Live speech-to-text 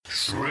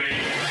3,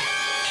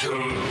 2,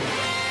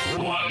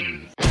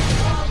 1.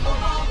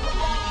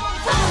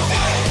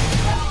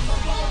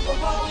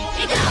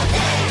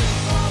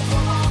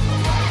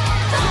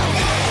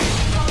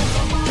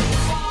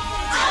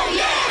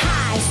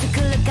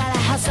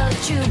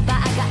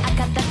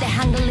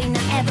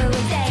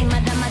 Everyday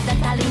まだまだ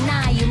足り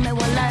ない夢は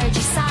large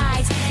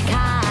size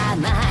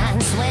Come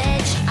on,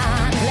 switch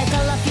on Let the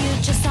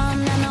future そ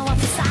んなのは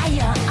不採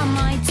用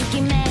思いつ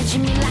きめじ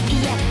未来へ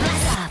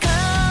Blast off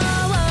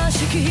公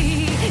式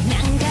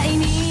何回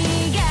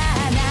にが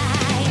な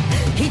い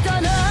人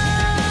の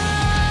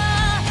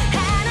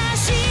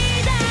話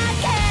だ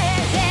け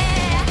で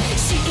知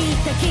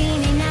った気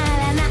にな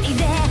らない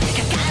で果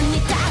敢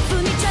にタ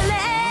フにチャレ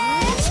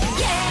ンジ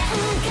限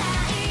界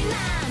な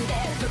んて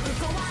ぶっ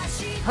壊し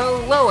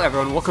Hello,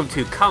 everyone. Welcome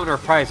to Commodore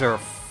Prizer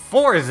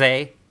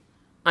Forze.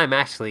 I'm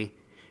Ashley,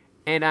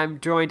 and I'm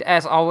joined,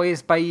 as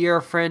always, by your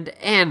friend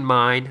and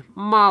mine,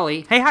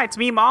 Molly. Hey, hi, it's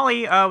me,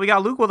 Molly. We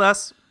got Luke with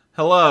us.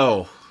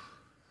 Hello.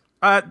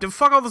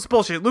 Fuck all this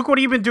bullshit. Luke, what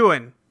have you been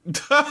doing?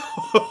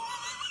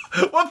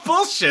 What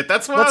bullshit?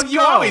 That's where Let's you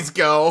go. always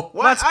go.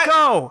 Let's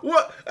go.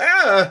 What?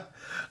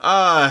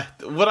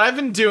 What I've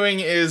been doing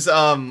is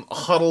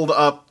huddled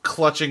up,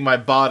 clutching my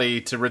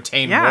body to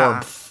retain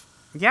warmth.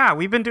 Yeah,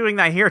 we've been doing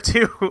that here,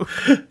 too.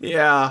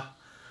 Yeah.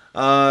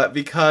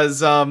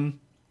 Because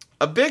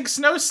a big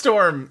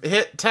snowstorm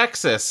hit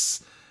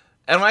Texas.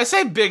 And when I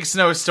say big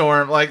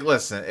snowstorm, like,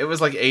 listen, it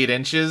was like 8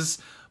 inches,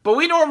 but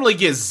we normally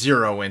get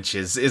 0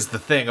 inches, is the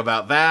thing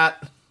about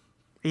that.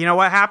 You know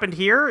what happened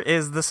here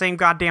is the same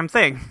goddamn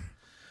thing.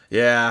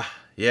 Yeah.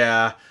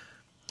 But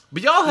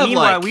y'all have,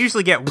 Meanwhile, like, we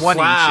usually get 1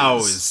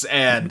 plows inches.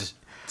 and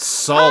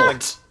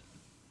salt.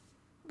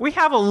 We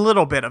have a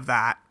little bit of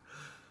that.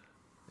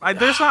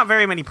 There's not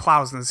very many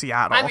plows in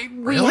Seattle. I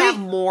mean, we Really? have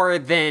more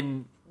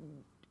than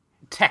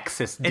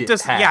Texas it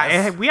just, has.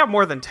 yeah, we have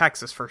more than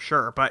Texas for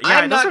sure. But yeah,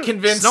 I'm it not doesn't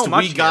convinced snow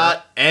much we here.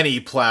 got any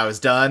plows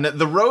done.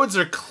 The roads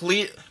are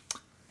clear.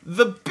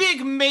 The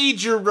big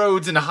major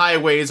roads and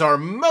highways are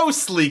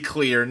mostly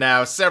clear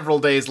now, several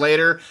days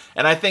later,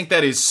 and I think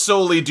that is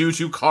solely due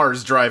to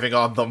cars driving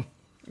on them.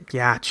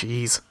 Yeah,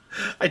 jeez.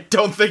 I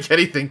don't think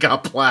anything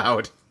got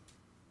plowed.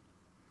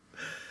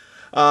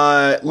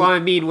 Well, I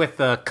mean, with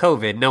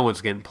COVID, no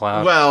one's getting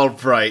plowed. Well,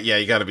 right, yeah,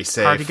 you gotta be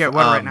safe. Hard to get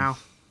one right now.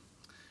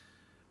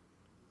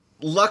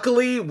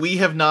 Luckily, we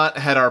have not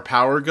had our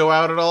power go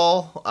out at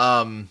all.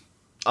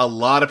 A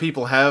lot of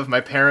people have. My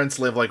parents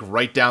live, like,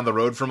 right down the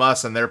road from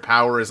us, and their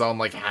power is on,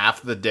 like,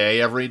 half the day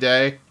every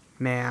day.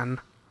 Man.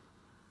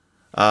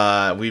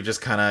 We've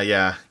just kind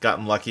of,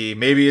 gotten lucky.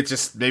 Maybe the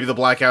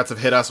blackouts have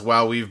hit us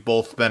while we've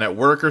both been at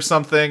work or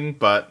something,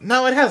 but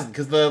no, it hasn't,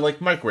 because the, like,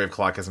 microwave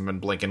clock hasn't been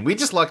blinking. We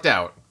just lucked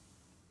out.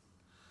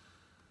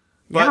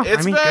 But Yeah, good.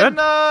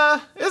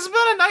 It's been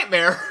a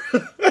nightmare.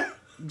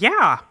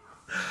 Yeah.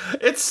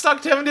 It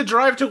sucked having to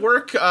drive to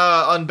work,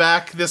 on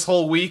back this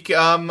whole week,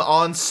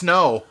 on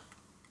snow.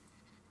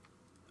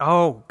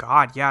 Oh,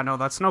 God, yeah, no,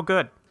 that's no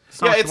good.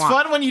 Yeah, it's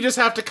fun when you just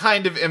have to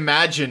kind of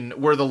imagine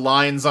where the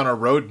lines on a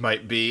road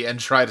might be and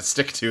try to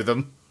stick to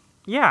them.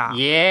 Yeah.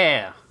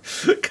 Yeah.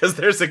 Because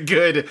there's a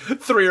good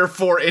 3 or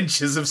 4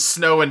 inches of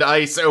snow and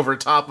ice over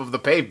top of the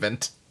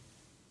pavement.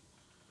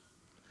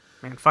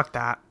 Man, fuck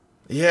that.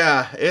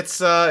 Yeah, it's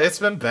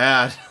been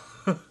bad.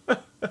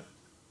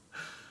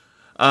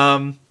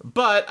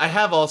 But I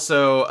have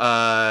also,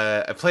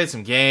 I played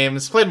some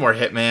games, played more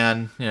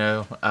Hitman,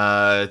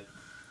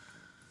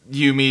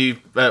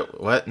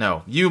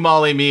 you,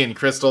 Molly, me, and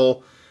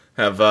Crystal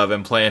have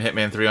been playing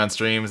Hitman 3 on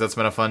streams. That's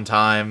been a fun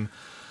time.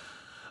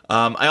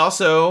 I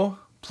also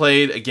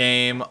played a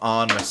game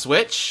on my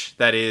Switch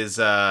that is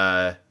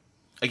a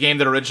game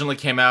that originally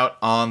came out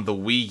on the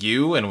Wii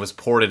U and was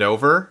ported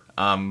over.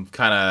 The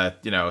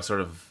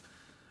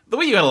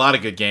Wii U had a lot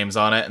of good games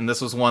on it, and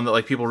this was one that,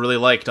 like, people really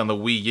liked on the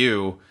Wii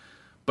U,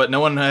 but no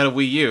one had a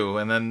Wii U,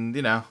 and then,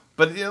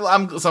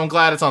 I'm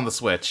glad it's on the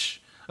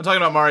Switch. I'm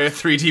talking about Mario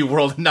 3D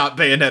World, not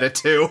Bayonetta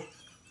 2.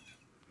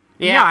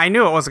 Yeah, I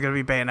knew it wasn't going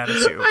to be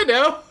Bayonetta 2. I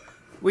know.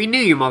 We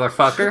knew you,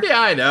 motherfucker. Yeah,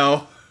 I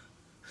know.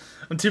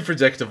 I'm too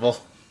predictable.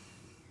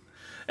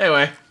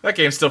 Anyway, that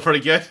game's still pretty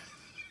good.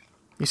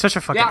 You're such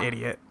a fucking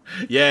idiot.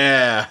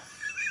 Yeah.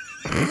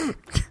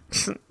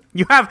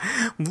 You have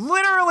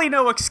literally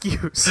no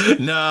excuse.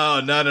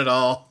 No, none at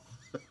all.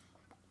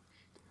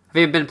 Have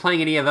you been playing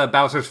any of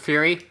Bowser's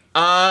Fury?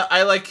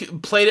 I,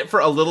 played it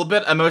for a little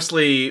bit.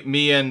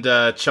 Me and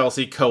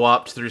Chelsea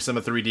co-opted through some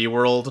of 3D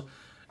World,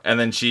 and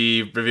then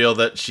she revealed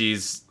that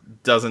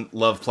doesn't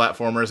love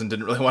platformers and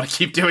didn't really want to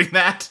keep doing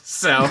that,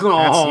 so...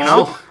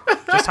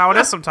 That's, just how it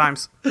is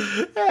sometimes.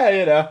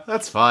 Yeah,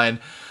 that's fine.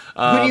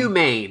 Who do you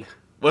main?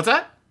 What's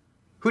that?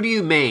 Who do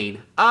you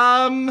main?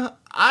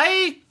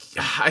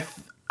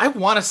 I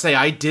want to say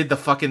I did the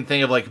fucking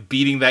thing of, like,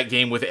 beating that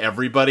game with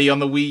everybody on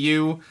the Wii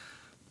U.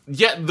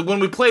 Yet, when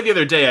we played the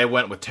other day, I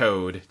went with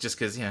Toad, just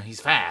because,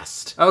 he's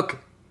fast. Okay.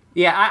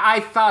 Yeah, I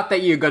thought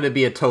that you were going to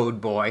be a Toad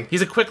boy.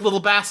 He's a quick little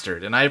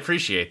bastard, and I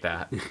appreciate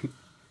that.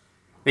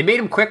 They made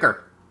him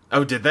quicker.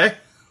 Oh, did they?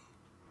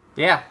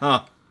 Yeah.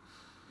 Huh.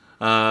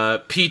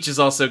 Peach is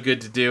also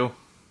good to do.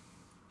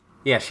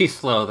 Yeah, she's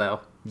slow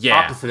though. Yeah.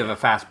 Opposite of a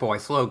fast boy,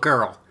 slow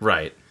girl.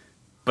 Right.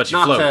 But she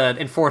Not floats.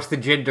 to enforce the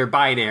gender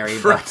binary,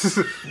 but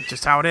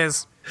Just how it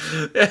is.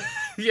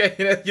 Yeah,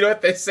 you know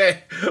what they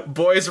say?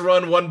 Boys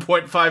run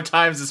 1.5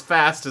 times as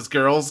fast as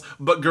girls,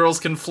 but girls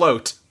can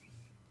float.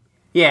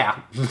 yeah.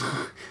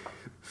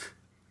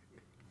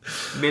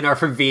 Men are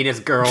from Venus,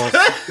 girls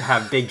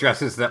have big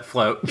dresses that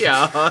float.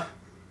 Yeah.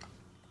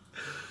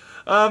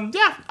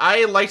 Yeah,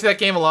 I liked that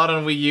game a lot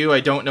on Wii U. I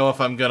don't know if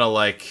I'm gonna,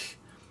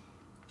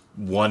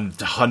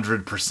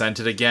 100%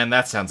 it again.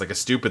 That sounds like a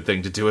stupid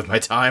thing to do with my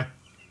time.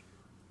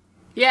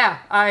 Yeah,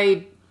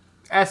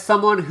 as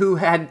someone who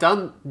had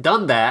done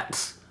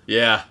that,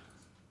 Yeah.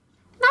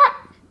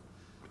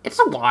 it's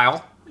a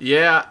while.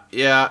 Yeah.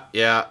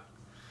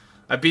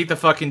 I beat the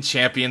fucking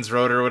Champions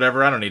Road or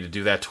whatever. I don't need to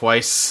do that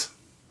twice.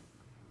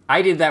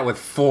 I did that with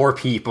 4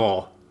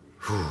 people.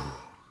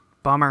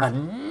 Bummer.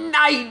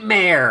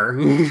 Nightmare.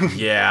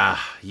 Yeah.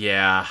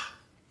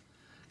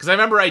 Because I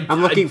remember I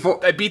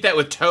beat that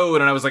with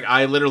Toad, and I was like,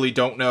 I literally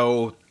don't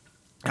know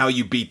how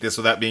you beat this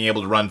without being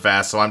able to run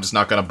fast, so I'm just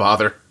not going to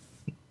bother.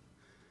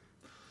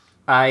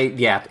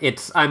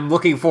 I'm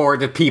looking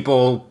forward to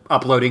people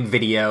uploading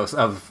videos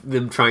of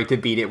them trying to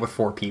beat it with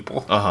 4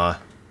 people. Uh-huh.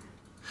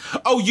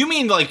 Oh, you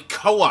mean,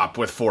 co-op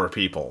with 4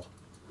 people?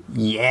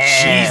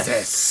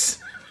 Yes.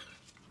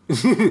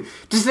 Jesus.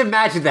 Just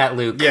imagine that,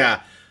 Luke. Yeah.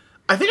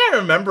 I think I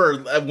remember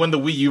when the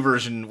Wii U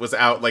version was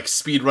out,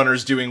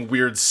 speedrunners doing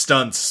weird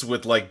stunts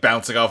with,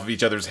 bouncing off of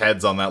each other's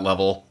heads on that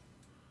level.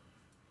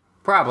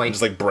 Probably.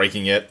 Just,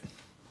 breaking it.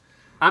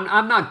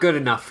 I'm not good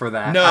enough for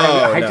that. No,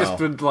 I no. just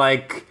would,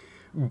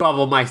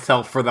 bubble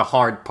myself for the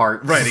hard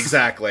parts. Right,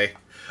 exactly.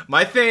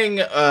 My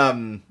thing,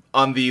 on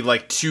the,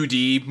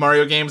 2D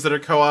Mario games that are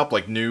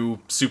co-op, new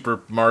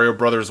Super Mario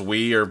Brothers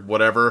Wii or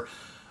whatever,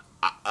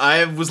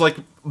 I was,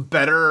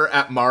 better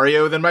at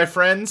Mario than my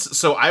friends,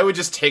 so I would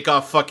just take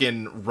off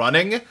fucking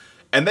running,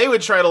 and they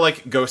would try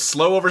to, go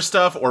slow over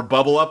stuff or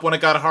bubble up when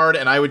it got hard,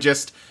 and I would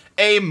just,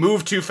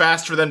 move too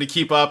fast for them to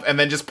keep up, and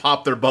then just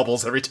pop their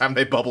bubbles every time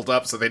they bubbled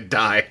up so they'd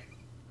die.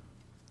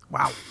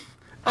 Wow.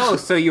 Oh,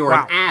 so you were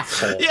Wow. an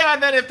asshole. Yeah,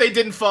 and then if they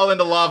didn't fall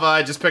into lava,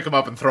 I'd just pick them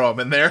up and throw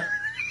them in there.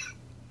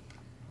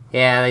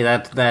 Yeah,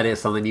 that is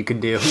something you can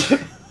do.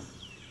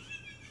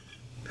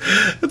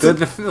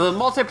 The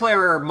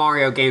multiplayer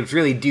Mario games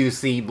really do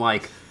seem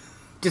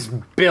just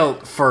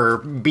built for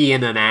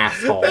being an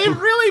asshole. They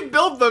really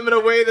build them in a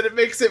way that it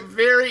makes it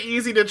very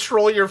easy to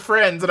troll your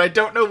friends, and I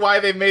don't know why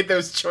they made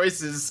those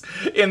choices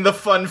in the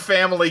fun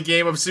family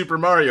game of Super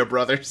Mario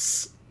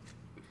Brothers.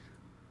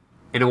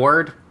 In a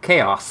word,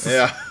 chaos.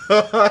 Yeah.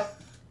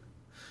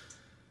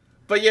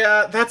 But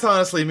yeah, that's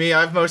honestly me.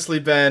 I've mostly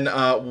been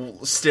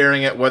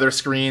staring at weather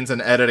screens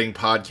and editing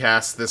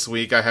podcasts this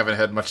week. I haven't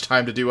had much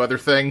time to do other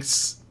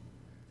things.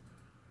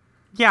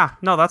 Yeah,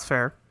 no, that's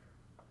fair.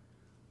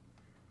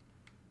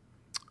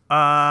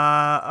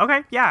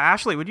 Okay, yeah,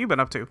 Ashley, what have you been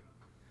up to?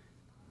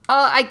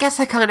 I guess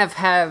I kind of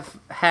have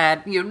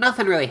had,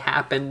 nothing really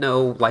happened,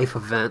 no life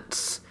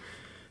events.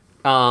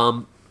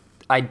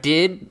 I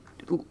did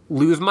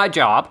lose my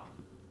job.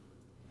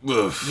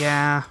 Oof.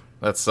 Yeah.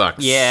 That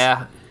sucks.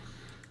 Yeah.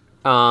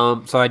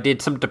 So I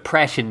did some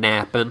depression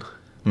napping.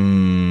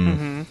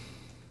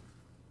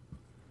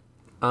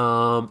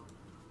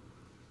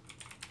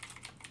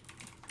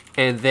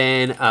 And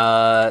then,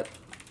 I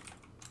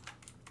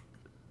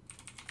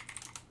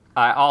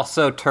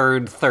also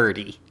turned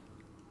 30.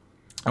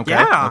 Okay.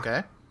 Yeah.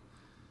 Okay.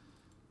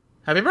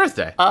 Happy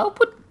birthday.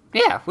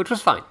 Which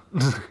was fine.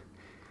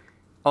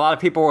 A lot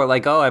of people were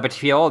like, "Oh, I bet you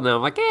feel old now."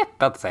 I'm like,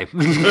 about the same.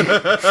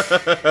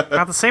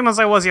 Not the same as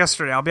I was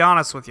yesterday, I'll be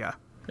honest with you.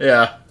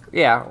 Yeah.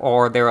 Yeah,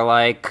 or they were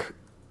like,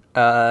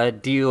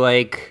 "Do you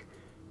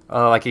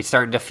you're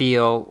starting to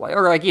feel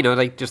or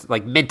just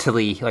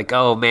mentally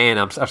oh man,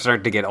 I'm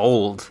starting to get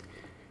old."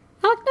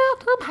 I'm like, no,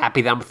 I'm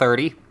happy that I'm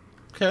 30.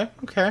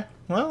 Okay.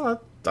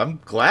 Well, I'm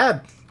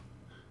glad.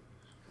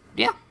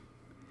 Yeah.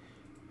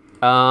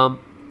 I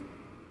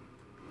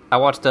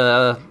watched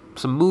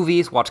some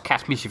movies. Watched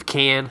Catch Me If You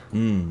Can.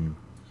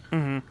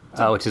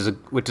 Which is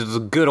a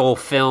good old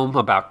film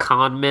about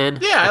con men.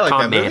 Yeah, I like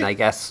con that man, movie. I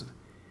guess.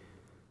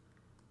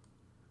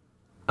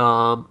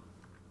 I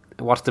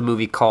watched a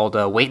movie called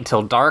Wait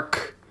Until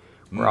Dark,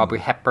 where Audrey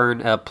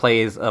Hepburn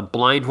plays a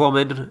blind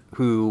woman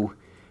who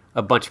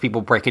a bunch of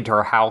people break into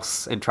her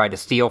house and try to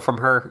steal from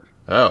her.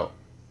 Oh.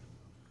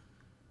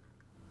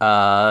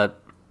 And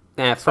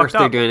at first fucked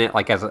they're up. doing it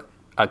as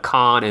a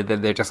con, and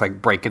then they're just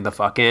breaking the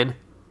fuck in.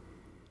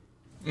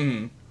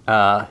 And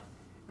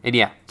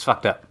yeah, it's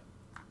fucked up.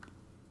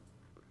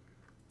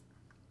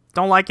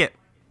 Don't like it.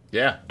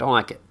 Yeah. Don't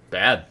like it.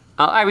 Bad.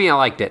 I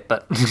liked it,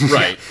 but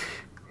Right.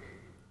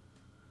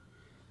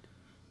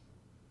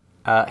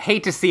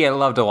 hate to see it,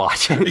 love to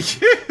watch it.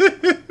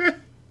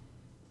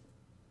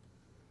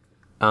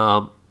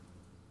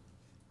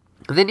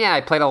 Then yeah,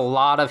 I played a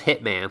lot of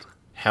Hitman.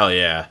 Hell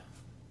yeah.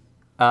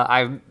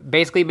 I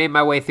basically made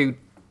my way through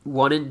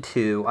 1 and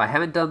 2. I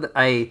haven't done.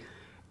 I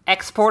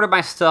exported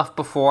my stuff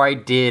before I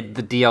did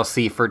the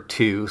DLC for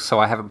 2, so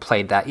I haven't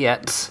played that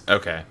yet.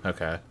 Okay.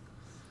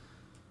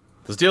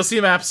 Those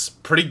DLC maps,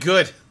 pretty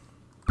good.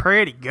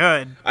 Pretty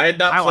good. I had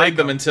not I played like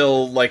them them.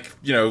 until,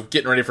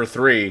 getting ready for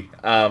 3.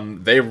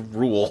 They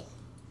rule.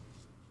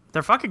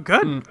 They're fucking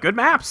good. Good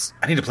maps.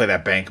 I need to play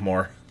that bank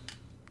more.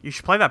 You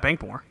should play that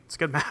bank more. It's a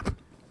good map.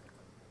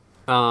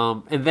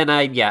 And then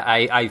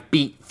I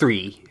beat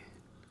 3.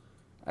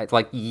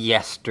 Like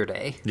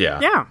yesterday.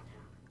 Yeah.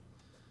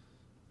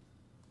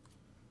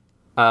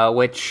 Yeah.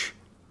 Which,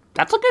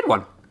 that's a good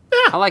one.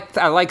 Yeah.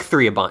 I like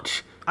 3 a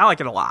bunch. I like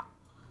it a lot.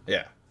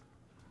 Yeah.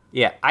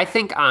 Yeah, I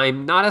think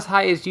I'm not as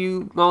high as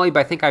you, Molly,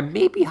 but I think I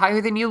may be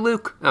higher than you,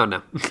 Luke. Oh,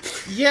 no.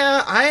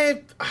 Yeah,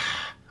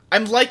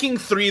 I'm liking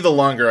 3 the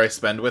longer I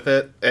spend with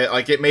it.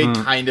 It made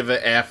kind of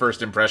a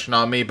first impression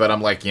on me, but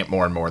I'm liking it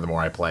more and more the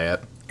more I play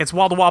it. It's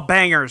wall-to-wall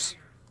bangers.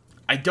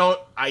 I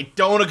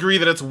don't agree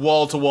that it's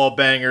wall-to-wall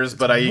bangers,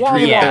 but I agree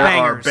wall-to-wall that there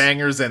bangers. are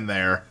bangers in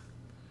there.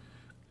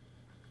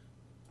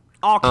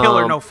 All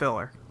killer, no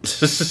filler.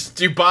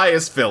 Dubai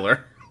is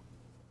filler.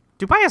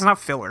 Dubai is not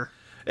filler.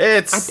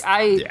 It's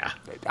Yeah.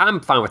 I'm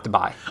fine with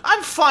Dubai.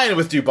 I'm fine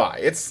with Dubai.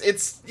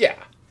 It's yeah.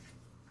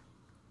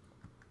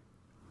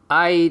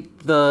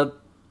 The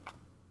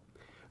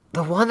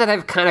one that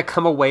I've kind of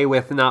come away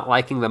with not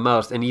liking the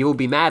most, and you will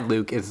be mad,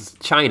 Luke, is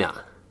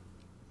China.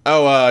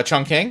 Oh,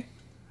 Chongqing?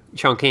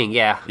 Chongqing,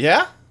 yeah.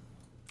 Yeah?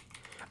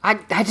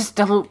 I just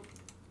don't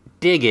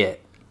dig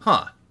it.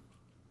 Huh.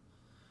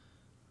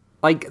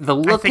 Like, the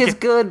look think is it-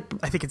 good.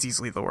 I think it's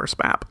easily the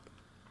worst map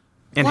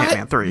in What?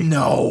 Hitman 3.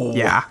 No.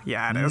 Yeah,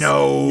 it is.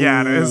 No.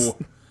 Yeah, it is.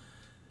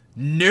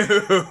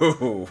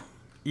 No.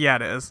 Yeah,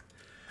 it is.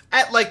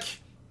 At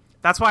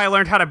That's why I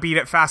learned how to beat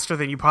it faster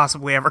than you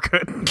possibly ever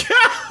could.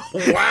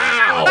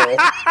 wow.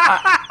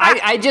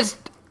 I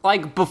just,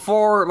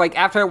 before,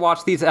 after I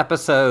watched these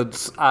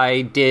episodes,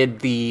 I did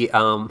the,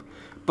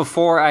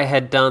 before I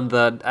had done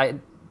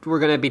we're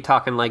gonna be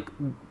talking,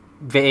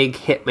 vague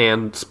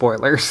Hitman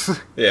spoilers.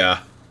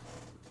 Yeah.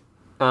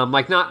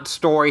 Not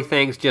story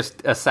things,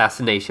 just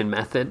assassination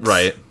methods.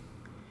 Right.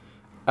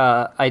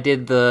 I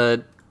did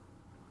the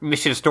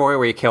mission story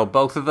where you kill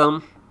both of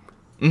them.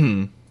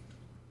 Mm-hmm.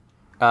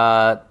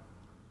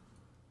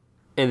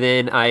 And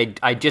then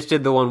I just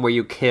did the one where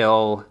you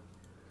kill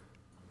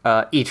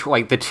each,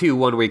 the 2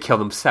 one where you kill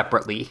them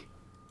separately.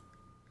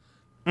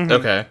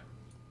 Okay.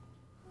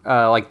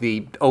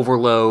 The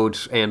overload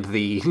and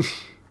the...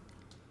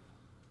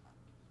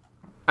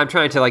 I'm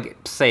trying to,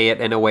 say it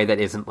in a way that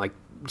isn't,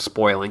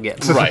 spoiling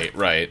it.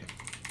 Right.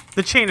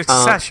 The chain of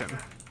succession.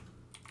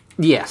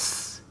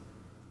 Yes.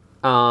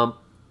 And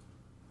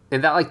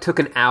that, took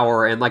an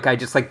hour, and, I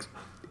just,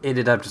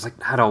 ended up just,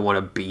 I don't want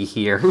to be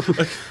here.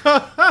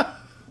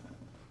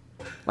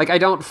 I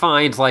don't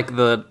find,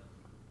 the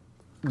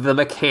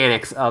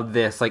mechanics of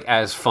this,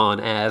 as fun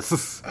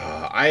as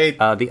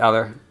the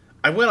other.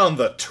 I went on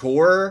the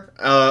tour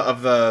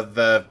of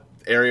the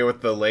area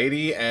with the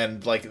lady,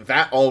 and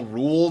that all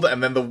ruled,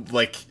 and then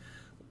the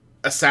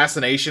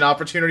assassination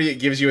opportunity it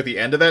gives you at the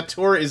end of that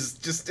tour is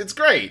just it's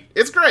great.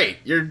 It's great.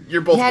 You're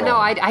both Yeah, wrong. no,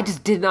 I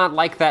just did not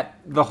like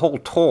the whole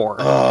tour.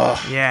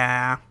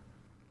 Yeah.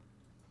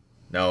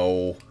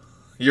 No.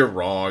 You're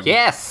wrong.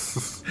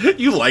 Yes.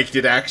 You liked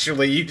it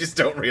actually. You just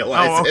don't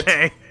realize Oh, it.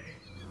 okay.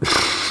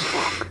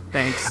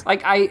 Thanks.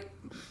 I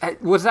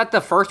was that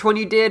the first one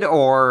you did,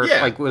 or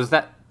Yeah. was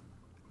that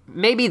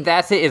maybe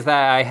that's it? Is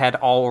that I had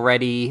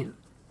already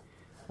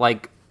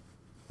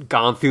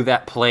gone through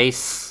that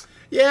place?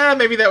 Yeah,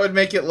 maybe that would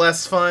make it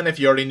less fun if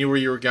you already knew where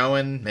you were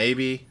going,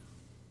 maybe.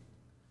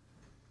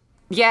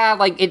 Yeah,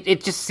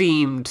 it just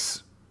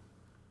seemed.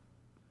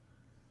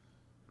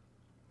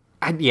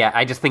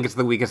 I just think it's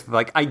the weakest.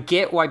 I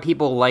get why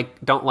people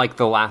don't like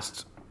the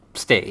last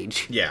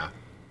stage. Yeah.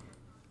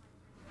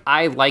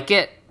 I like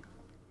it,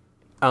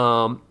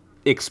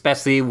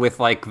 especially with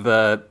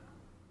the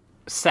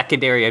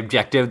secondary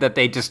objective that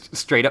they just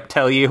straight up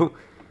tell you.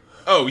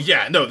 Oh,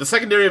 yeah, no, the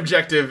secondary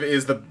objective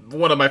is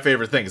one of my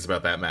favorite things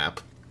about that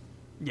map.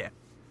 Yeah.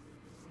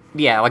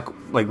 Yeah,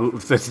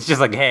 it's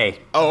just hey.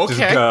 Oh, just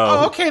okay. go.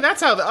 Oh, okay,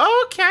 that's how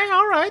okay,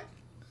 all right.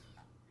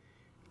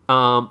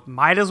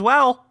 Might as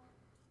well.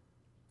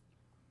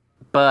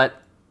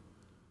 But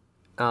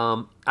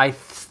I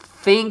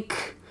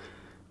think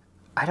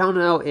I don't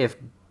know if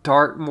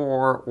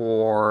Dartmoor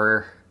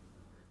or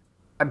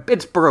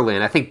it's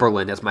Berlin. I think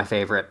Berlin is my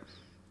favorite.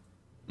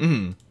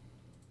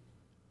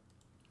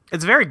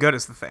 It's very good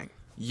is the thing.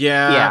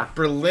 Yeah,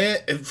 Berlin.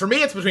 For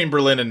me, it's between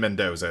Berlin and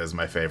Mendoza is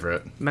my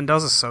favorite.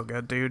 Mendoza's so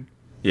good, dude.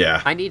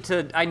 Yeah. I need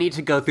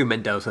to go through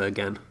Mendoza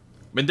again.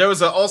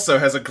 Mendoza also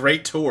has a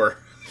great tour.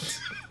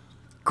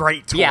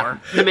 Great tour. Yeah,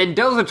 the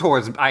Mendoza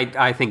tour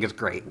I think is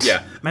great.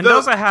 Yeah.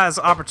 Mendoza has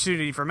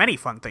opportunity for many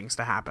fun things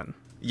to happen.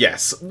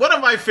 Yes. One of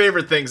my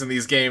favorite things in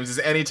these games is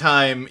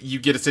anytime you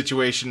get a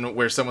situation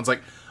where someone's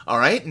like, all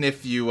right, and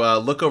if you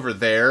look over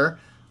there,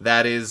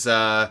 that is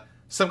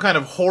some kind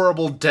of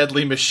horrible,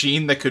 deadly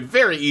machine that could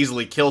very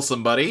easily kill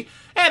somebody.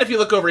 And if you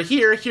look over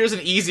here, here's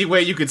an easy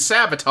way you could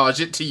sabotage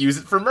it to use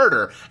it for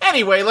murder.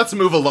 Anyway, let's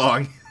move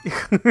along.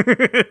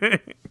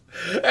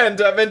 And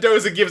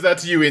Mendoza gives that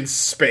to you in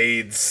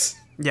spades.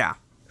 Yeah.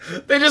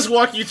 They just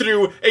walk you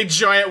through a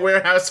giant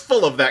warehouse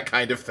full of that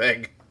kind of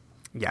thing.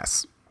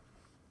 Yes.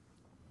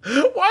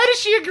 Why does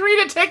she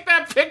agree to take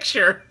that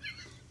picture?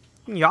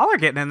 Y'all are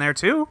getting in there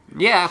too.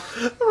 Yeah.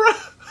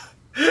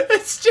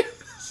 It's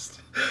just...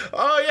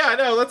 Oh, yeah,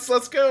 no, let's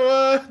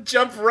go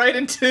jump right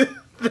into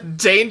the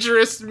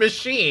dangerous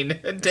machine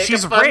and take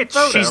She's a fun rich.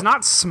 photo. She's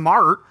not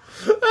smart.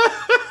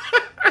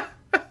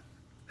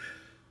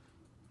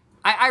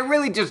 I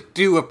really just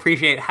do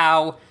appreciate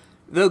how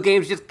the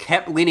games just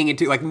kept leaning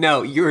into, like,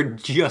 no, you're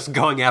just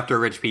going after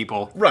rich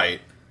people.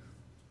 Right.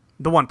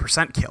 The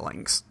 1%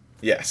 killings.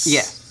 Yes.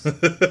 Yes.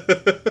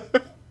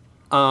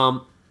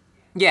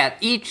 Yeah,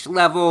 each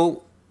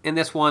level in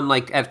this one,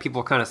 like, as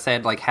people kind of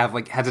said,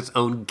 has its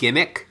own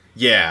gimmick.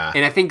 Yeah,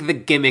 And I think the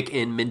gimmick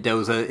in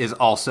Mendoza is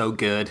also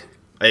good.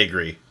 I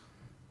agree.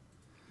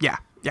 Yeah.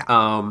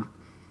 Yeah.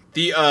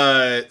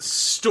 The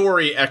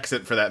story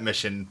exit for that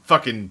mission,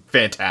 fucking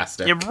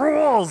fantastic. It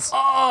rules.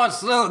 Oh, it's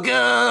so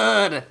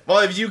good!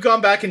 Well, have you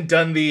gone back and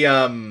done the,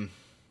 trying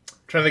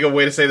to think of a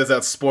way to say this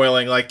without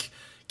spoiling, like,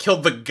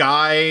 killed the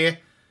guy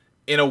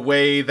in a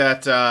way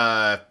that,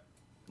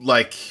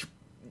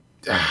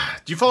 do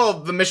you follow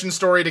the mission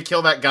story to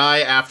kill that guy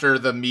after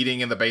the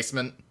meeting in the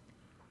basement?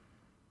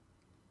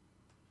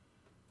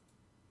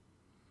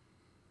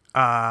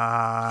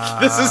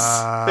 This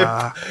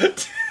is...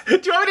 Do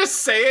you want me to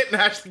say it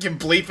and actually can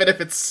bleep it if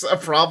it's a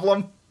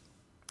problem?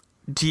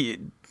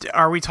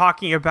 Are we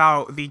talking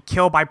about the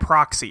kill by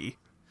proxy?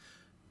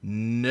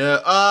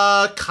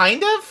 No,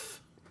 kind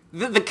of?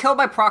 The kill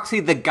by proxy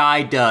the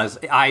guy does,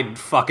 I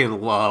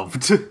fucking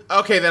loved.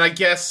 Okay, then I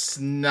guess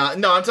not.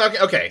 No, I'm talking...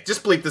 Okay,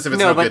 just bleep this if it's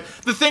No, no but-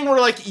 good. The thing where,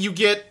 like, you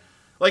get...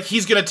 Like,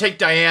 he's gonna take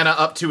Diana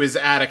up to his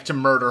attic to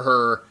murder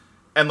her,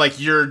 and, like,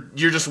 you're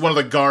just one of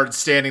the guards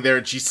standing there,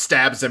 and she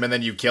stabs him, and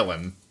then you kill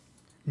him.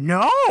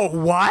 No.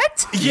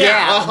 What?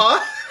 Yeah.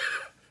 Uh-huh.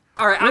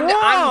 All right, I'm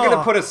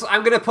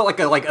gonna put like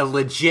a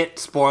legit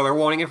spoiler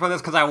warning in front of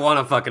this because I want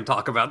to fucking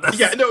talk about this.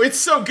 Yeah, no, it's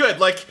so good.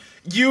 Like,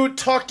 you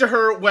talk to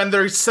her when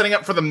they're setting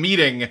up for the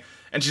meeting,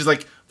 and she's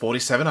like,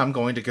 47, I'm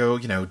going to go,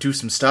 do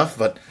some stuff,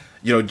 but,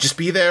 just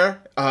be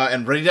there,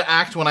 and ready to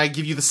act when I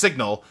give you the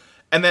signal.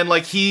 And then,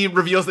 like, he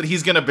reveals that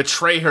he's gonna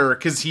betray her,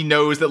 because he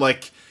knows that,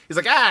 like, he's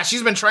like,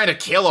 she's been trying to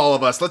kill all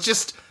of us. Let's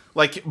just,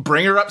 like,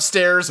 bring her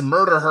upstairs,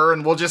 murder her,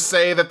 and we'll just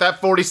say that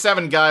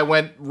 47 guy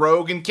went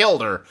rogue and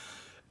killed her.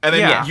 And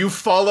then you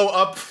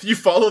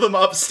follow them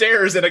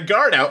upstairs in a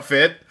guard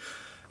outfit.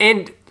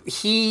 And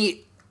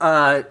he,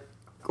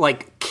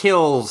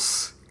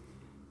 kills,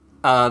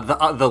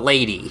 the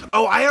lady.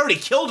 Oh, I already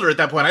killed her at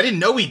that point. I didn't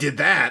know he did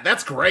that.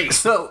 That's great.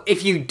 So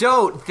if you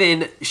don't,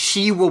 then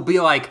she will be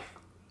like,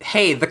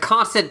 hey, the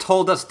Constant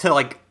told us to,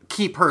 like,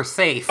 keep her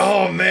safe.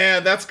 Oh,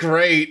 man, that's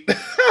great.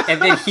 And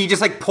then he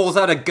just, like, pulls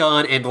out a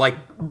gun and, like,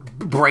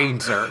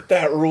 brains her.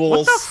 That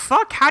rules. What the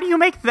fuck? How do you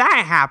make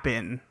that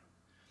happen?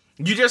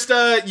 You just,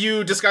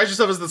 you disguise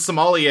yourself as the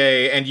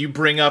sommelier, and you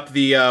bring up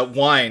the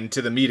wine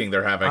to the meeting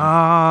they're having.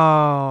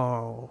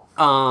 Oh.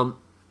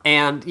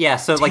 And, yeah,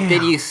 so, like,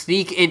 then you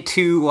sneak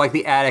into, like,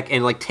 the attic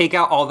and, like, take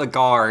out all the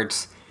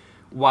guards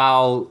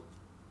while,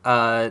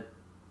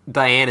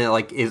 Diana,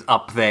 like, is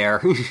up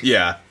there.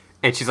 Yeah.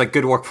 And she's like,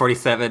 good work,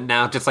 47.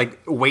 Now just, like,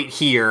 wait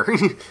here.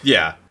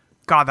 Yeah.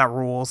 God, that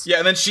rules. Yeah,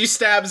 and then she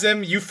stabs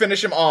him, you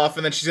finish him off,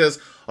 and then she says,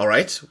 all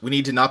right, we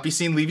need to not be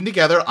seen leaving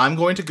together. I'm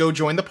going to go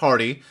join the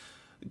party.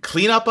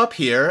 Clean up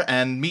here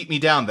and meet me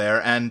down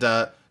there and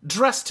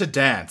dress to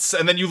dance.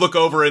 And then you look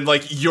over and,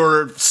 like,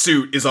 your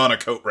suit is on a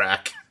coat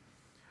rack.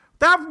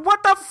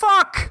 What the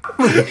fuck?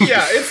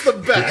 Yeah, it's the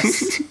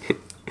best.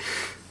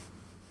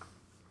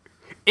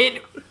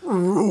 It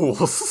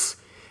rules.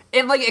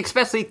 And, like,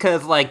 especially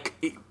because, like,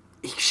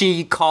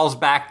 she calls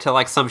back to,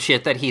 like, some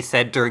shit that he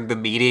said during the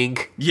meeting.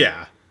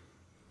 Yeah.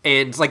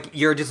 And, like,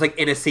 you're just, like,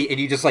 in a seat and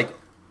you just, like,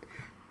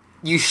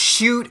 you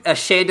shoot a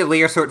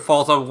chandelier so it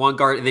falls on one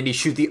guard and then you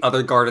shoot the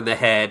other guard in the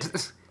head.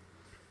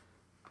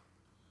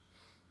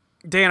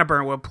 Dana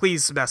Burnwood,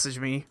 please message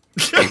me.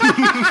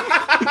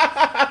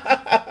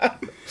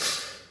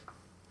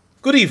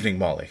 Good evening,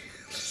 Molly.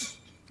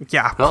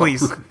 Yeah,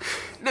 please.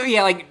 No,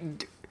 yeah, like,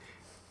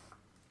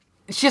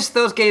 it's just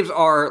those games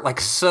are, like,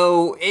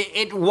 so...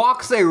 It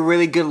walks a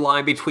really good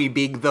line between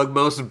being the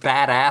most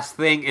badass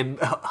thing and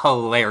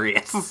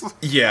hilarious.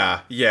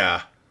 Yeah,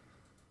 yeah.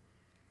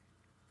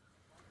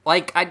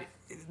 Like,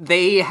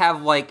 they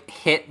have, like,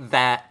 hit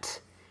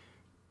that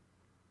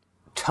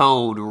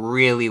tone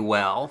really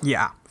well.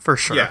 Yeah, for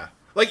sure. Yeah.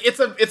 Like, it's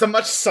a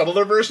much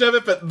subtler version of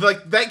it, but,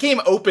 like, that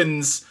game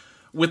opens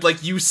with,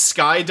 like, you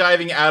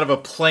skydiving out of a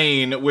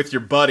plane with your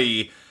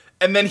buddy,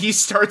 and then he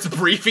starts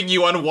briefing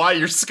you on why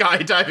you're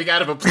skydiving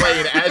out of a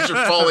plane as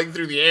you're falling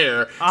through the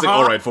air. It's like,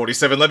 all right,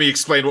 47, let me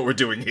explain what we're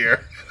doing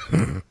here.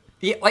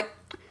 Yeah, like,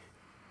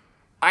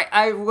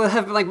 I will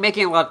have been, like,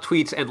 making a lot of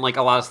tweets and, like,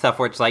 a lot of stuff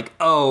where it's like,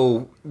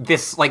 oh,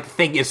 this, like,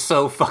 thing is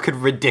so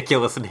fucking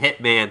ridiculous in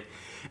Hitman.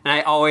 and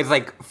I always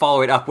like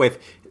follow it up with,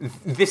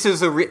 "This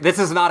is this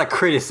is not a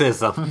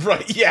criticism.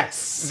 Right?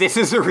 Yes. This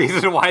is a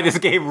reason why this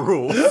game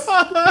rules."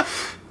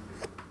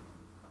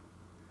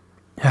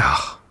 Yeah.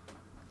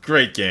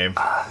 Great game.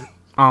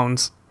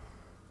 Owns.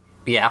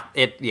 Yeah,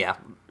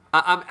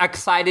 I'm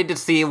excited to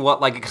see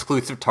what like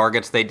exclusive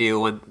targets they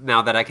do, and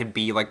now that I can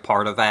be like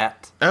part of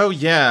that. Oh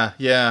yeah.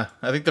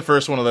 I think the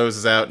first one of those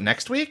is out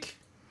next week.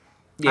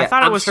 Yeah, I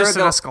thought it I'm was sure just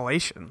an they'll-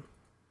 escalation.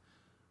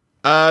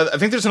 I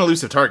think there's an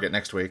elusive target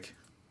next week.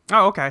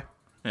 Oh, okay.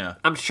 Yeah.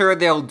 I'm sure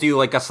they'll do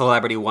like a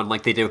celebrity one,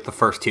 like they did with the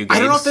first two games. I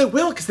don't know if they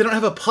will because they don't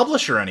have a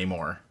publisher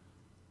anymore.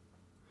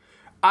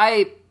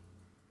 I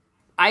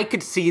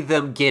could see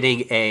them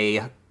getting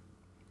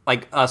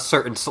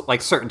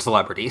certain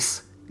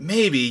celebrities.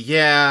 Maybe,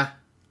 yeah.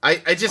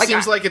 It just Like,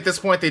 seems like at this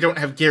point they don't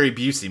have Gary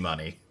Busey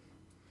money.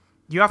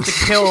 You have to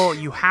kill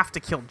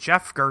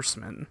Jeff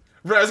Gersman.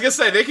 Right, I was gonna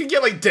say they could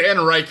get like Dan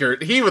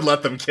Reichert. He would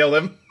let them kill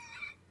him.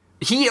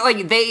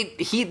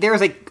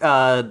 There's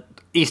a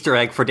Easter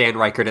egg for Dan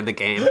Reichert in the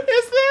game. Is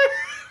there?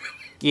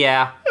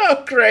 Yeah.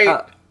 Oh, great.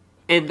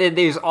 And then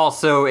there's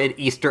also an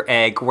Easter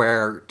egg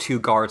where two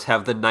guards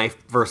have the knife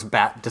versus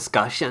bat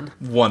discussion.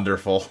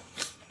 Wonderful.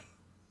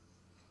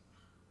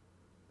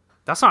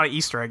 That's not an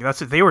Easter egg.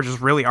 They were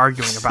just really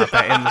arguing about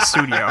that in the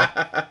studio.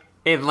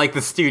 In like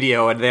the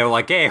studio, and they were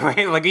like, "Hey,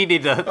 wait, like we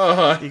need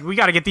to." We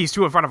got to get these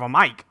two in front of a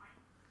mic.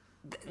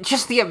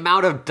 Just the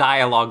amount of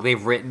dialogue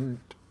they've written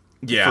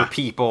Yeah. for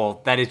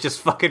people that is just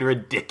fucking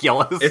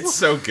ridiculous. It's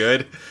so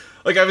good.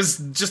 Like, I was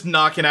just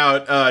knocking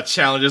out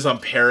challenges on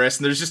Paris,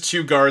 and there's just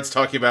two guards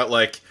talking about,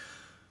 like,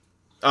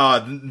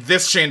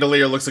 this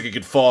chandelier looks like it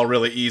could fall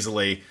really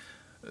easily.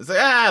 It's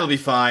like, it'll be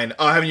fine.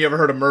 Oh, haven't you ever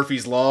heard of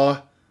Murphy's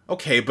Law?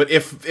 Okay, but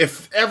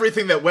if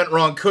everything that went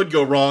wrong could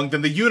go wrong,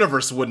 then the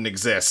universe wouldn't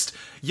exist.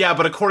 Yeah,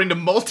 but according to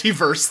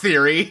multiverse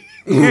theory,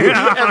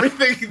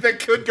 everything that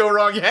could go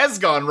wrong has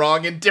gone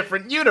wrong in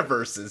different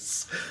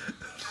universes.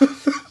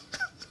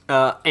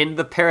 In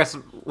the Paris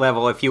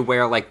level, if you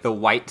wear like the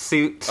white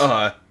suit,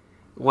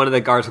 one of the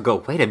guards will go,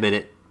 "Wait a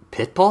minute,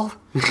 Pitbull?"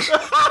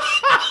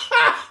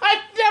 I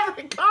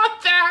never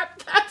got that.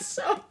 That's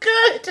so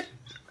good.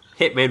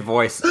 Hitman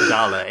voice,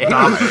 Dale.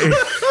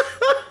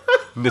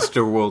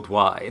 Mr.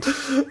 Worldwide.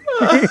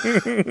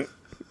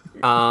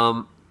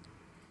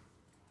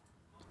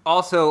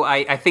 Also,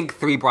 I think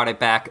 3 brought it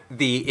back.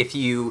 If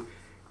you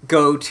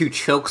go to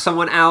choke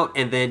someone out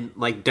and then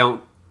like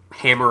don't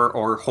hammer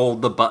or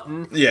hold the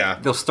button, Yeah.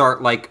 they'll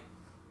start like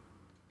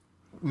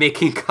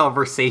making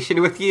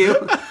conversation with you.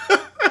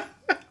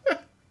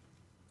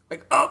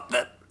 Like,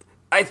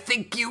 I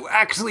think you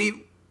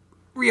actually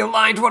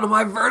realigned one of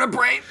my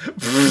vertebrae.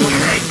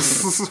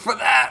 Thanks for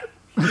that.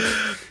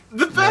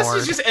 The best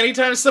is just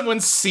anytime someone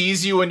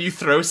sees you and you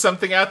throw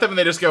something at them and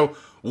they just go,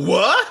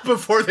 "What?"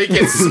 before they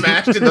get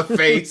smashed in the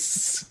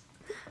face.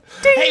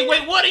 Hey,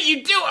 wait, what are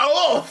you doing?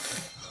 Oh!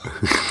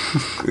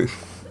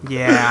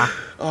 Yeah.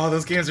 Oh,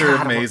 those games are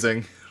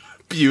amazing.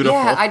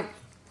 Beautiful.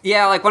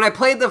 Yeah, like when I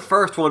played the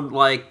first one,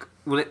 like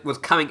when it was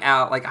coming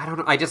out, like I don't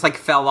know, I just like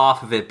fell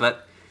off of it,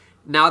 but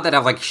now that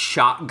I've like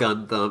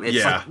shotgunned them, it's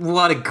Yeah. like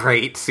what a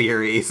great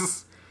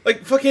series.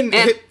 Like, fucking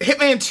And-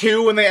 Hitman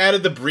 2, when they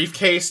added the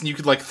briefcase and you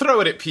could, like, throw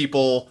it at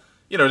people,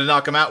 you know, to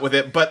knock them out with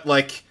it, but,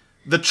 like,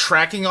 the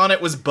tracking on it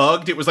was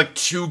bugged. It was, like,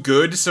 too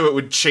good, so it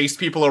would chase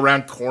people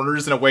around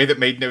corners in a way that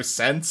made no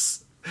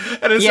sense.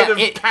 And instead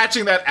Yeah, of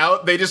patching that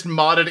out, they just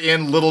modded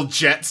in little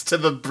jets to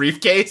the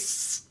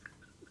briefcase.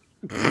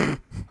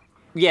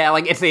 Yeah,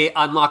 like it's a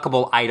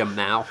unlockable item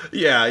now.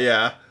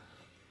 Yeah.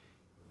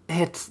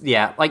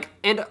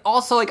 And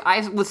also like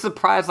I was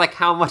surprised like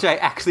how much I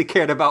actually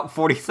cared about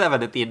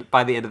 47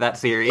 by the end of that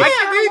series. Yeah,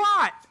 A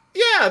lot.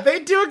 Yeah, they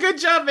do a good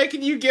job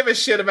making you give a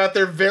shit about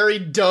their very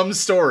dumb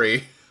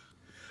story.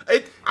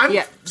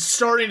 I'm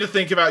starting to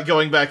think about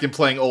going back and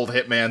playing old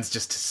Hitmans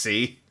just to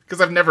see,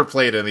 because I've never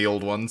played any of the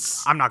old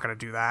ones. I'm not going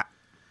to do that.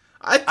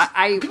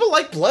 People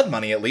like Blood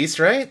Money, at least,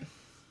 right?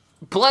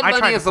 Blood I tried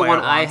Money to is the play one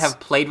it I once. have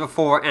played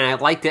before, and I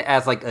liked it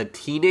as like a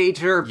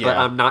teenager, but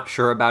Yeah. I'm not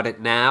sure about it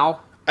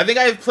now. I think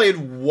I've played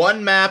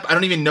one map. I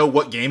don't even know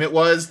what game it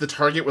was. The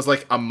target was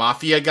like a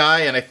mafia guy,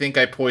 and I think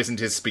I poisoned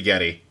his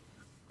spaghetti.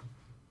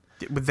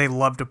 They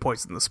love to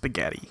poison the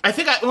spaghetti. I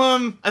think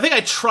I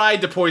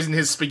tried to poison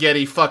his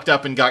spaghetti, fucked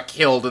up, and got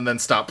killed, and then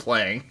stopped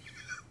playing.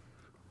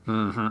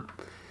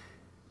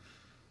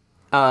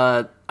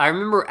 I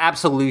remember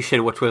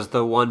Absolution, which was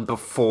the one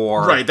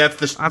before. Right, that's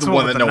the the one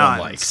one that with no the one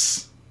nuns.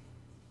 likes.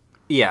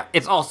 Yeah,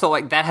 it's also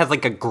like that has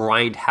like a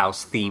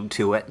grindhouse theme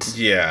to it,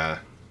 Yeah.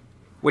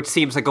 which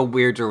seems like a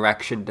weird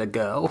direction to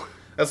go.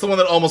 That's the one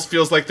that almost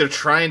feels like they're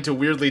trying to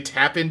weirdly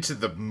tap into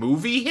the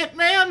movie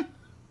Hitman?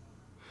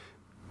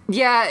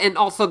 Yeah, and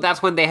also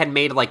that's when they had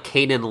made like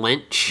Kane and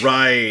Lynch.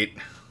 Right.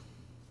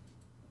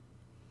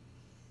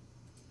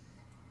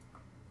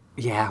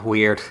 Yeah,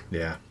 weird.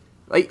 Yeah.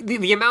 Like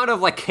the amount of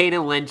like Kane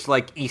and Lynch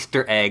like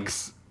Easter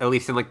eggs, at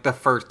least in like the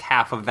first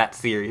half of that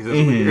series,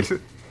 is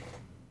weird.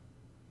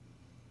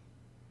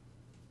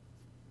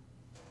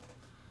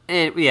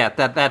 And yeah,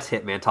 that's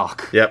Hitman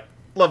talk. Yep.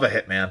 Love a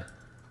Hitman.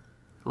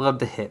 Love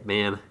the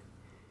Hitman.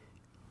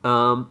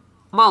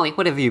 Molly,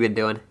 what have you been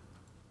doing?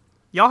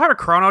 Y'all heard of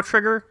Chrono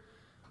Trigger?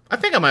 I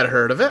think I might have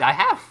heard of it. I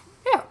have.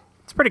 Yeah.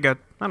 It's pretty good.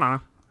 I don't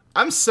know.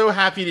 I'm so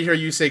happy to hear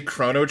you say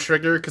Chrono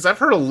Trigger, because I've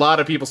heard a lot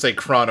of people say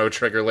Chrono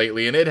Trigger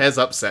lately, and it has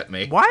upset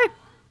me. What?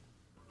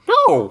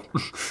 No.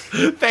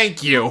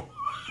 Thank you.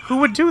 Who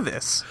would do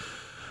this?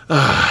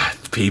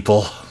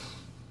 People.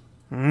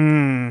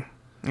 I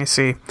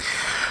see.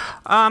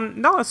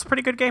 No, it's a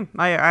pretty good game.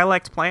 I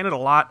liked playing it a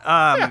lot.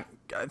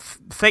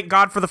 Thank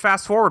God for the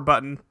fast forward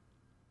button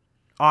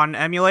on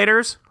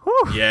emulators.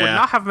 Whew, Yeah. would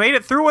not have made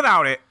it through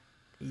without it.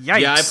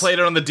 Yikes. Yeah, I played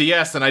it on the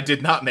DS, and I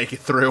did not make it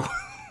through.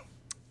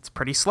 It's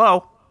pretty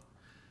slow.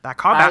 That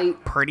combat, I-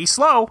 pretty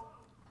slow.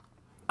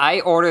 I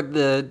ordered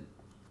the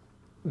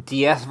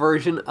DS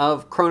version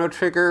of Chrono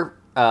Trigger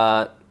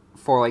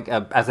for like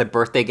as a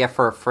birthday gift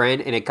for a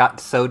friend, and it got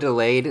so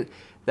delayed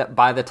that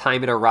by the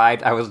time it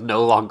arrived, I was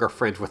no longer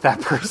friends with that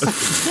person.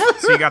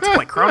 So you got to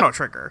play Chrono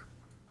Trigger.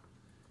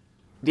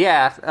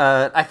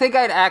 Yeah, I think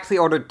I'd actually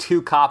ordered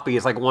 2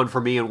 copies, like one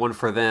for me and one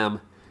for them.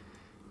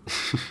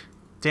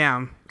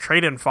 Damn.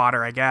 Trade-in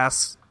fodder, I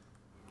guess.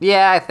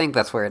 Yeah, I think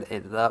that's where it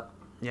ended up.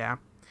 Yeah.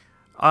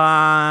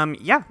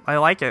 Yeah, I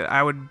like it.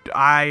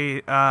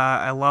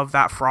 I love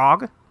that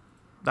frog.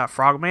 That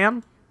frog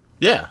man.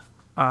 Yeah.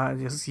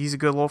 He's a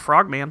good little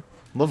frog man.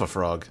 Love a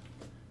frog.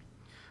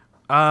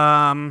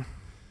 I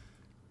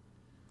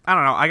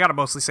don't know. I gotta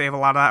mostly save a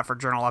lot of that for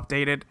Journal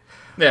Updated.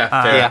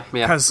 Yeah, fair.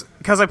 Yeah.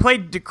 Because I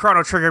played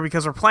Chrono Trigger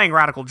because we're playing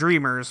Radical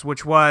Dreamers,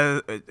 which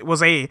was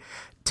a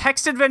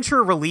text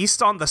adventure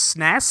released on the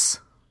SNES.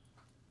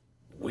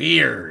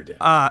 Weird.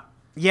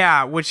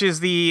 Yeah, which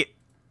is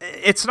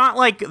it's not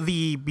like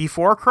the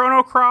before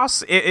Chrono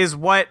Cross. It is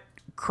what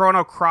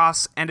Chrono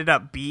Cross ended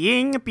up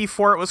being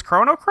before it was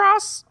Chrono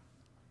Cross.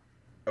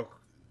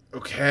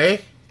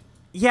 Okay.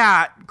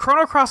 Yeah,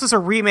 Chrono Cross is a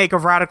remake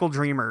of Radical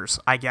Dreamers,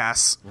 I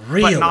guess.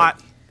 Really?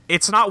 But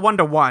it's not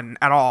 1-to-1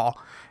 at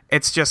all.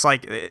 It's just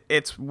like,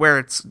 it's where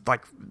it's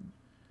like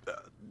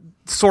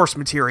source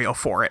material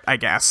for it, I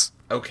guess.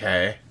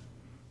 Okay.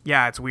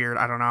 Yeah, it's weird.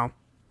 I don't know.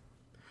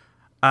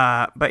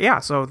 But yeah,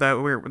 so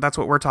that's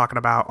what we're talking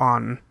about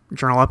on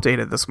Journal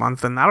Updated this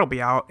month, and that'll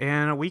be out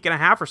in a week and a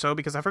half or so,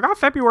 because I forgot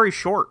February's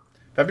short.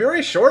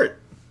 February's short.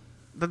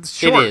 That's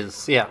short. It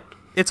is, yeah.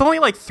 It's only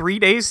like 3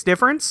 days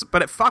difference,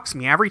 but it fucks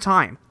me every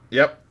time.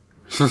 Yep.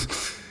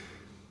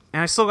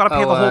 And I still gotta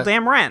pay the whole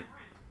damn rent.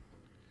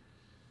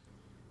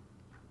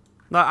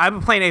 No, I've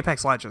been playing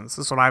Apex Legends.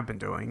 This is what I've been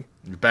doing.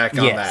 You're back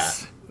on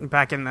Yes. that.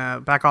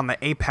 Back on the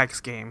Apex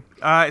game.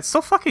 It's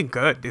still fucking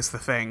good, is the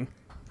thing.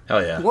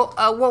 Hell yeah. Well,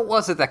 what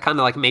was it that kind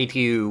of like made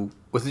you?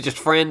 Was it just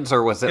friends,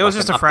 or was it? It was like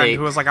just an a friend update?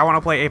 who was like, I want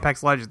to play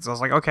Apex Legends. I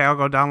was like, okay, I'll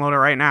go download it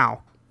right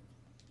now.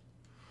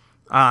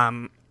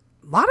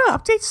 A lot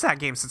of updates to that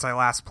game since I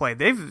last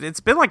played. It's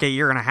been like a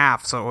year and a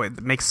half, so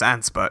it makes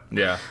sense, but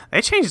Yeah.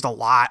 they changed a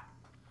lot.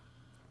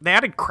 They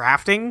added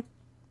crafting,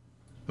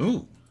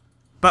 Ooh.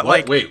 but What?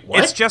 like Wait, what?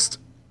 it's just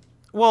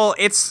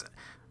it's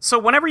so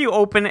whenever you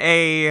open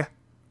a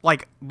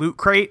like loot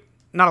crate,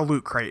 not a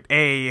loot crate,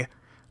 a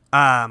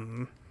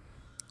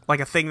like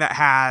a thing that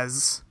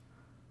has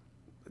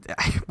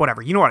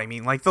whatever, you know what I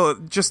mean, like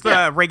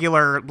the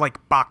regular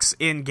like box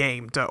in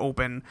game to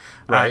open.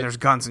 Right. There's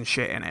guns and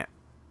shit in it.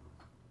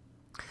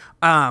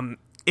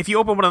 If you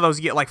open one of those,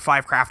 you get like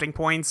 5 crafting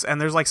points, and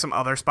there's like some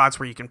other spots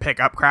where you can pick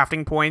up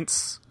crafting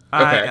points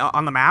Okay.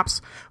 on the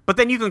maps. But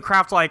then you can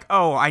craft like,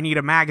 oh, I need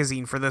a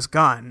magazine for this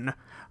gun,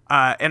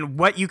 and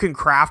what you can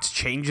craft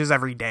changes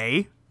every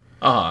day.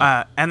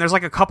 And there's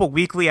like a couple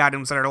weekly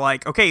items that are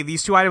like, okay,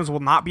 these 2 items will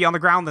not be on the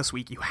ground this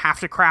week. You have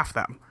to craft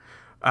them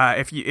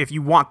if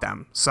you want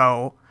them.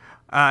 So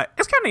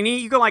it's kind of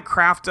neat. You can like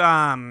craft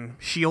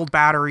shield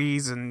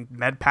batteries and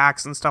med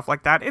packs and stuff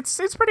like that. It's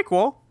pretty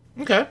cool.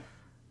 Okay.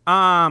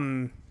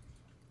 And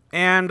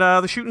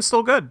the shooting's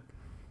still good.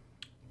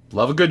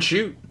 Love a good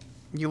shoot.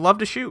 You love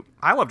to shoot.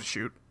 I love to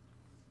shoot.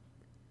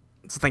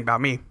 That's the thing about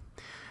me.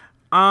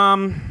 I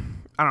don't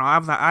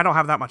know. I don't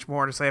have that much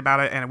more to say about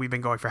it, and we've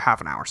been going for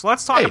half an hour. So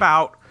let's talk Hey.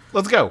 about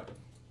Let's go.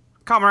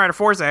 Kamen Rider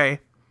Forza.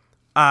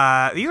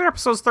 These are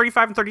episodes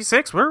 35 and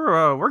 36.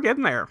 We're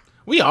getting there.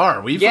 We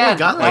are. We've Yeah, only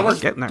got I like was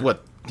getting there.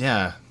 what?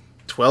 Yeah,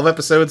 12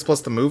 episodes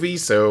plus the movie.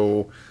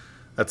 So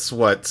that's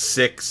what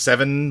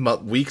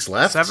 6-7 weeks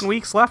left. 7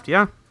 weeks left.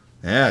 Yeah.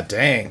 Yeah.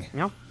 Dang.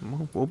 Yeah.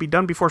 We'll be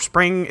done before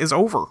spring is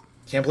over.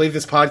 Can't believe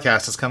this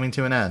podcast is coming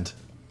to an end.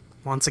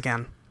 Once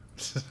again.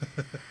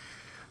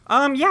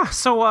 Yeah.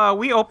 So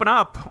we open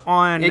up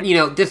on. And you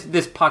know, this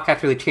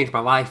podcast really changed my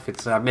life.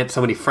 It's met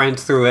so many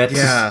friends through it.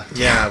 Yeah.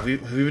 Yeah.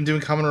 We've been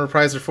doing Common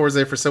Reprise or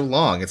Forza for so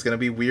long. It's gonna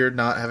be weird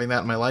not having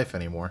that in my life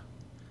anymore.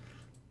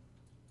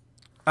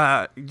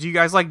 Do you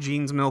guys like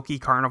Gene's Milky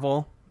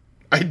Carnival?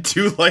 I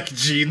do like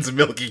Gene's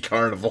Milky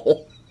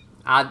Carnival.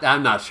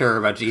 I'm not sure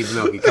about Gene's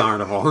Milky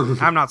Carnival.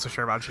 I'm not so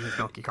sure about Gene's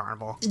Milky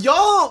Carnival.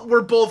 Y'all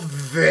were both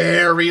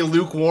very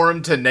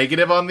lukewarm to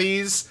negative on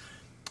these.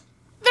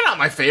 They're not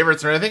my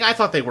favorites or anything. I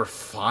thought they were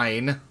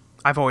fine.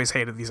 I've always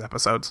hated these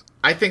episodes.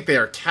 I think they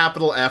are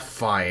capital F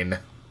fine.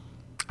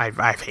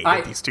 I've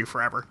hated these two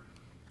forever.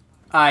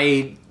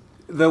 The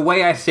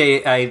way I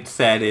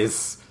said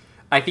is,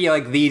 I feel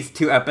like these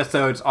 2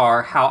 episodes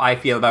are how I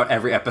feel about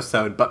every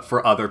episode, but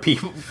for other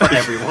people, for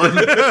everyone.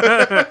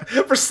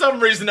 For some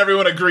reason,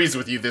 everyone agrees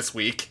with you this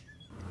week.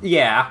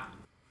 Yeah.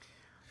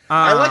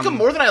 I like them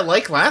more than I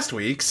like last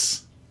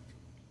week's.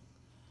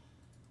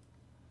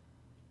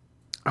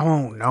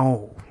 Oh,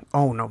 no.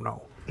 Oh, no.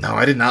 No,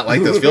 I did not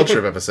like those field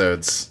trip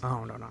episodes.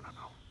 Oh, no.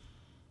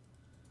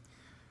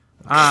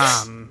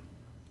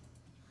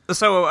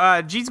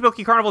 So, Gene's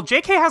Milky Carnival,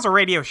 JK has a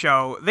radio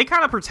show. They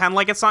kind of pretend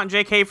like it's not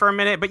JK for a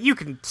minute, but you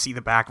can see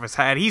the back of his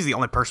head. He's the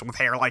only person with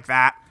hair like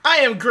that. I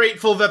am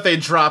grateful that they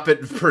drop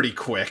it pretty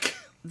quick.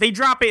 They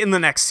drop it in the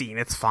next scene.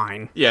 It's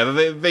fine. Yeah,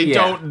 they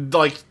don't,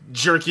 like,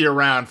 jerk you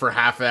around for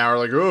half an hour,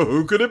 like, oh,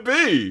 who could it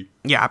be?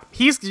 Yeah,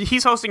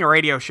 he's hosting a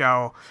radio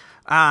show,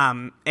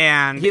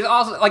 and... He's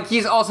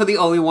also the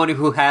only one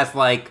who has,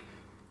 like,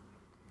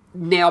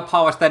 nail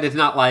polish that is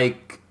not,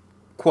 like,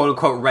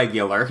 quote-unquote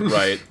regular.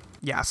 Right.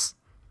 Yes.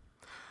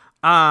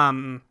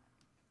 So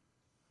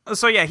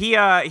yeah,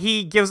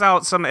 he gives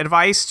out some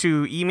advice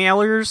to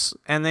emailers,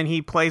 and then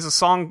he plays a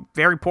song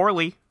very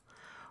poorly.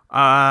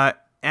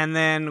 And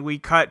then we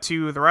cut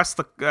to the rest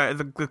of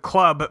the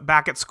club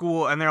back at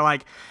school, and they're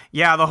like,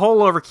 yeah, the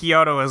whole over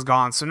Kyoto is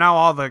gone, so now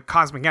all the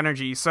cosmic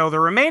energy. So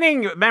the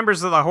remaining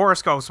members of the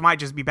horoscopes might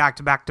just be back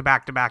to back to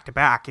back to back to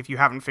back, if you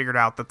haven't figured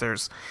out that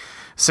there's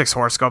 6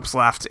 horoscopes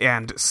left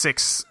and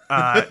 6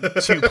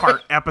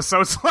 2-part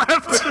episodes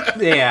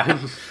left. Yeah.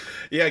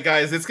 Yeah,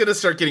 guys, it's going to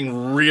start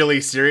getting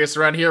really serious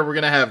around here. We're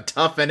going to have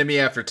tough enemy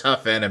after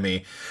tough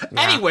enemy.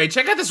 Yeah. Anyway,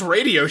 check out this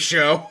radio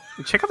show.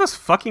 Check out this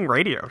fucking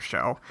radio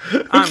show.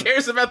 Who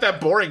cares about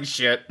that boring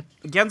shit?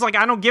 Gen's like,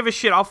 I don't give a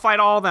shit. I'll fight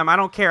all of them. I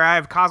don't care. I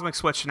have Cosmic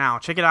Switch now.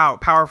 Check it out.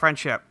 Power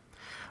Friendship.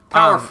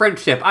 Power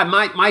Friendship.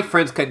 My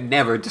friends could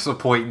never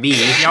disappoint me.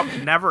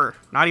 Yep, never.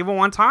 Not even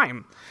one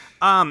time.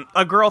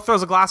 A girl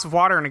throws a glass of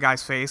water in a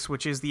guy's face,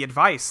 which is the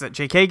advice that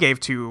JK gave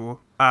to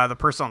the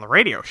person on the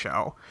radio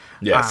show.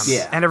 Yes.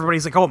 Yeah. And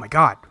everybody's like, oh my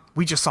god,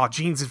 we just saw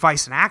Gene's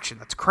advice in action.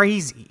 That's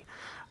crazy.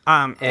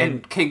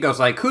 And King goes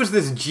like, who's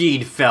this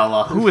Gene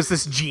fella? Who is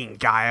this Gene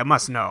guy? I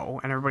must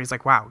know. And everybody's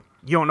like, wow,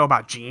 you don't know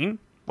about Gene?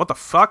 What the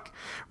fuck?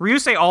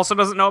 Ryusei also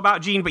doesn't know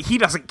about Gene, but he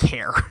doesn't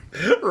care.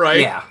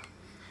 Right? Yeah.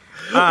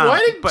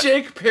 Why did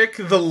Jake pick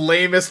the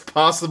lamest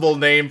possible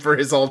name for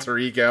his alter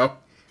ego?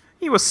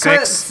 He was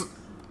 6.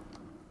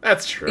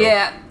 That's true.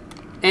 Yeah.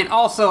 And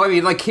also, I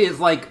mean, like, his,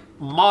 like,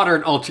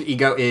 modern alter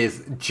ego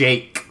is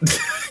Jake.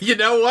 You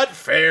know what?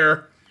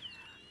 Fair.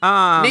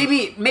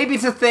 Maybe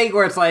it's a thing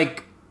where it's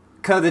like,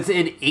 because it's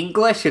in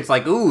English, it's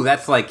like, ooh,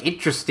 that's, like,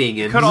 interesting.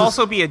 And could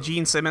also be a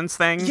Gene Simmons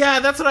thing. Yeah,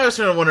 that's what I was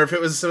trying to wonder, if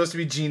it was supposed to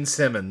be Gene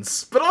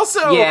Simmons. But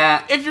also,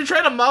 yeah. If you're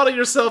trying to model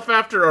yourself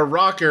after a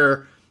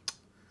rocker,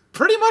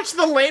 pretty much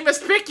the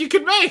lamest pick you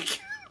could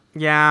make.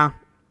 Yeah.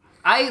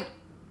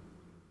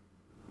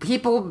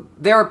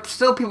 There are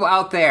still people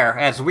out there,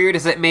 as weird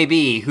as it may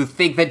be, who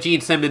think that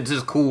Gene Simmons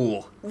is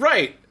cool.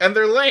 Right, and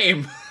they're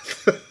lame.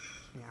 Yeah,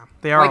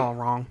 they are Like, all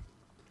wrong.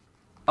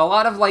 A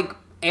lot of, like,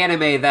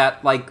 anime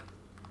that, like,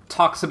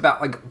 talks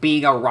about, like,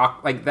 being a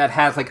rock, like, that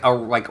has, like, a,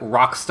 like,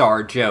 rock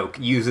star joke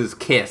uses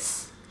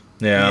Kiss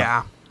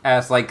Yeah.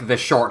 as, like, the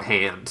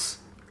shorthand.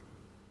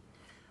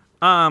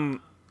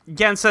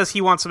 Gen says he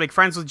wants to make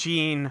friends with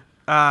Gene.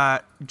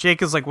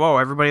 Jake is like, whoa,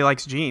 everybody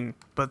likes Gene,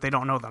 but they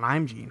don't know that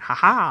I'm Gene.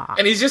 Haha.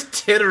 And he's just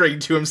tittering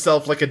to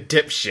himself like a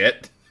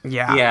dipshit.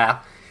 Yeah. Yeah.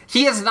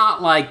 He is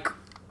not, like,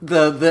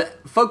 the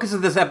focus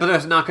of this episode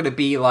is not going to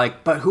be,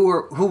 like, but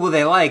who will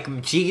they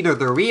like, Gene or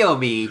the real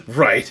me?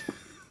 Right.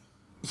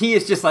 He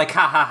is just like,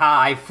 ha ha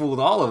ha, I fooled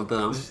all of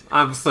them.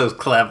 I'm so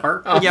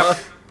clever. Yep.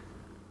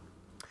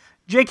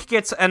 Jake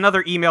gets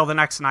another email the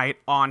next night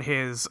on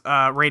his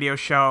radio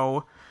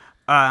show,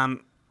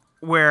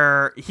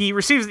 where he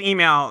receives an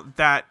email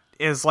that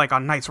is like,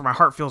 on nights where my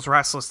heart feels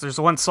restless, there's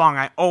one song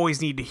I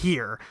always need to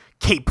hear,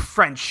 Cape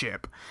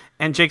Friendship.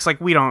 And Jake's like,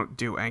 we don't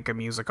do Anka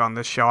music on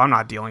this show. I'm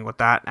not dealing with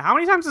that. How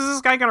many times is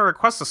this guy going to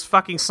request this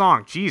fucking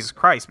song? Jesus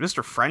Christ,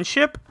 Mr.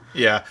 Friendship?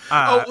 Yeah.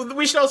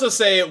 We should also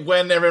say,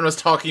 when everyone was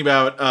talking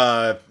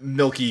about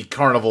Milky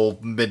Carnival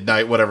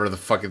Midnight, whatever the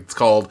fuck it's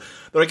called,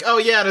 they're like, oh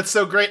yeah, and it's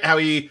so great how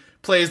he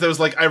plays those,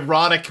 like,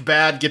 ironic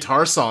bad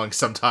guitar songs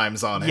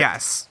sometimes on it.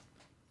 Yes.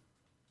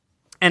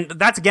 And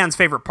that's Gen's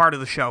favorite part of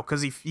the show,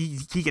 because he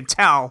can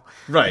tell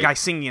right. the guy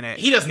singing it.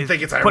 He doesn't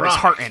think it's putting ironic. his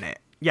heart in it.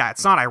 Yeah,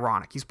 it's not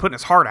ironic. He's putting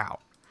his heart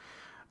out.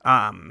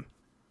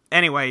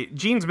 Anyway,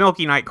 Gene's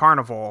Milky Night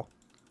Carnival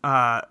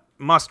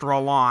must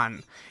roll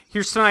on.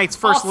 Here's tonight's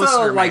first also,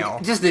 listener like, mail.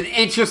 just an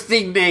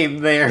interesting name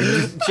there,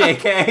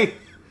 JK.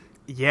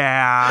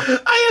 Yeah.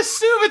 I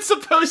assume it's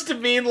supposed to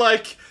mean,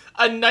 like,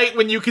 a night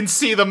when you can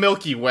see the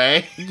Milky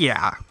Way.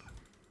 Yeah.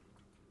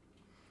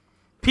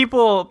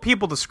 People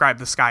describe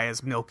the sky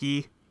as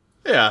milky.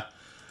 Yeah.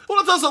 Well,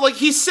 it's also like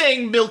he's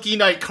saying Milky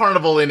Night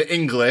Carnival in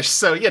English,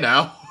 so, you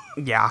know.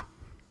 Yeah.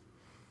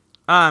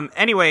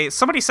 Anyway,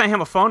 somebody sent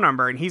him a phone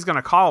number, and he's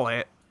gonna call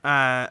it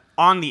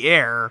on the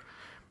air.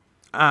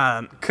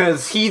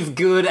 Because he's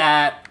good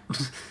at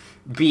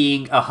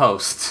being a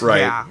host. Right.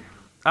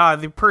 Yeah.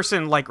 The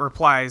person like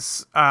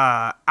replies,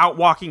 out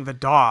walking the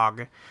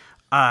dog.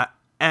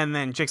 And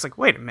then Jake's like,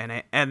 wait a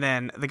minute. And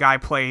then the guy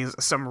plays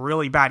some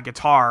really bad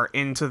guitar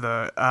into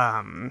the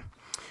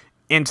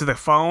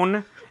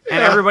phone. And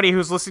everybody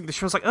who's listening to the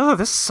show's like, oh,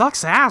 this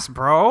sucks ass,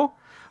 bro.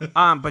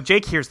 But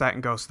Jake hears that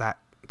and goes, that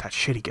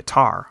shitty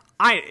guitar.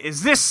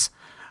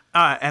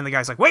 And the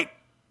guy's like, wait,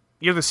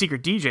 you're the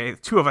secret DJ.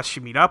 The two of us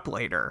should meet up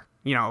later.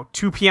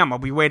 2 p.m. I'll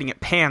be waiting at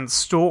Pan's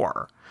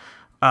store.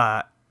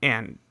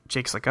 And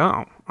Jake's like,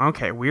 oh,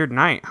 okay, weird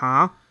night,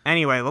 huh?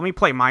 Anyway, let me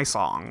play my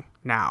song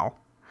now.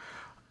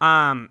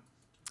 And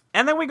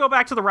then we go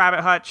back to the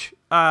rabbit hutch.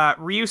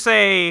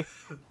 Ryusei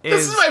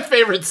This is my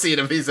favorite scene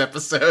of these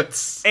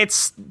episodes.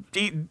 It's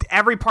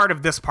every part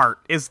of this part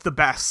is the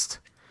best.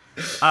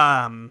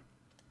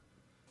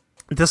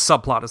 This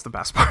subplot is the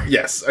best part.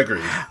 Yes,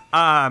 agreed.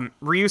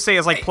 Ryusei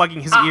is like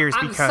plugging his ears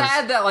I'm because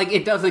sad that like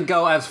it doesn't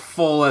go as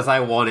full as I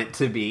want it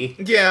to be.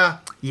 Yeah.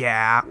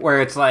 yeah,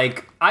 Where it's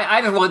like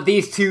I just want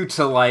these two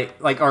to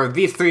or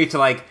these three to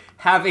like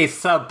have a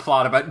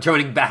subplot about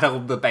joining Battle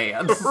of the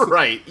Bands.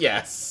 Right,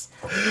 yes.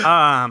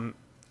 Ryusei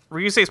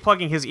is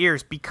plugging his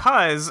ears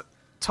because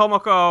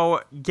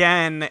Tomoko,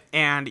 Gen,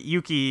 and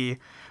Yuki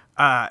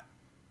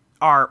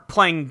are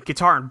playing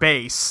guitar and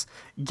bass.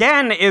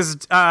 Gen is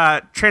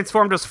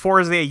transformed as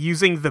Forzay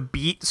using the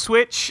beat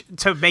switch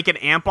to make an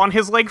amp on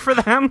his leg for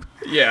them.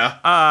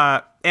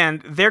 Yeah.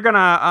 And they're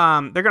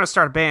gonna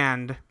start a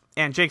band.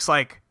 And Jake's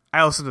like,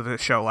 I listened to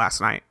this show last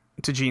night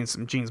to Gene's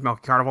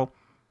Milky Carnival.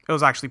 It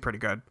was actually pretty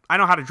good. I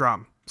know how to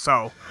drum,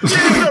 so.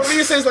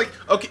 Ryusei's like,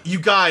 okay, you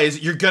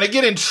guys, you're gonna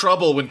get in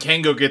trouble when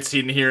Kengo gets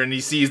in here and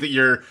he sees that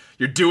you're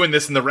doing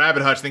this in the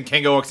rabbit hutch. Then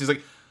Kengo walks. He's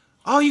like,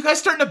 oh, you guys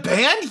starting a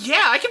band?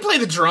 Yeah, I can play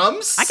the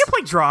drums. I can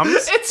play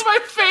drums. It's my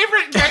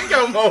favorite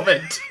Kengo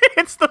moment.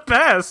 It's the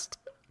best.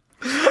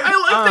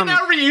 I like that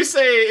now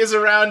Ryusei is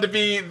around to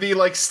be the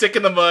like stick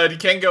in the mud.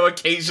 Kengo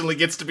occasionally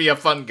gets to be a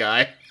fun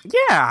guy.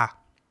 Yeah.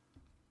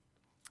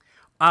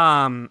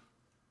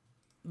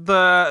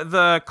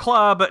 The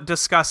club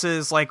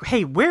discusses like,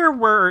 hey, where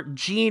were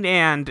Gene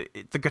and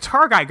the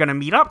guitar guy gonna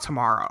meet up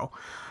tomorrow?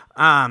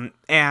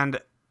 And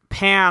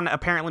Pan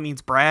apparently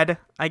means bread,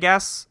 I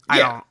guess.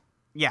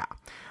 Yeah.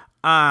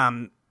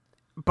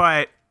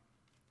 But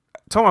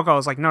Tomoko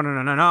is like, no.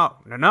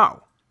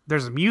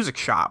 There's a music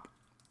shop.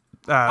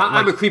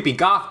 I'm a creepy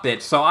goth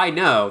bitch, so I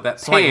know that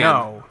So I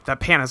know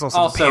that Pan is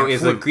also the Pan is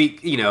flute. a Greek,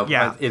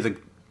 Yeah. is a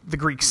the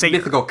Greek Satan.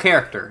 mythical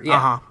character.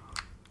 Yeah.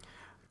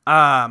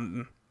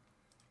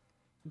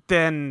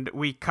 Then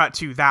we cut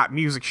to that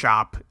music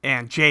shop,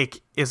 and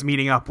Jake is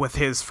meeting up with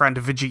his friend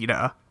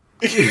Vegeta.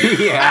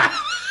 Yeah.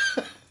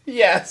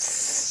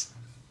 Yes.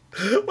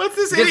 What's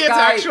this idiot's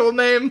guy- actual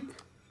name?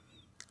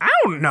 I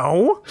don't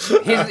know.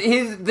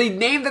 The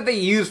name that they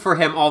use for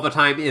him all the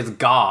time is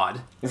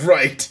God.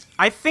 Right.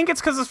 I think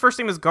it's because his first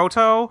name is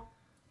Goto.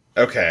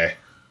 Okay.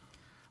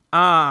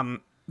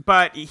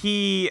 But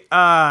he,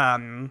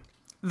 the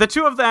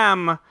two of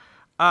them,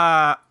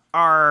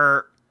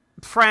 are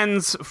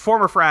friends,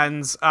 former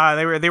friends.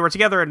 They were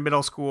together in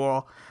middle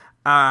school.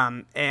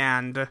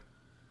 And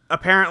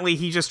apparently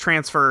he just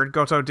transferred,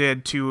 Goto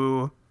did,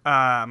 to,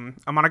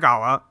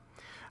 Amanagawa.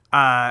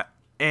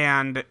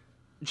 And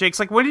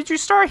Jake's like, when did you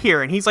start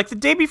here? And he's like, the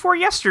day before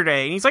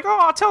yesterday. And he's like,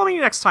 oh, tell me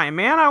next time,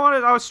 man. I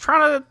wanted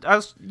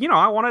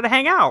to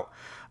hang out.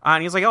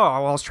 And he's like, oh,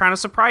 well, I was trying to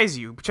surprise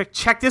you.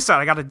 Check this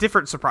out. I got a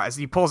different surprise.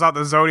 And he pulls out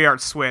the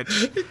Zodiac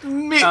switch.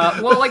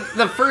 Well, like,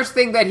 the first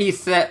thing that he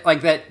said,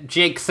 like, that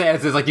Jake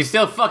says is, like, you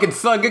still fucking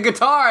suck at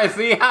guitar, I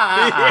see,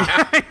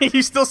 ha! Yeah.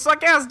 You still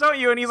suck ass, don't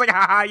you? And he's like,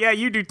 haha, yeah,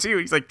 you do too.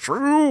 He's like,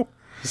 true.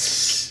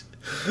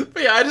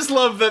 But yeah, I just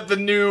love that the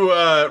new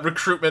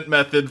recruitment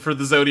method for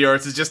the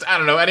Zodiarts is just, I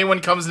don't know, anyone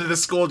comes into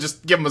this school,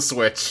 just give them a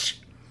switch.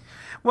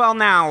 Well,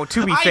 now,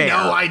 to be fair.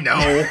 I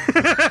know.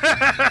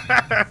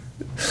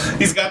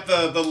 He's got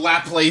the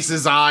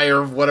Laplace's eye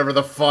or whatever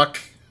the fuck.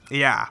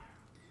 Yeah.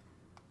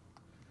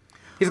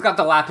 He's got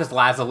the lapis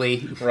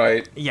lazuli.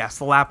 Right. Yes,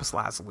 the lapis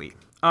lazuli.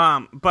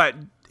 But,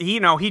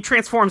 he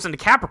transforms into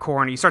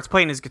Capricorn, and he starts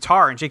playing his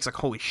guitar, and Jake's like,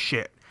 holy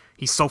shit.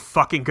 He's so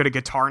fucking good at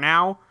guitar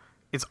now.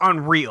 It's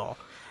unreal.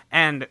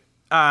 And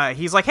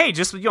he's like, hey,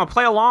 just,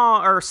 play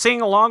along or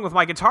sing along with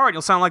my guitar and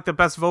you'll sound like the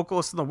best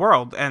vocalist in the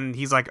world. And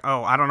he's like,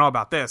 oh, I don't know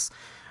about this.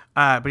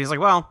 But he's like,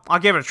 well, I'll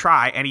give it a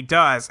try. And he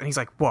does. And he's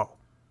like, whoa,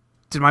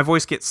 did my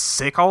voice get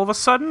sick all of a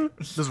sudden?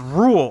 This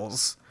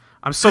rules.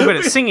 I'm so good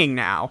at singing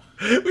now.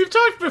 We've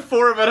talked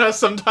before about how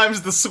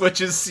sometimes the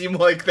switches seem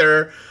like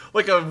they're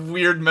like a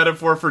weird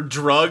metaphor for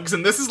drugs,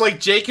 and this is like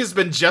Jake has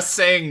been just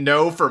saying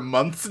no for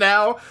months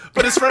now,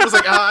 but his friend was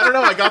like, I don't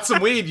know, I got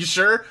some weed, you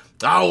sure?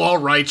 Oh,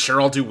 alright,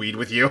 sure, I'll do weed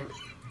with you.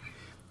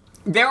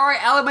 There are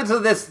elements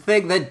of this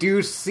thing that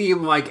do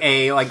seem like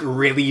a,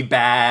 really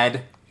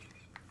bad,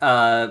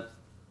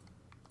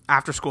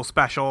 After school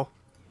special.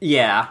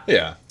 Yeah.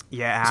 Yeah.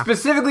 Yeah.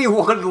 Specifically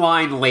one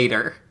line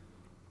later.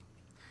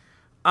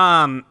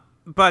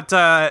 But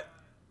the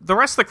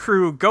rest of the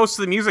crew goes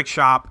to the music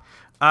shop,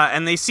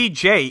 and they see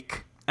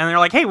Jake, And they're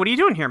like, hey, what are you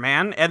doing here,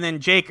 man? And then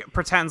Jake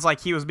pretends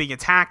like he was being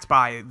attacked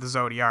by the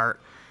Zodiart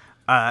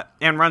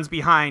and runs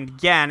behind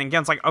Gen. And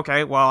Gen's like,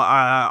 okay, well,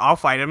 I'll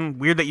fight him.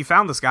 Weird that you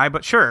found this guy,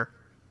 but sure.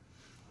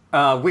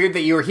 Weird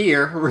that you were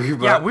here.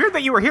 Yeah, weird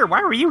that you were here.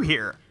 Why were you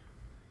here?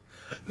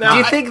 Now, do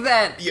you think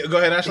that go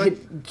ahead, Ashley?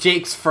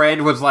 Jake's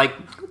friend was like,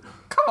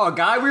 come on,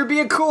 guy, we were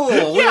being cool.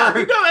 Yeah,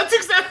 no, that's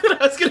exactly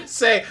what I was going to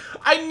say.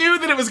 I knew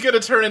that it was going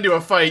to turn into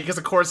a fight, because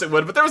of course it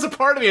would, but there was a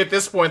part of me at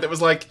this point that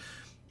was like,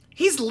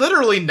 he's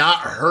literally not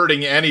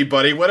hurting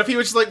anybody. What if he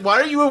was just like,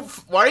 why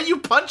are you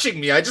punching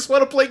me? I just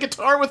want to play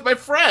guitar with my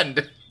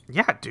friend.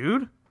 Yeah,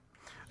 dude.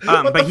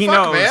 What but the he fuck,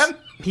 knows, man?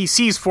 he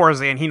sees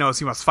Forza and he knows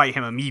he must fight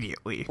him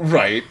immediately.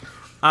 Right.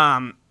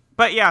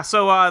 But yeah,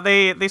 so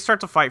they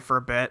start to fight for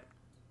a bit.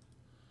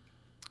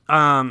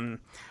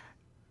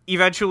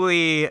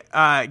 Eventually,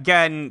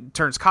 Gen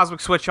turns Cosmic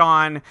Switch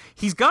on.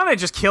 He's gonna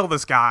just kill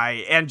this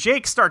guy, and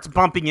Jake starts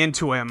bumping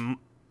into him.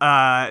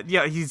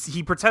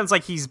 He pretends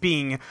like he's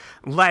being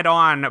led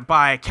on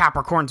by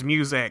Capricorn's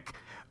music.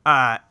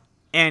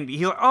 And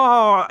he's like,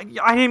 oh,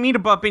 I didn't mean to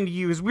bump into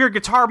you. His weird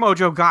guitar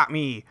mojo got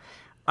me.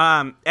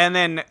 And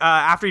then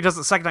after he does it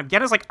the second time,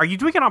 Gen is like, are you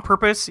doing it on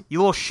purpose, you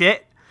little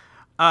shit?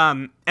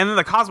 And then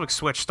the Cosmic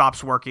Switch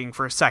stops working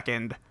for a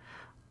second.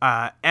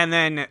 And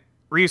then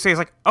Ryusei is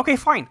like, okay,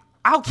 fine.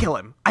 I'll kill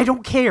him. I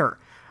don't care.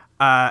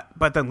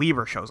 But then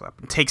Lieber shows up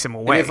and takes him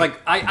away. And it's like,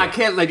 I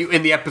can't let you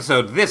end the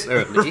episode this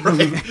early.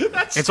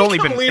 It's only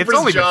been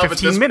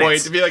 15 minutes.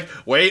 Point, to be like,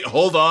 wait,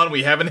 hold on.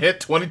 We haven't hit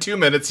 22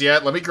 minutes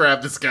yet. Let me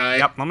grab this guy.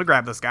 Yep, let me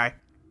grab this guy.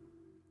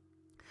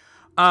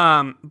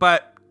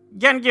 But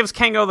Gen gives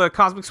Kengo the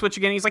Cosmic Switch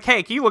again. He's like,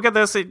 hey, can you look at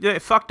this?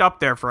 It fucked up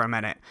there for a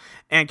minute.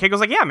 And Kengo's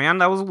like, yeah, man,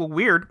 that was a little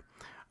weird.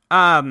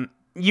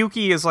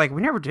 Yuki is like,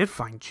 we never did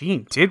find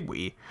Gene, did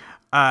we?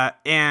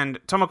 And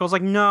Tomoko's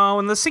like, no,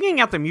 and the singing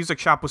at the music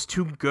shop was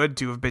too good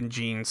to have been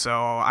Gene, so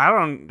I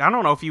don't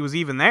know if he was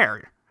even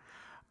there.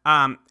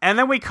 And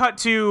then we cut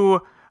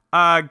to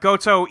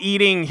Goto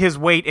eating his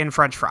weight in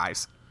French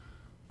fries.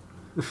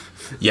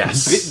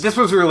 Yes. This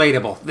was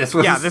relatable.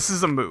 This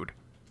is a mood.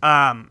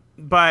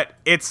 But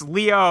it's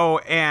Leo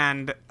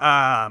and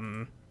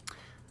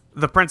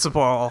the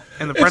principal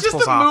in the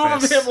principal's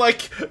office. It's just a move of him,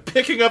 like,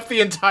 picking up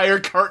the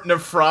entire carton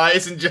of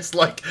fries and just,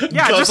 like,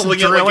 guzzling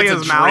just it like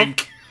it's a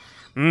drink.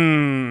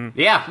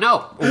 Yeah,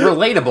 no,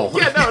 relatable.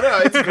 Yeah,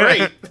 no, it's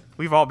great.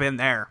 We've all been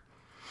there.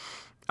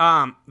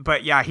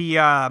 But yeah, he,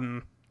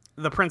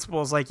 the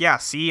principal is like, yeah,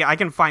 see, I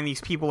can find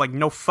these people like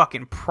no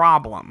fucking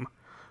problem,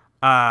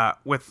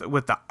 with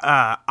the,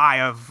 Eye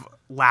of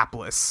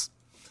Lapis.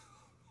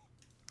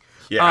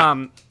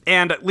 Yeah.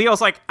 And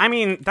Leo's like, I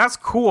mean, that's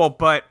cool,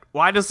 but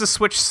why does the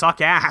Switch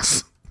suck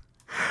ass?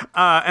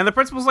 And the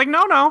principal's like,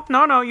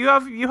 no, you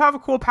have a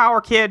cool power,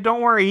 kid.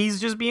 Don't worry,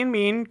 he's just being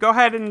mean. Go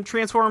ahead and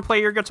transform and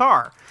play your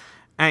guitar.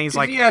 And he's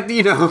like, yeah,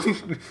 you know,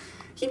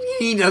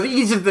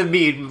 he's just the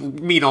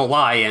mean old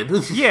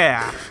lion.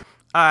 yeah.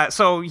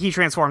 So he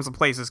transforms and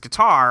plays his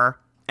guitar,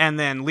 and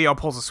then Leo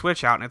pulls a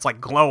switch out, and it's like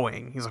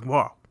glowing. He's like,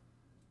 whoa,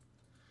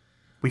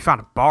 we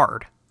found a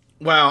bard.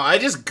 Wow, I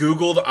just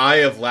Googled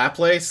Eye of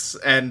Lapis,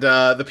 and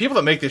the people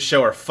that make this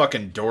show are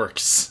fucking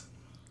dorks.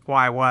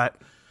 Why, what?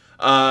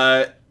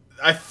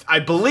 I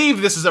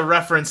believe this is a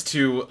reference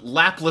to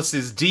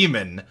Laplace's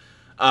demon,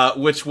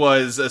 which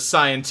was a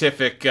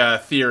scientific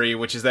theory,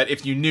 which is that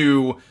if you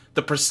knew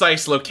the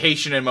precise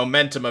location and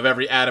momentum of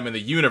every atom in the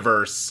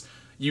universe,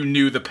 you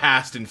knew the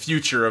past and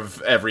future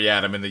of every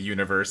atom in the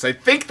universe. I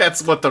think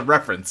that's what the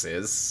reference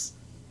is.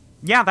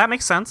 Yeah, that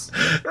makes sense.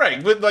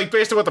 Right, but, like,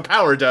 based on what the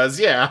power does,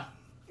 yeah.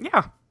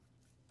 Yeah.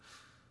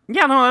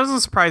 Yeah, no, that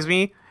doesn't surprise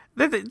me.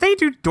 They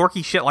do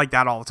dorky shit like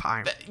that all the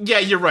time. Yeah,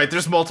 you're right.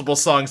 There's multiple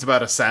songs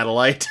about a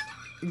satellite.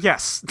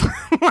 Yes.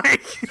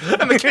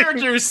 And the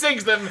character who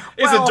sings them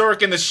is a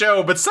dork in the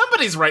show, but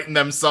somebody's writing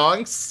them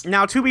songs.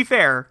 Now, to be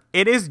fair,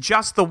 it is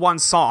just the one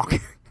song.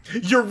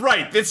 You're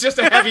right. It's just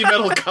a heavy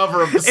metal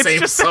cover of the same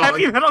song. It's just a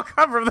heavy metal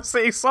cover of the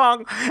same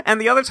song,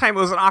 and the other time it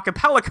was an a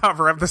cappella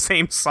cover of the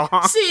same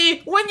song.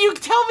 See, when you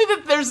tell me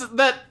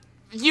that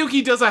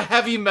Yuki does a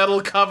heavy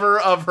metal cover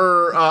of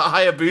her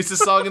Hayabusa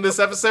song in this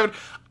episode,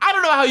 I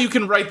don't know how you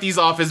can write these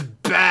off as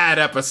bad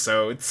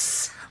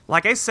episodes.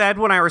 Like I said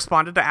when I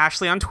responded to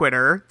Ashley on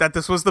Twitter, that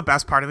this was the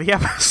best part of the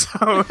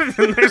episode,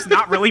 and there's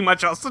not really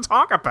much else to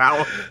talk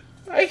about.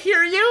 I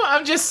hear you.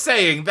 I'm just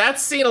saying, that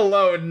scene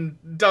alone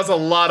does a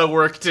lot of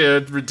work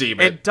to redeem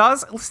it. It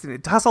does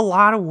a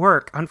lot of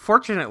work.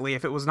 Unfortunately,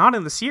 if it was not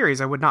in the series,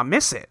 I would not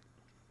miss it.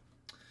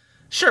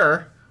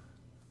 Sure.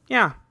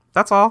 Yeah,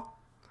 that's all.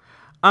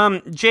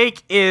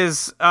 Jake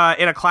is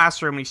in a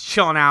classroom, and he's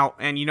chilling out,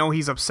 and you know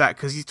he's upset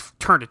because he's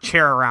turned a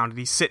chair around, and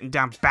he's sitting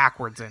down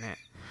backwards in it.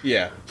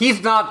 Yeah.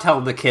 He's not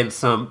telling the kids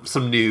some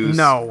news.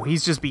 No,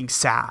 he's just being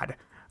sad.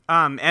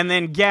 And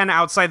then Gen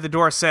outside the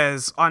door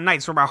says, on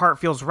nights where my heart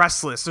feels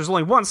restless, there's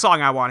only one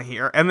song I want to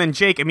hear. And then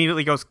Jake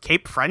immediately goes,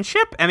 Cape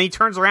Friendship? And he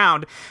turns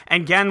around,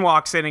 and Gen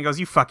walks in and goes,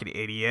 you fucking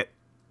idiot.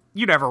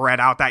 You never read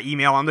out that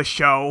email on the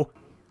show.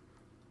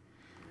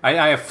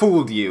 I have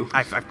fooled you.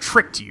 I've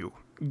tricked you.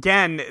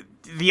 Gen,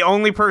 the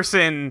only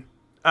person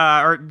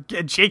or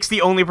Jake's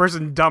the only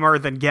person dumber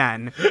than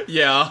Gen.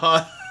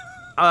 Yeah.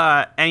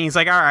 And he's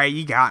like, all right,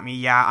 you got me.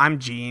 Yeah, I'm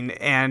Gene.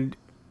 And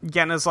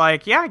Gen is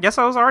like, yeah, I guess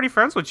I was already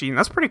friends with Gene.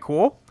 That's pretty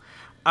cool.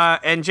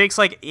 And Jake's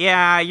like,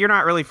 yeah, you're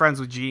not really friends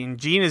with Gene.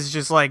 Gene is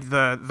just like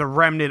the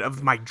remnant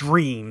of my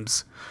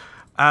dreams.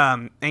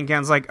 And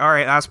Gen's like, all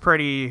right, that's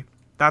pretty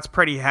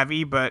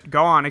heavy, but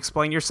go on,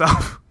 explain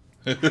yourself.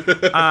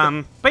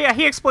 But yeah,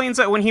 he explains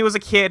that when he was a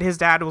kid, his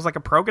dad was like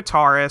a pro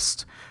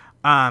guitarist.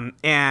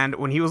 And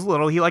when he was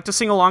little, he liked to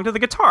sing along to the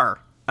guitar.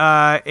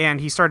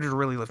 And he started to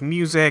really love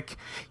music.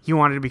 He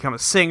wanted to become a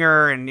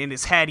singer, and in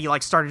his head, he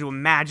like started to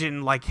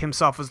imagine like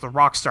himself as the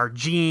rock star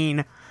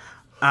Gene.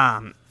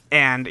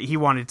 And he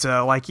wanted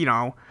to like, he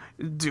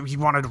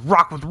wanted to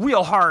rock with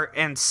real heart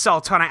and sell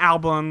a ton of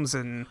albums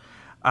and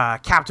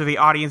captivate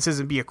audiences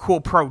and be a cool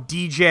pro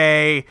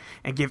DJ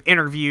and give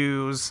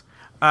interviews.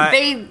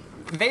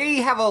 They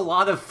have a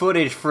lot of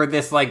footage for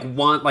this like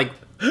one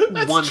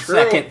true.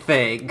 second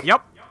thing.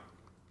 Yep.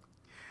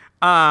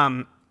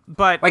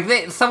 But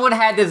like someone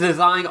had to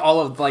design all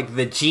of like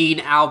the Gene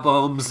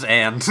albums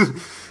and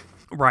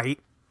right.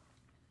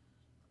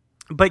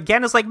 But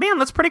Gen is like, man,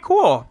 that's pretty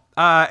cool.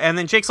 And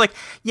then Jake's like,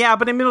 yeah,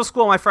 but in middle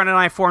school, my friend and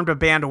I formed a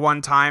band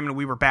one time and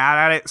we were bad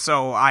at it,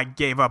 so I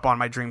gave up on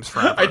my dreams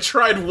forever. I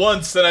tried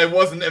once and I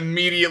wasn't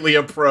immediately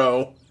a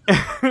pro.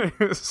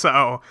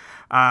 So,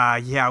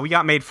 yeah, we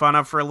got made fun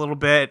of for a little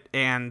bit,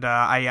 and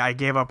I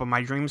gave up on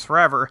my dreams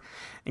forever.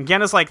 And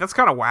Gen is like, that's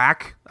kind of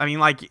whack. I mean,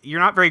 like,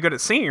 you're not very good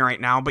at singing right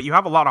now, but you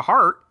have a lot of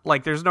heart.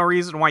 Like, there's no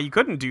reason why you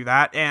couldn't do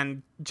that.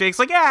 And Jake's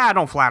like, yeah,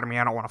 don't flatter me.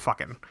 I don't want to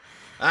fucking...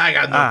 I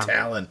got no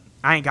talent.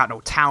 I ain't got no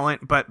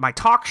talent, but my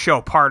talk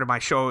show part of my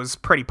show is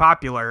pretty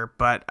popular,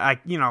 but I,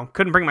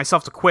 couldn't bring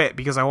myself to quit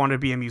because I wanted to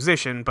be a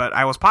musician, but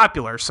I was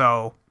popular,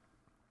 so,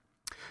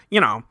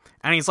 and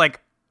he's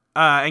like,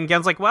 and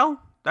Gen's like, well,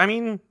 I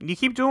mean, you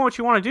keep doing what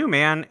you want to do,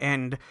 man,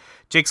 and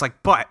Jake's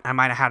like, but I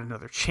might have had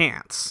another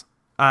chance,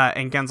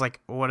 and Gen's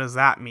like, what does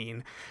that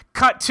mean?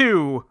 Cut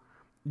to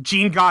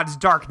Gene God's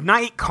Dark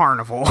Knight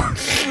Carnival,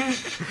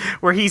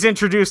 where he's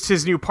introduced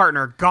his new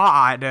partner,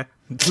 God,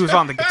 who's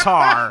on the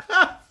guitar.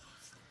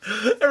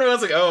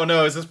 Everyone's like, oh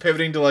no, is this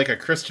pivoting to like a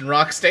Christian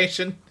rock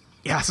station?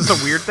 Yeah, this is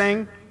a weird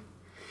thing.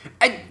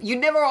 And you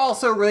never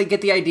also really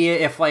get the idea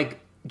if like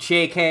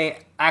JK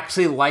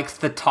actually likes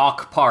the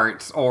talk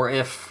parts or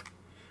if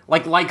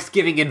like likes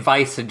giving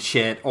advice and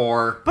shit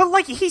or... But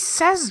like he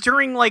says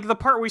during like the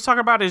part where he's talking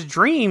about his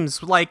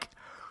dreams, like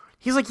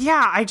he's like,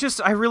 yeah,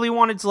 I really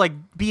wanted to like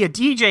be a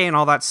DJ and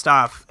all that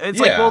stuff. It's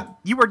like, well,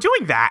 you were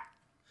doing that.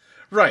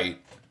 Right.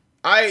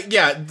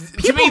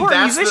 People who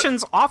are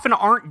musicians often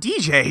aren't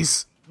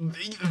DJs.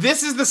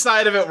 This is the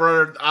side of it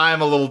where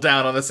I'm a little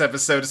down on this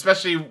episode,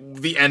 especially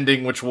the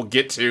ending, which we'll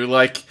get to.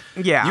 Like,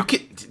 yeah, you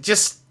can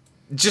just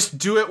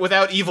do it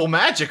without evil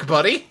magic,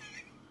 buddy.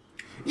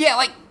 Yeah,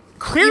 like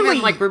clearly,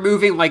 even, like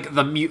removing like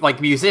the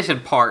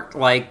musician part,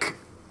 like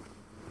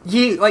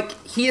he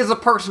is a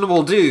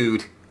personable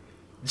dude.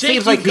 Jake,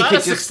 seems like you've he got could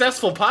a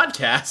successful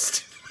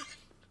podcast.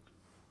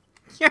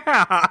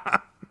 Yeah.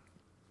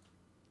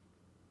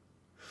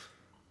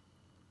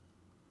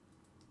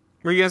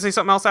 Were you gonna say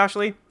something else,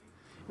 Ashley?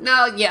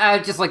 No, yeah,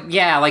 just like,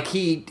 yeah, like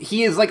he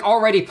is like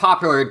already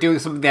popular at doing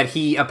something that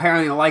he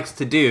apparently likes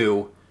to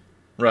do.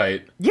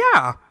 Right.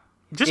 Yeah.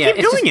 Just keep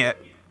doing it.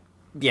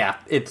 Yeah,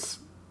 it's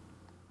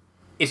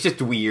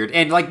just weird.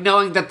 And like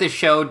knowing that this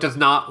show does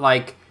not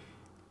like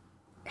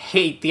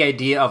hate the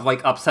idea of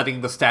like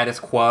upsetting the status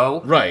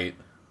quo. Right.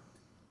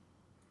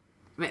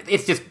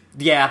 It's just,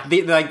 yeah,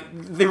 the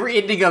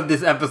ending of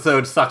this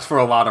episode sucks for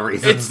a lot of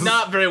reasons. It's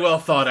not very well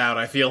thought out,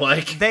 I feel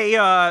like.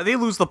 They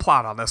lose the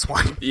plot on this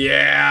one.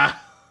 Yeah.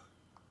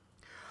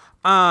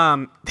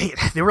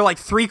 They were like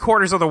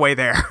 3/4 of the way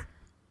there.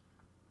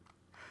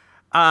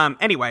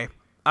 Anyway,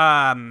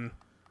 back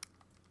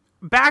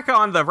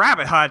on the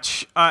Rabbit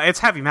Hutch, it's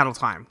heavy metal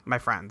time, my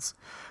friends.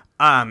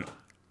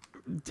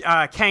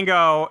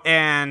 Kengo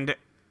and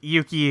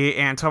Yuki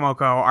and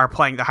Tomoko are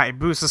playing the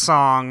Hayabusa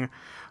song,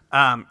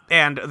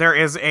 and there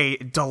is a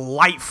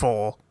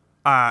delightful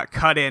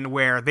cut in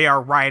where they are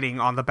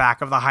riding on the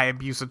back of the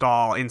Hayabusa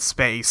doll in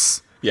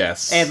space.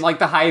 Yes. And like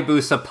the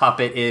Hayabusa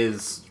puppet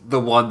is the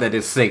one that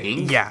is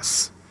singing.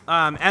 Yes.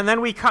 And then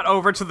we cut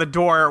over to the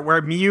door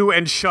where Mew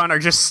and Shun are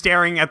just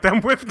staring at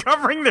them with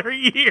covering their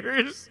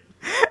ears.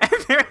 And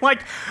they're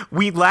like,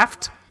 we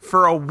left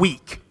for a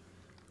week.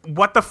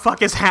 What the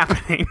fuck is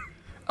happening?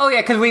 Oh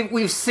yeah, because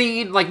we've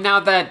seen, like,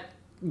 now that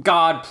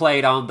God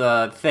played on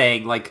the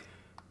thing, like,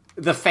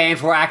 the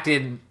fans were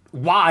acting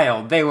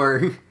wild. They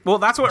were well,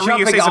 that's what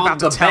Ryusei's about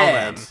to tell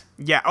them.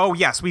 Yeah, oh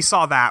yes, we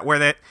saw that,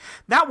 where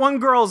that one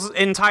girl's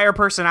entire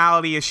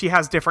personality is she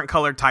has different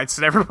colored tights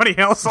than everybody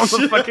else on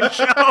the fucking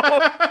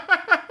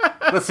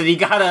show. Listen, you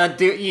gotta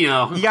do, You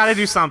gotta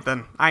do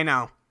something, I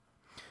know.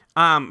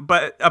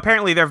 But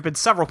apparently there have been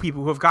several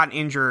people who have gotten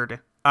injured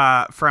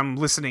from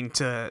listening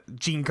to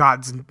Gene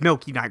God's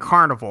Milky Night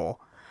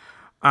Carnival.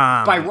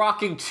 By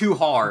rocking too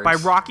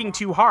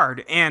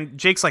hard. And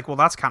Jake's like, well,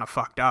 that's kind of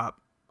fucked up.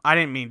 I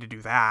didn't mean to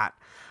do that.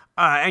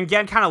 And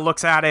Gen kind of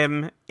looks at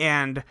him,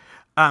 and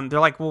they're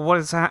like, well, what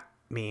does that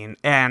mean?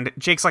 And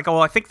Jake's like, oh,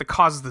 well, I think the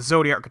cause is the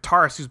Zodiac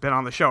guitarist who's been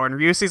on the show. And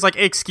Ryusui's like,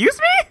 excuse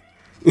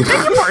me? Beg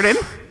your pardon?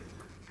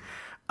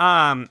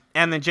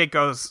 And then Jake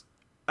goes,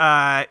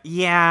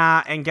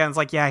 yeah. And Gen's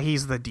like, yeah,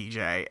 he's the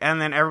DJ. And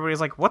then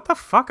everybody's like, what the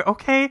fuck?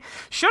 Okay.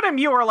 Shun and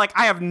Mew are like,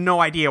 I have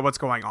no idea what's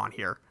going on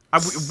here.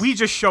 We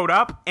just showed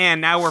up,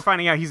 and now we're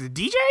finding out he's a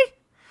DJ?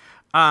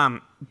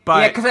 But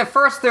yeah, because at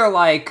first they're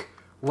like,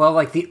 well,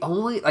 like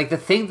the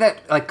thing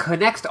that like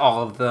connects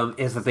all of them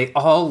is that they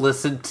all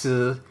listen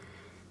to,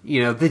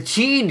 the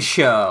Gene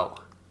Show.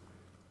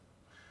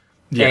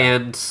 Yeah.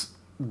 And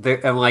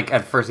like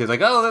at first he's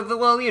like, oh,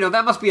 well,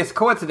 that must be a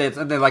coincidence,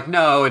 and they're like,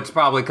 no, it's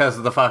probably because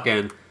of the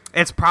fucking.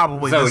 It's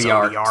probably the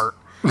Zodiac.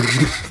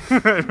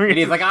 And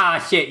he's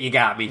like, shit, you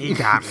got me. You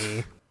got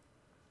me.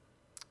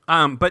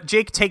 But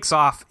Jake takes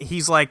off.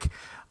 He's like,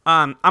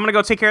 I'm gonna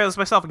go take care of this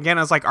myself. And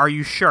Genna's like, are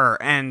you sure?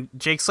 And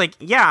Jake's like,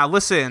 yeah,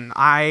 listen,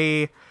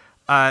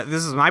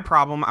 this is my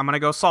problem. I'm gonna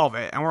go solve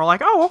it. And we're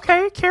like, oh,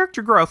 okay,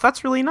 character growth.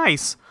 That's really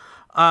nice.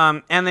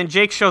 And then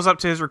Jake shows up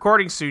to his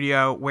recording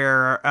studio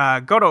where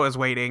Goto is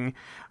waiting.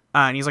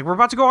 And he's like, we're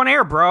about to go on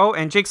air, bro.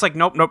 And Jake's like,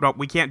 nope.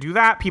 We can't do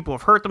that. People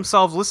have hurt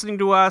themselves listening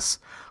to us.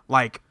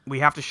 Like, we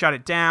have to shut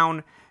it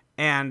down.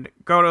 And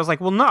Goto's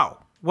like, well, no.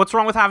 What's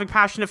wrong with having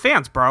passionate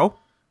fans, bro?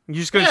 You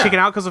just gonna chicken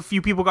out because a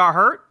few people got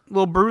hurt?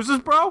 Little bruises,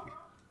 bro?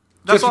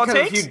 That's all it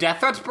takes? A few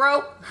death threats,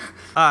 bro?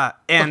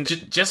 And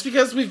Look, just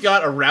because we've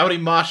got a rowdy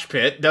mosh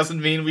pit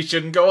doesn't mean we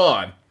shouldn't go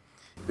on.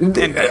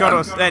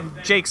 And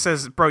Jake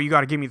says, bro, you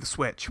gotta give me the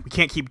Switch. We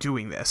can't keep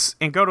doing this.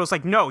 And Goto's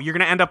like, no, you're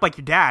gonna end up like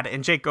your dad.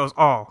 And Jake goes,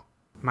 oh,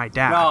 my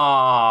dad.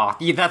 Aw,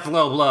 that's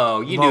low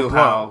blow. You Low knew blow.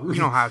 how. You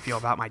know how I feel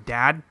about my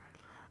dad.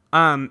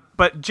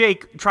 But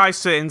Jake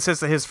tries to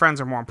insist that his friends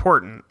are more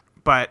important,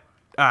 but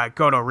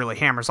Goto really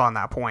hammers on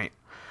that point.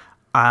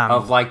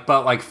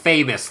 But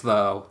famous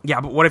though.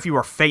 Yeah, but what if you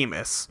were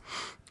famous?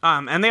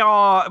 And they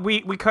all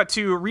we cut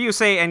to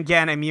Ryusei and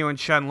Gen and Mew and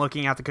Shun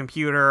looking at the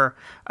computer,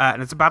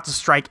 and it's about to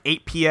strike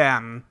 8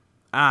 p.m.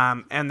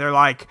 And they're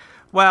like,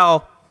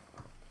 well,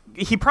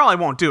 he probably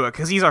won't do it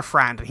because he's our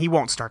friend and he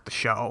won't start the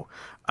show.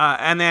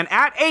 And then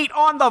at 8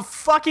 on the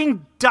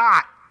fucking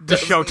dot, the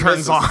show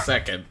turns on.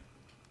 Second.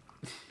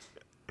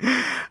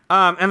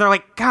 And they're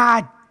like,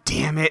 God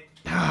damn it.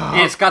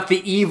 And it's got the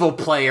evil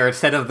player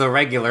instead of the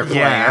regular player.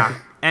 Yeah.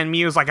 And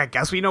Mew's like, I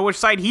guess we know which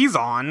side he's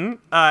on.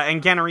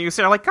 And Gen and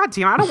Ryusei are like, God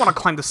damn, I don't want to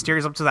climb the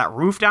stairs up to that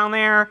roof down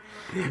there.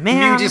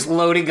 Man. You just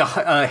loading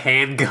a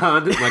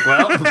handgun. Like,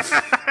 well.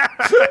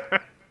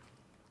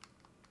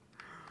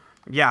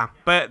 Yeah,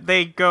 but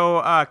they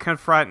go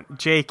confront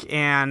Jake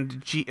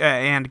and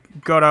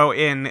Goto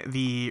in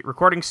the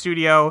recording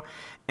studio.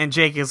 And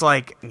Jake is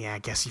like, yeah, I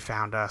guess he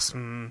found us.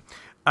 And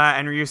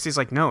Ryusei's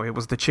like, no, it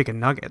was the chicken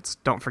nuggets.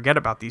 Don't forget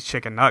about these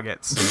chicken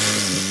nuggets.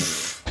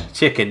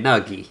 Chicken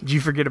nuggy. Did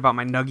you forget about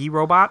my nuggy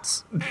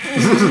robots?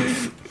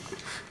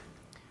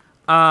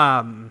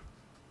 Then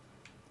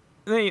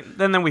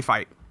we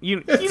fight.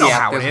 You know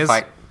how it is.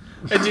 I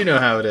do know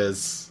how it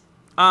is.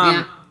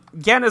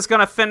 Gen is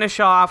gonna finish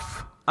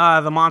off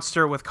the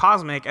monster with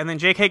Cosmic, and then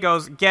JK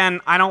goes,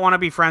 Gen, I don't want to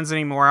be friends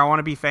anymore. I want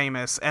to be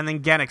famous. And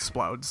then Gen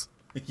explodes.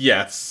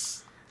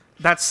 Yes.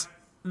 That's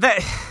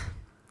that.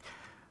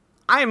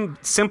 I'm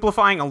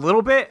simplifying a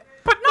little bit,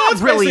 but not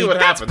that's really. what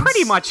That's happens.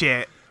 pretty much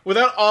it.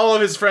 Without all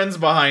of his friends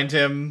behind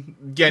him,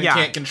 Gen Yeah.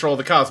 can't control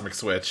the cosmic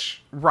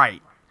switch.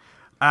 Right.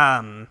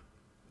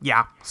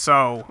 Yeah.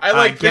 So I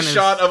like the Gen is-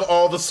 shot of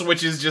all the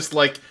switches just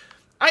like...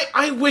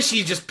 I wish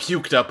he just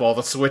puked up all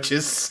the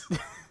switches.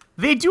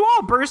 They do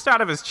all burst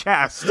out of his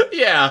chest.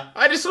 Yeah,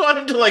 I just want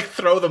him to, like,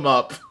 throw them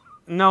up.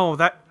 No,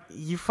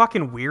 you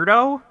fucking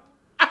weirdo.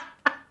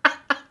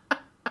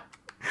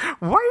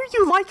 Why are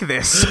you like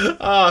this?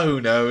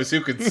 Who knows? Who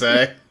could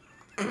say?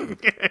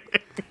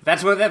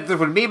 That's what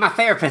me and my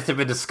therapist have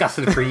been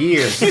discussing for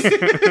years.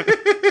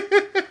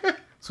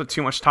 That's what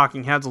too much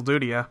talking heads will do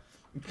to you.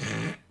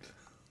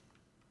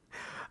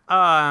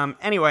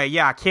 Anyway,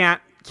 yeah,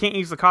 can't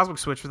use the cosmic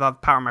switch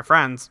without the power of my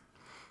friends.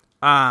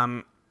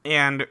 And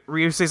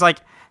Ryusei's like,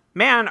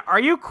 man, are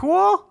you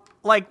cool?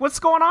 Like, what's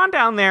going on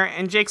down there?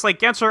 And Jake's like,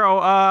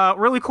 Gensur,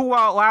 really cool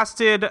while it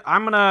lasted.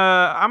 I'm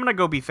gonna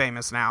go be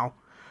famous now.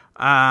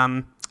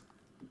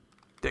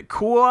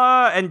 Cool,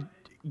 and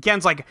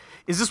Gen's like,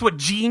 is this what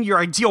Gene, your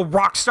ideal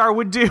rock star,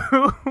 would do?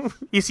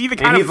 Is he the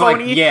kind of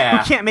phony who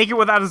can't make it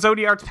without a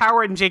Zodiart's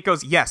power? And Jake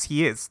goes, yes,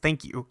 he is.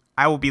 Thank you.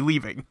 I will be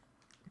leaving.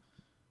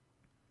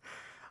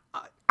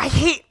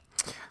 Here's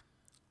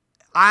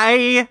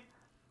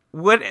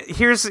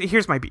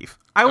my beef.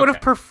 I would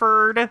have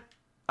preferred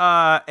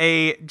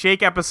a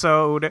Jake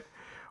episode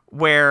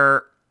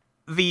where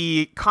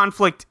the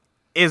conflict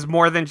is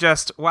more than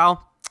just,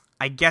 well,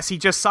 I guess he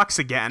just sucks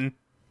again.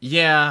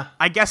 Yeah.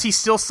 I guess he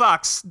still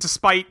sucks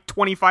despite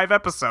 25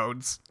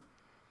 episodes.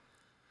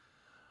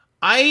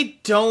 I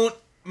don't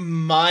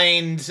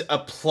mind a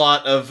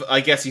plot of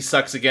I guess he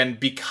sucks again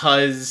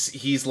because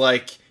he's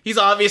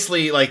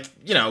obviously like,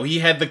 you know, he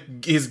had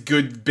his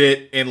good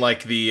bit in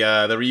like the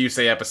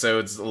Ryusei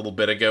episodes a little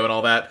bit ago and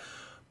all that.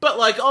 But,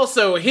 like,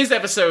 also, his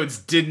episodes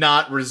did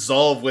not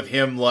resolve with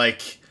him,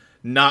 like,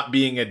 not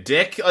being a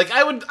dick. Like,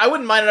 I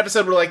wouldn't mind an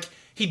episode where, like,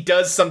 he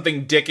does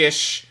something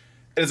dickish,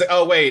 and it's like,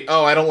 oh, wait,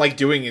 I don't like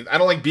doing it. I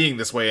don't like being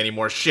this way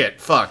anymore. Shit,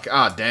 fuck,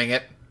 dang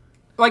it.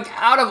 Like,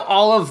 out of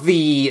all of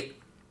the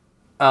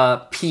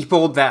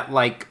people that,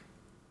 like,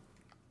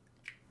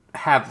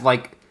 have,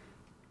 like,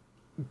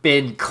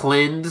 been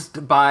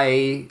cleansed by,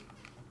 you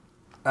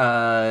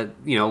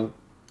know...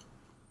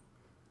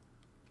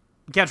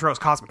 Gentero's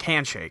Cosmic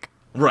Handshake.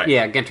 Right.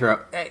 Yeah, Gentaro.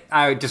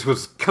 I just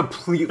was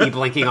completely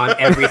blanking on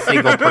every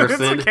single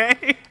person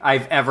Okay.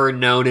 I've ever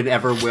known and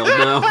ever will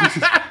know.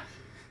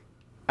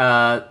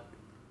 Of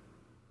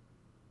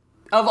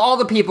all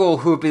the people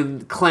who have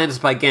been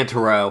cleansed by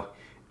Gentaro,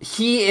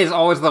 he is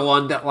always the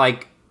one that,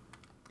 like,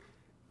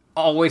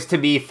 always to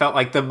me felt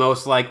like the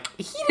most, like,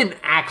 he didn't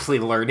actually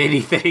learn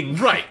anything.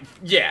 Right,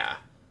 yeah.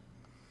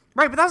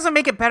 Right, but that doesn't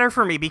make it better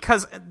for me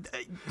because,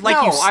 like,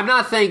 No, I'm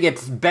not saying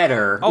it's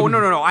better. Oh,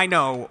 no, I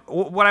know.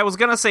 What I was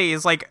gonna say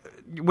is, like,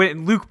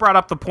 when Luke brought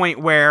up the point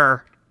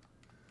where,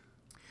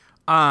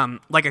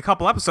 like, a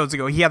couple episodes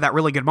ago, he had that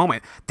really good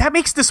moment. That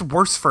makes this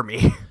worse for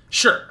me.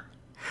 Sure.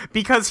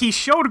 Because he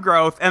showed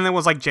growth and then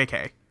was like,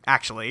 JK,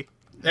 actually.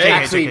 Hey,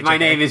 Actually, JK. my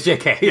name is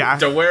JK. Yeah.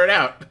 Don't wear it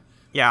out.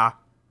 Yeah.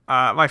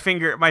 My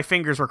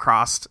fingers were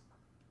crossed.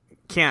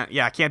 Can't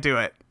do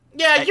it.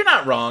 Yeah, you're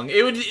not wrong.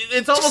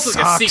 It's almost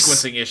like sucks. a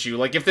sequencing issue.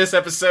 Like, if this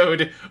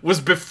episode was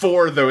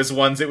before those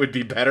ones, it would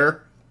be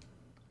better.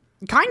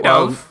 Kind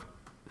Well, of.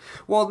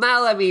 Well,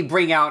 now let me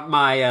bring out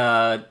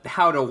my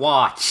how to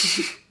watch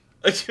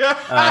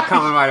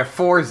Kamen Rider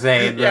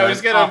Forze. Yeah, I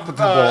was gonna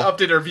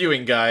update our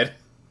viewing guide.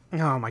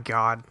 Oh my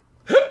god.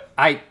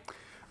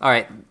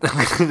 Alright,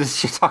 this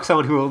shit talk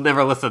someone who will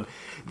never listen.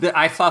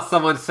 I saw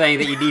someone saying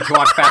that you need to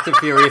watch Fast and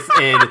Furious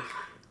in,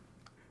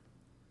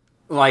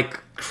 like,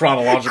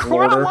 Chronological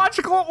order.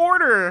 Chronological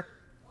order.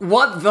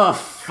 what the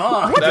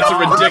fuck? That's a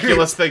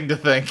ridiculous thing to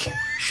think.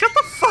 Shut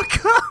the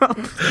fuck up.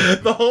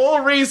 The whole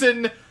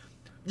reason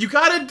you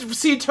gotta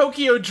see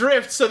Tokyo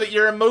Drift so that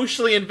you're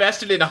emotionally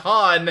invested in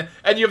Han,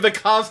 and you have the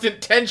constant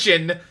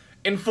tension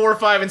in 4,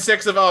 5, and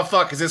 6 of, oh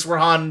fuck, is this where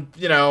Han,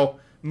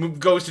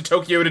 goes to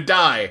Tokyo to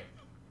die?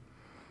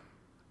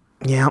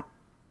 Yeah.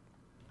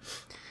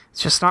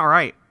 It's just not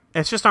right.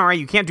 It's just not right.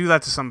 You can't do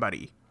that to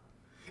somebody.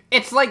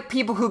 It's like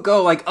people who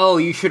go, like, oh,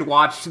 you should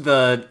watch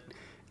the...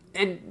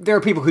 And there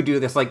are people who do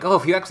this, like, oh,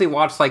 if you actually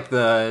watch, like,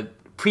 the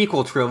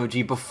prequel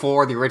trilogy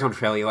before the original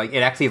trilogy, like, it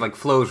actually, like,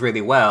 flows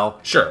really well.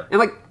 Sure. And,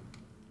 like...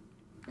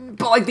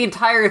 But, like, the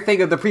entire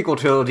thing of the prequel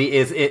trilogy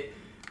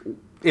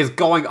is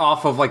going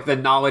off of, like, the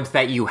knowledge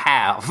that you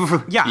have.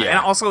 Yeah, Yeah. and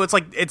also it's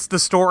like it's the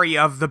story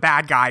of the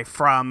bad guy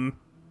from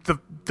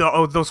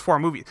those 4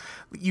 movies.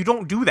 You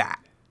don't do that.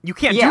 You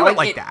can't do it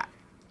like that.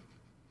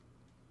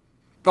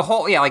 The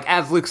whole, like,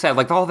 as Luke said,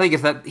 like, the whole thing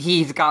is that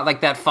he's got,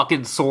 like, that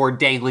fucking sword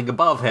dangling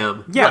above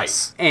him.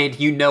 Yes. And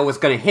you know it's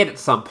gonna hit at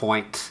some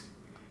point.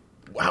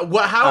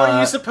 How are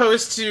you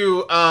supposed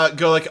to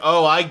go like,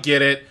 oh, I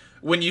get it,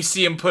 when you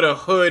see him put a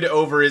hood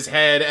over his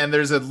head and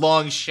there's a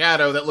long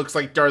shadow that looks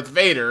like Darth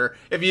Vader,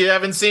 if you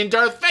haven't seen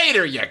Darth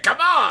Vader yet? Come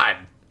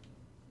on!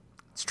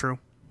 It's true.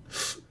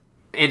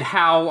 And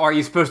how are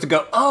you supposed to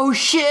go, oh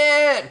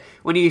shit,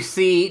 when you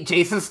see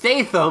Jason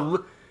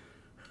Statham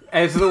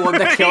as the one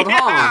that killed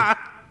Han?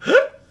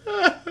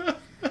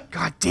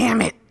 God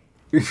damn it.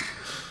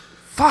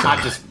 Fuck.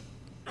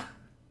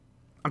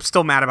 I'm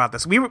still mad about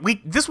this.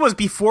 This was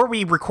before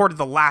we recorded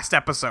the last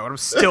episode. I'm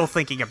still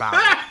thinking about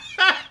it.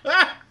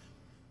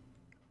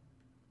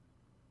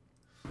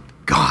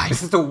 God.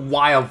 This is a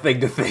wild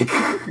thing to think.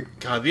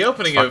 God, the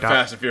opening of fucked up.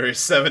 Fast and Furious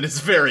 7 is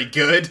very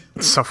good.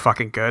 It's so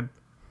fucking good.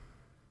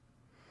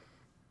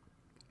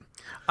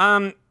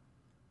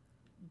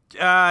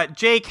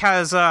 Jake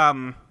has,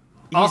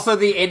 Also,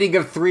 the ending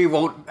of 3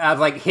 won't,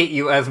 like, hit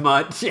you as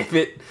much if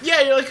it...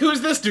 Yeah, you're like,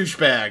 who's this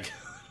douchebag?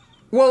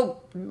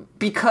 Well,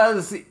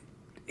 because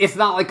it's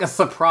not, like, a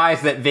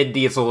surprise that Vin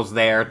Diesel's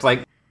there. It's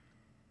like...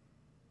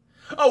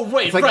 Oh,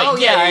 wait, It's like, right, oh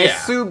yeah, I yeah.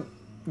 assume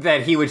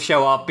that he would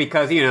show up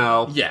because,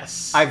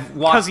 Yes. I've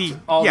watched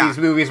these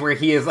movies where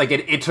he is, like, an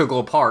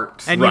integral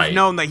part. and Right. you've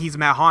known that he's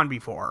met Han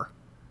before.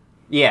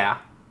 Yeah.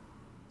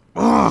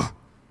 God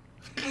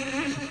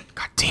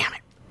damn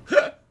it.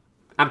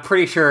 I'm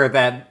pretty sure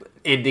that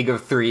ending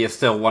of 3 is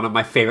still one of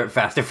my favorite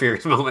Fast and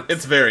Furious moments.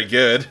 It's very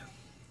good.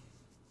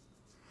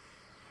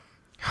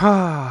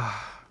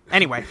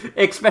 Anyway.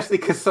 Especially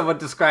because someone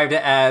described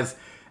it as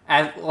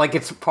like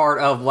it's part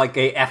of, like,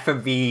 a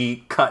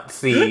FMV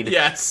cutscene.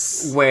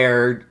 Yes.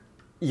 Where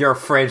you're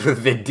friends with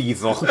Vin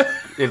Diesel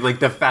in, like,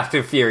 the Fast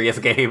and Furious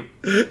game.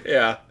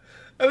 Yeah.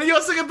 And then you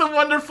also get the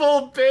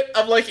wonderful bit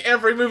of, like,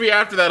 every movie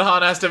after that,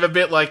 Han has to have a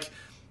bit like,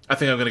 I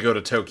think I'm gonna go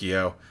to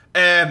Tokyo.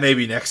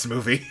 Maybe next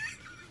movie.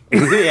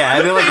 Yeah,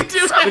 and then, like, They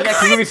do that. the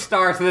next movie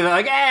starts and they're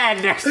like,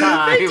 next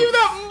time. They do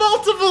that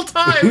multiple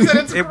times, and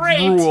it's It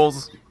great.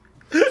 rules.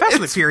 Fast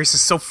and the Furious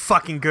is so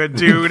fucking good,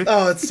 dude.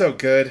 Oh, it's so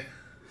good.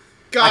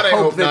 God, I hope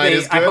hope that 9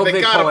 is I good. hope They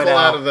they gotta pull it pull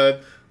out out. of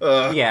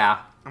the... Yeah.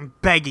 I'm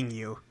begging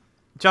you.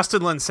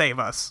 Justin Lin, save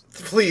us.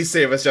 Please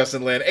save us,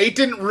 Justin Lin. 8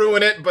 didn't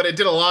ruin it, but it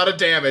did a lot of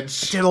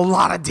damage. Did a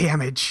lot of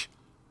damage.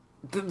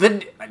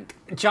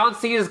 John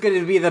Cena is going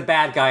to be the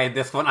bad guy in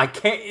this one. I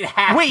can't. It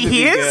has Wait, to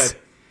he be is?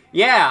 Good.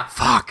 Yeah.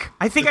 Fuck.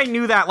 I think I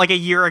knew that like a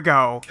year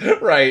ago.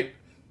 Right.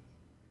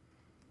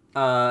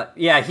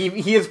 Yeah.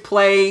 He is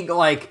playing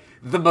like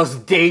the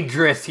most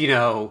dangerous,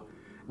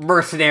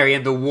 mercenary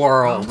in the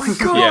world. Oh my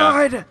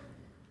god. Yeah.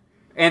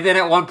 And then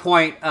at one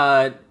point,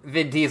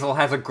 Vin Diesel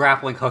has a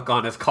grappling hook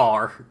on his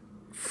car.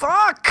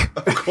 Fuck.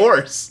 Of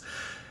course.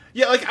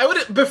 Yeah,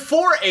 like,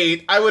 before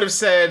 8, I would have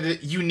said,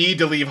 you need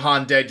to leave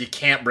Han dead, you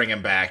can't bring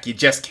him back, you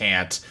just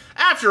can't.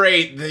 After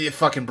 8, you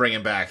fucking bring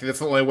him back. That's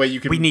the only way you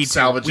can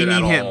salvage it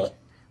at all.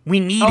 We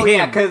need him. Oh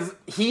yeah, because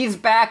he's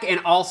back,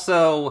 and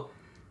also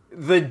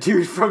the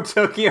dude from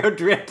Tokyo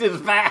Drift is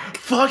back.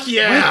 Fuck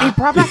yeah! Wait, they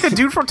brought back the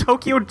dude from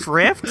Tokyo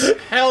Drift?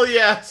 Hell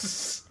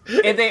yes!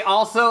 And they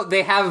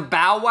have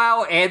Bow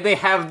Wow, and they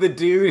have the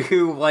dude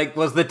who,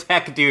 was the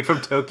tech dude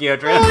from Tokyo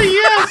Drift. Oh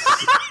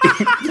yes!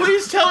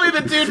 Please tell me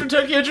the dude from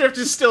Tokyo Drift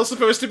is still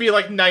supposed to be,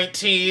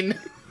 19.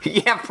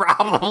 Yeah,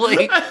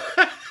 probably.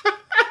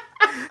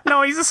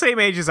 No, he's the same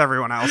age as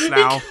everyone else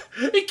now.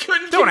 He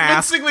couldn't Don't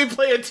ask. convincingly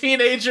play a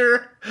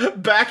teenager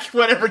back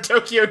whenever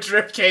Tokyo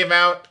Drift came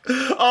out.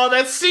 Oh,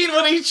 that scene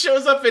when he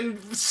shows up in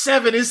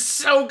 7 is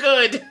so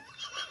good!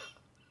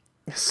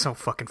 So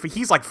fucking...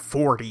 He's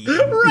 40.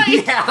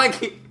 Right? Yeah,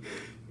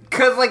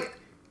 because,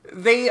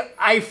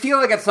 I feel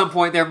like at some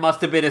point there must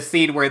have been a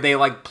scene where they,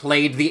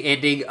 played the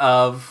ending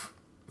of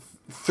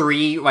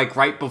 3,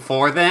 right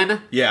before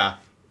then. Yeah.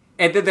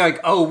 And then they're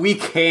like, oh, we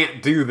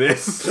can't do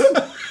this.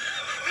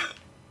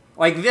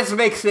 This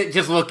makes it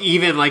just look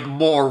even,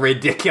 more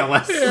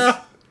ridiculous.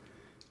 Yeah.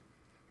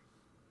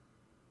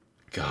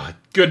 God,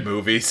 good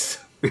movies.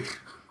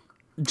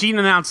 Gene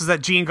announces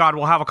that Gene God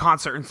will have a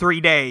concert in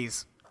 3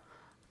 days.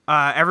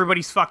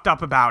 Everybody's fucked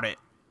up about it.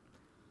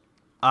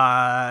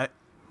 Yeah,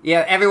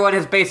 everyone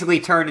has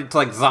basically turned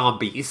into,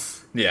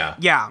 zombies. Yeah.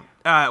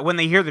 Yeah. When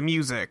they hear the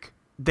music,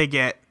 they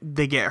get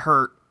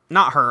hurt.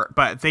 Not hurt,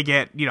 but they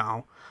get, They get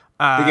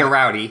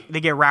rowdy. They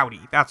get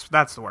rowdy. That's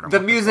the word I'm The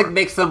looking music for.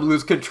 makes them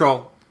lose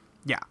control.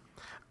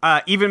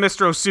 Yeah. Even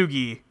Mr.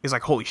 Osugi is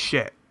like, holy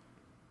shit.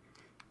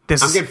 I'm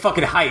getting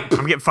fucking hyped.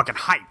 I'm getting fucking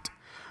hyped.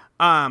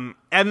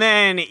 And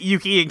then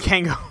Yuki and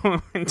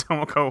Kengo and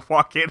Tomoko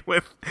walk in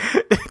with...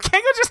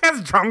 Kengo just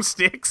has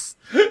drumsticks.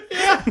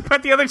 Yeah.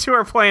 But the other two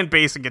are playing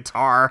bass and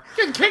guitar.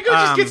 Kengo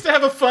just gets to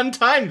have a fun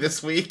time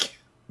this week.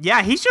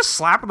 Yeah, he's just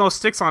slapping those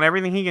sticks on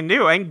everything he can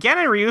do. And Gen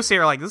and Ryusei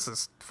are like, this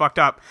is fucked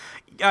up.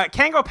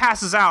 Kengo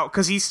passes out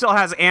because he still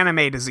has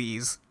anime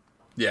disease.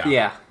 Yeah.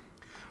 Yeah.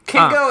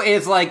 Kengo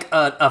is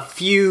a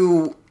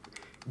few...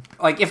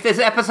 if this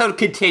episode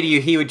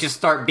continued, he would just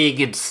start being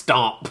in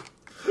Stomp.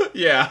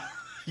 Yeah.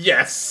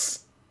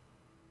 Yes.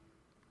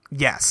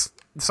 Yes.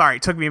 Sorry,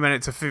 it took me a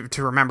minute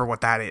to remember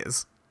what that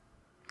is.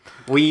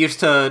 We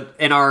used to,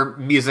 in our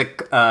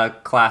music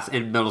class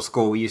in middle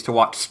school, we used to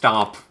watch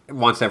Stomp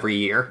once every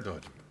year.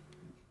 Good.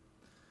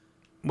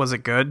 Was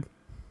it good?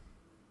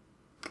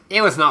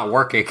 It was not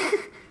working.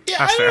 Yeah,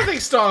 That's I don't fair.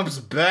 think Stomp's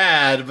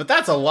bad, but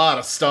that's a lot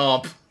of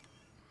Stomp.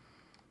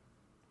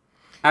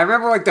 I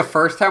remember the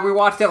first time we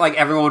watched it,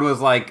 everyone was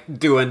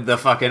doing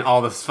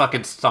all this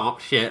fucking Stomp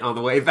shit on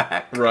the way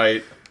back.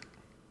 Right.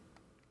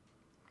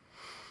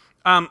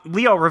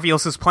 Leo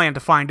reveals his plan to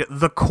find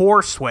the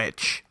core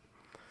switch,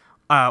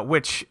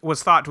 which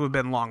was thought to have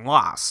been long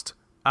lost.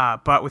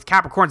 But with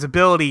Capricorn's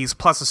abilities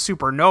plus a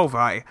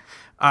supernova,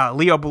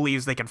 Leo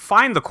believes they can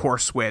find the core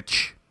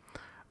switch.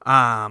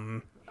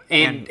 And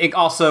it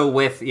also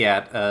with,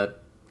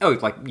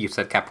 like you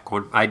said,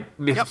 Capricorn. I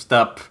mixed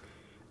up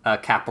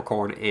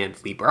Capricorn and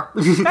Libra.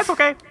 That's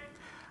okay.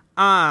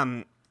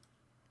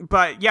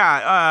 But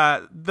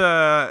yeah,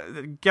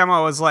 the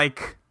Gemma was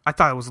like, I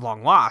thought it was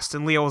long lost,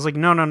 and Leo was like,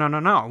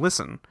 no.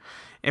 Listen,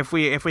 if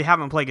we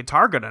haven't played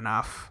guitar good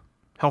enough,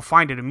 he'll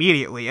find it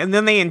immediately. And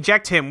then they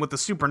inject him with the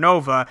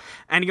supernova,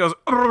 and he goes,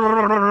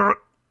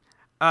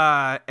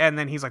 and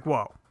then he's like,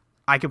 whoa,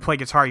 I can play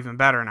guitar even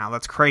better now.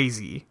 That's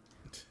crazy.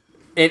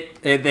 And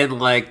then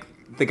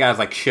the guy's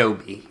like, show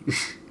me,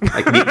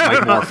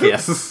 meet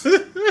Morpheus.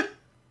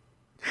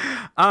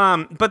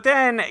 But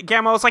then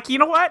Gamma was like, you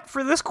know what?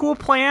 For this cool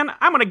plan,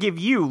 I'm going to give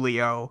you,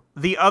 Leo,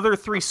 the other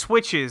 3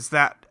 switches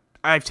that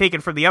I've taken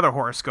from the other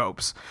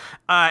horoscopes.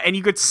 And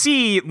you could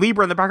see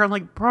Libra in the background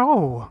like,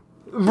 bro,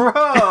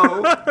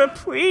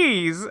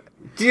 please.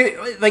 Dude,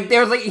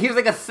 he was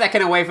a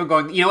second away from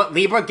going, you know what,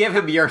 Libra, give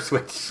him your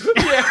switch.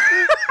 Yeah.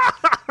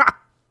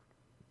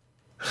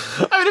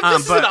 I mean, if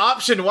this is an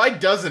option, why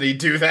doesn't he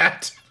do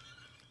that?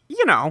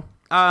 You know,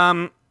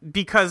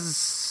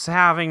 because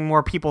having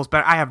more people is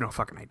better. I have no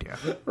fucking idea.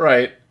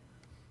 Right.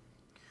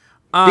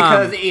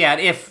 Because,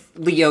 if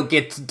Leo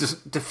gets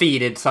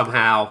defeated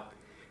somehow,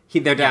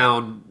 they're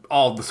down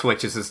all the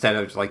switches instead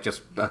of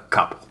just a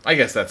couple. I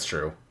guess that's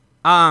true.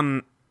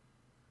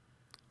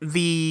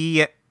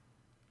 The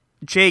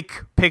Jake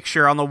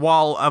picture on the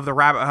wall of the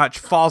rabbit hutch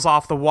falls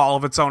off the wall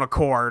of its own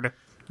accord.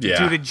 Yeah.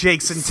 Due to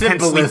Jake's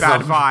intensely Symbolism.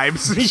 bad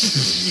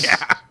vibes.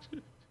 Yeah.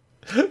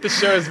 The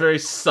show is very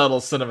subtle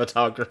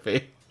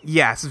cinematography.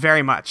 Yes,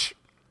 very much.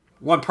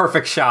 One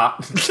perfect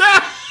shot.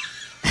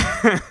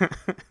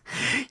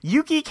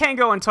 Yuki,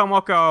 Kengo, and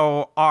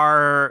Tomoko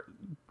are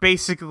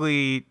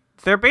basically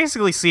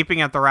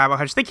sleeping at the rabbit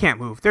hutch. They can't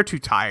move. They're too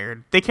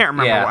tired. They can't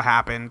remember what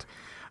happened.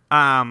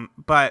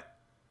 But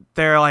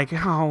they're like,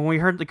 oh, when we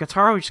heard the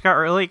guitar, we just got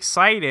really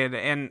excited.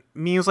 And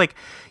Miyu's like,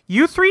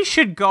 you three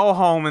should go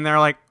home. And they're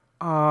like,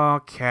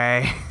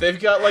 okay. They've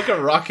got like a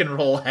rock and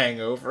roll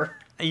hangover.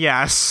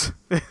 Yes.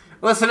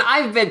 Listen,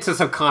 I've been to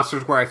some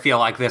concerts where I feel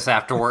like this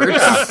afterwards.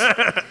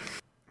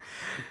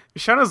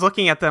 Shuna's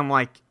looking at them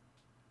like,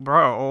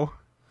 bro,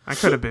 that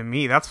could have been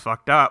me. That's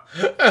fucked up.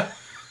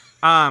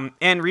 And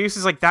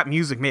Ryusu's like, that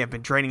music may have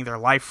been draining their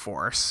life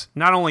force.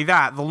 Not only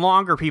that, the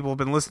longer people have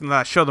been listening to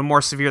that show, the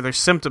more severe their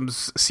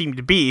symptoms seem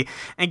to be.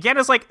 And Gen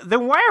is like,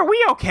 then why are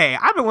we okay?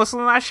 I've been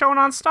listening to that show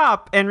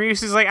nonstop. And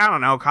Ryusu's like, I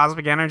don't know,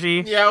 cosmic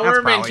energy? Yeah,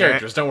 we're main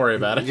characters. Don't worry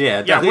about it.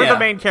 Yeah, we're the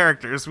main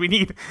characters.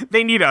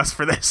 They need us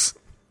for this.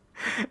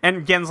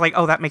 And Gen's like,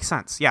 oh, that makes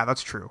sense. Yeah,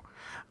 that's true.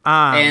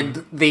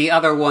 And the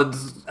other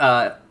ones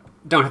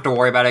don't have to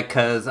worry about it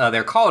because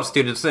they're college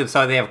students, and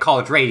so they have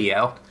college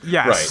radio.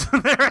 Yes.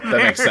 Right. That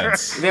makes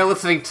sense. They're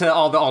listening to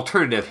all the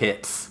alternative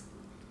hits.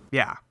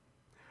 Yeah.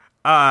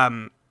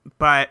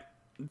 But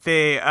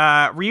they,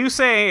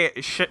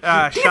 Ryusei,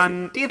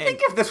 Shun... Do you think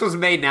if this was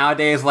made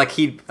nowadays, like,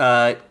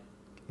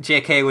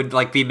 JK would,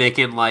 like, be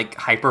making, like,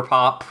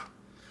 hyperpop?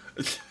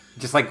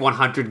 Just like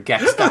 100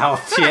 Gex style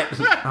shit.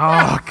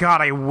 Oh,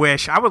 God, I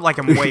wish. I would like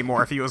him way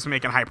more if he was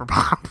making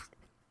hyperpop.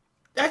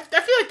 I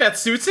feel like that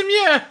suits him,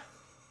 yeah.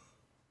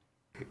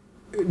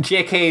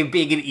 JK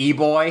being an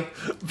e-boy.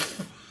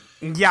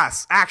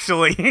 Yes,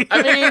 actually.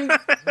 I mean,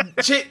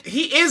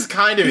 he is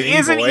kind of an e-boy. He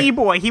is an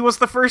e-boy. He was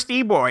the first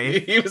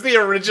e-boy. He was the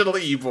original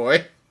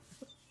e-boy.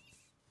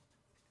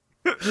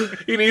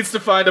 He needs to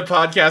find a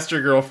podcaster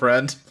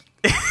girlfriend.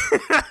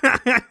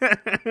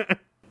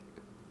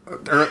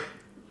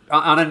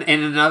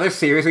 In another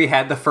series, we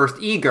had the first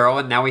e-girl,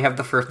 and now we have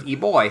the first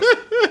e-boy.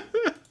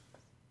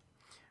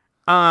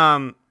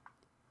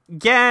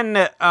 Gen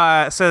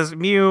says,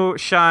 Miu,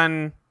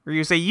 Shun,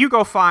 Ryusei, you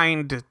go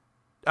find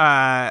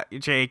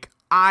Jake.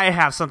 I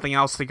have something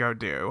else to go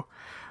do.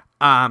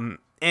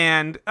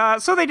 And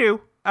so they do.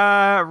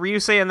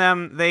 Ryusei and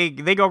them,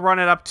 they go run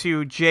it up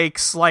to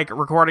Jake's like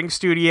recording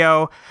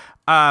studio.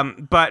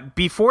 But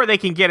before they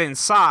can get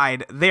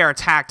inside, they are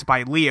attacked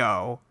by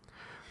Leo.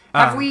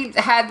 Have we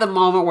had the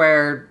moment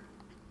where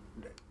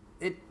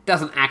it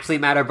doesn't actually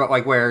matter, but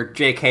like where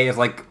JK is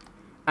like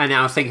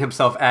announcing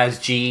himself as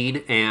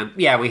Gene, and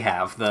yeah, we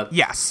have the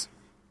yes,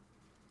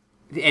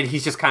 and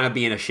he's just kind of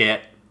being a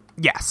shit.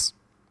 Yes,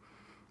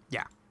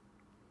 yeah.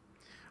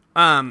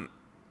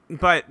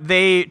 But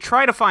they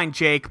try to find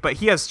Jake, but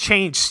he has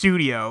changed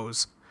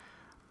studios.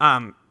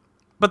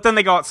 But then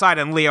they go outside,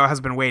 and Leo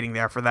has been waiting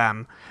there for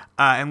them.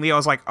 And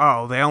Leo's like,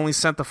 "Oh, they only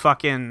sent the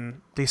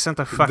fucking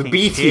the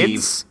B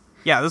kids." Team.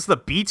 Yeah, this is the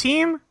B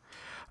team.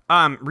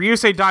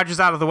 Ryusei dodges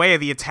out of the way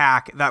of the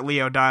attack that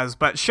Leo does,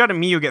 but Shun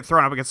and Miu get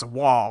thrown up against a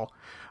wall.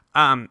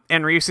 And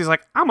Ryusei's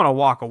like, I'm gonna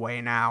walk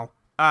away now.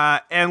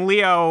 And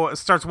Leo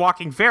starts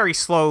walking very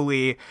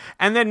slowly,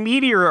 and then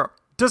Meteor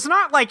does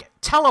not, like,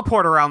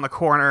 teleport around the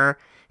corner.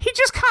 He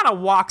just kind of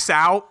walks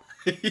out,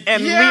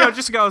 and Leo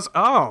just goes,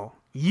 oh,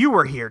 you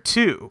were here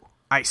too.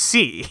 I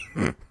see.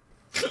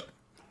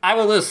 I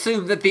will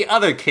assume that the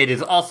other kid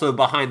is also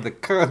behind the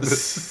column.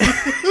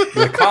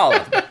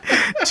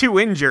 Too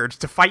injured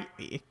to fight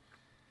me.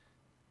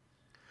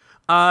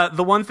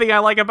 The one thing I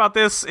like about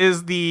this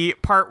is the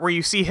part where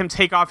you see him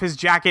take off his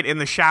jacket in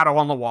the shadow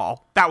on the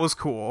wall. That was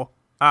cool.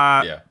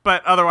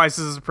 But otherwise,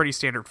 this is a pretty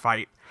standard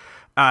fight.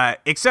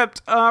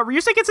 Except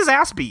Ryusei gets his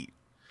ass beat.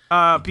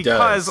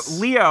 Because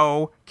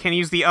Leo can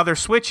use the other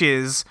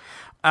switches,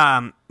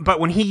 but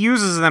when he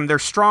uses them, they're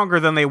stronger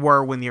than they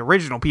were when the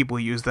original people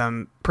used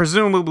them,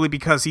 presumably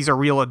because he's a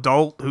real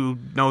adult who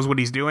knows what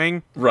he's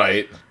doing.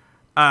 Right.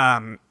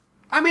 I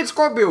mean,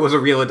 Scorpio was a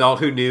real adult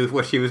who knew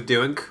what she was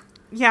doing.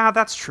 Yeah,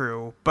 that's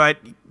true. But,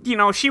 you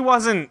know, she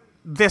wasn't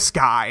this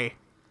guy.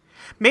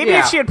 Maybe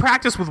if she had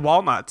practiced with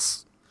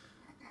Walnuts,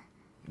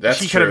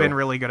 she could have been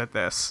really good at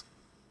this.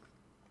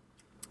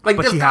 Like,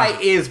 but this guy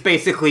is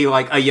basically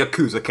like a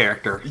Yakuza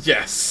character.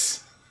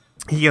 Yes.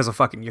 He is a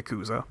fucking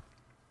Yakuza.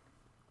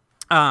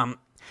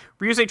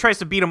 Ryusei tries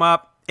to beat him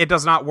up. It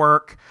does not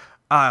work.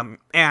 And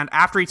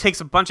after he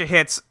takes a bunch of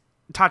hits,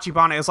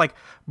 Tachibana is like,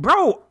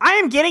 bro, I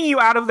am getting you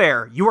out of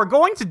there. You are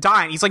going to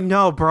die. And he's like,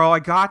 no, bro, I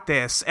got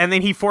this. And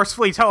then he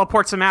forcefully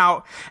teleports him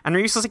out. And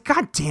Ryusei's like,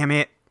 God damn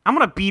it. I'm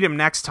going to beat him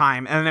next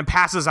time. And then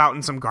passes out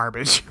in some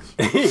garbage.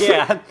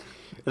 Yeah.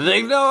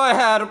 They know I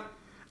had him.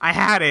 I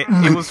had it.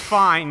 It was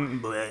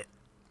fine.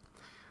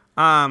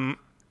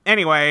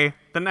 Anyway,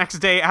 the next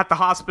day at the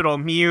hospital,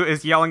 Miu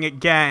is yelling at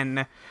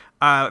Gen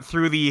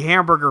through the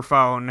hamburger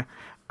phone.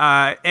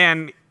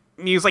 And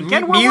Miu's like,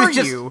 Gen, where were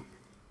you?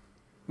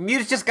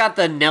 Miu's just got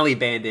the Nelly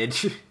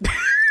bandage.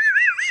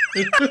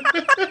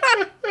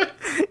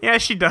 Yeah,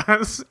 she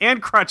does.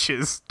 And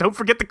crutches. Don't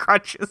forget the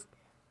crutches.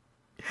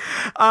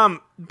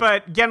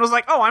 But Gen was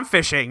like, "Oh, I'm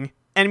fishing,"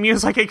 and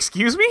Mew's like,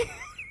 "Excuse me."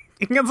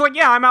 And Gen's like,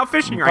 "Yeah, I'm out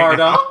fishing right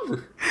now."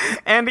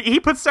 And he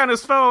puts down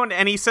his phone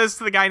and he says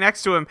to the guy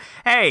next to him,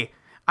 "Hey,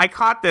 I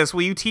caught this.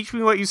 Will you teach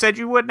me what you said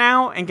you would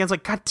now?" And Gen's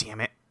like, "God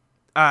damn it."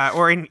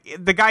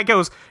 The guy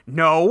goes,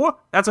 "No,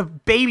 that's a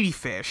baby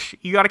fish.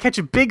 You got to catch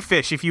a big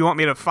fish if you want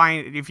me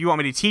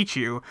to teach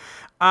you."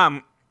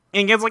 And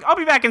Gen's like, "I'll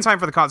be back in time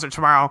for the concert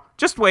tomorrow.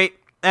 Just wait."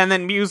 And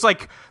then Mew's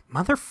like,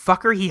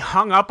 "Motherfucker, he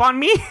hung up on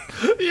me?"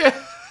 Yeah.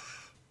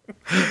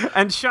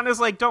 And Shun is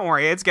like, "Don't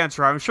worry, it's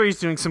Gensro. I'm sure he's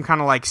doing some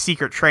kind of like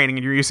secret training."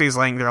 And Ryusei's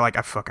laying there like,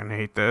 "I fucking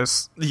hate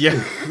this.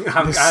 Yeah.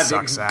 I'm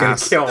sucks gonna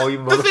ass." kill all you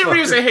The thing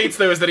motherfuckers. Ryusei hates,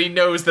 though, is that he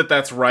knows that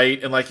that's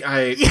right, and, like,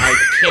 I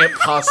can't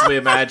possibly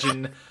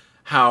imagine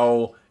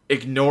how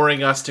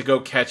ignoring us to go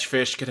catch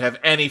fish could have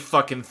any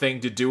fucking thing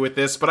to do with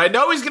this, but I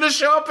know he's gonna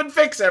show up and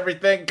fix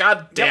everything.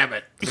 God damn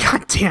it.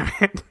 God damn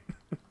it.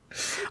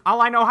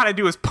 All I know how to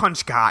do is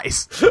punch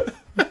guys.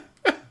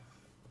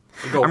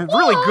 I'm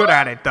really good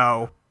at it,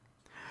 though.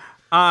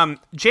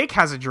 Jake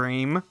has a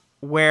dream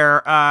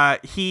where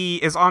he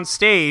is on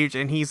stage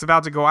and he's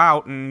about to go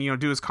out and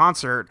do his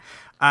concert,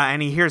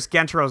 and he hears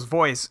Gentro's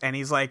voice, and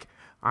he's like,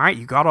 "All right,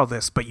 you got all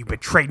this, but you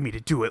betrayed me to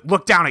do it.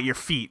 Look down at your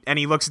feet." And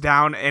he looks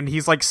down, and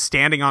he's like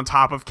standing on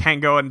top of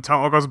Kengo and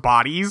Tomoko's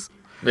bodies.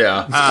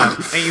 Yeah.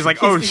 And he's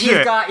like, "Oh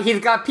shit!" He's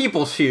got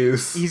people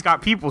shoes. He's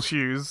got people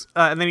shoes,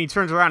 and then he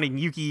turns around and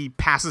Yuki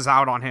passes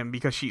out on him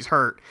because she's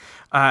hurt,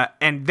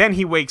 and then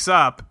he wakes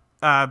up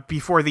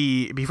before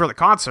the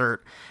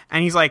concert,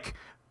 and he's like,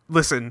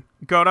 "Listen,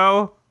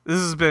 Goto, this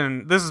has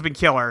been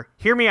killer.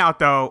 Hear me out,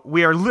 though.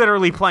 We are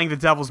literally playing the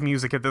devil's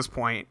music at this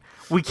point.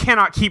 We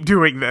cannot keep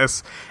doing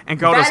this." And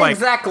Goto's That like,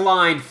 exact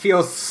line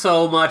feels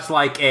so much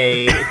like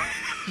a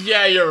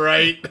Yeah, you're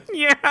right.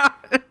 "Yeah,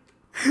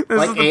 this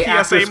like is the a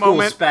after PSA school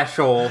moment."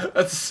 special.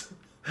 That's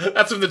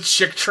from the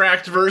chick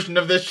tracked version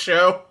of this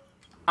show.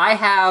 I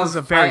have is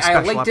a very I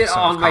special linked it episode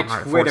on of my Kamen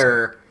Rider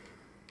Twitter.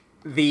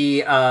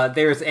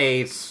 There's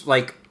a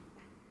like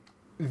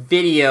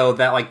video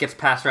that like gets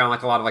passed around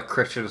like a lot of like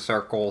Christian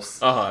circles.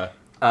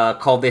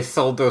 Called "They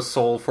Sold Their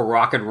Soul for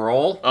Rock and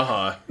Roll."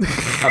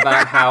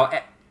 About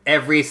how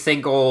every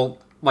single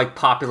like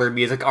popular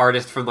music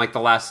artist from like the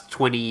last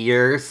 20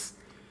 years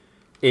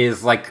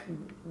is like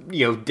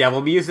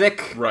devil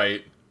music.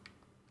 Right.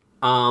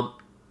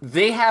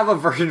 They have a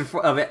version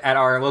of it at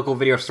our local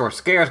video store,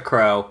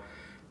 Scarecrow,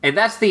 and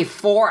that's the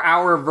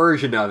 4-hour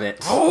version of it.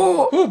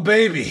 Oh,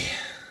 baby.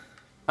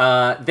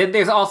 Then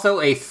there's also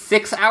a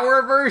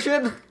 6-hour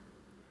version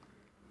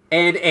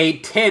and a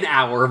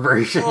 10-hour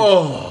version.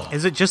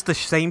 Is it just the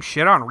same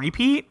shit on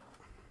repeat?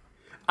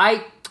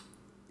 I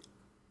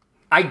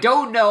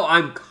don't know.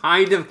 I'm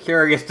kind of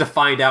curious to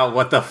find out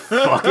what the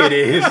fuck it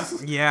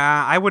is.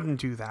 Yeah, I wouldn't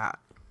do that.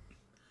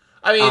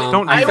 I mean,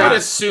 Don't do I would that.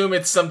 assume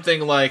it's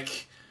something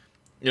like,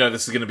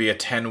 this is going to be a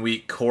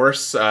 10-week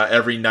course.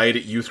 Every night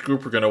at youth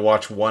group, we're going to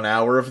watch 1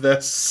 hour of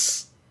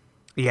this.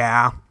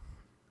 Yeah.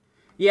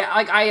 Yeah,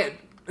 like I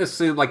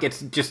assume like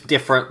it's just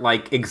different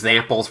like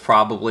examples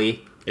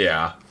probably.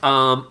 Yeah.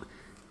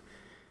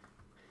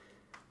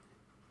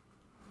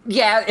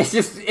 Yeah,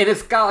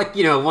 it's got like,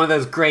 one of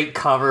those great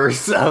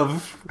covers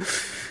of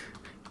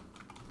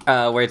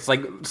where it's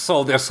like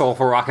 "Sold Their Soul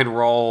for Rock and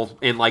Roll"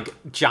 in like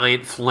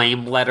giant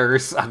flame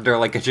letters under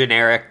like a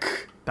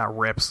generic That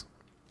rips.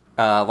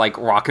 like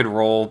rock and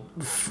roll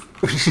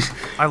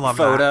I love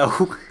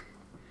photo.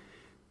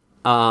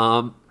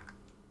 that.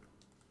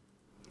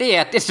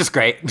 Yeah, it's just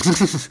great.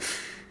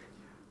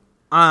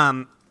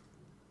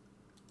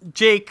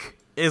 Jake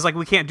is like,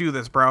 "We can't do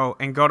this, bro."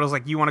 And Goto's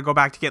like, "You want to go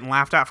back to getting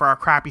laughed at for our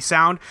crappy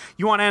sound?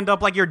 You want to end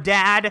up like your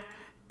dad?"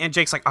 And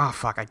Jake's like, "Oh,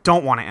 fuck, I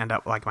don't want to end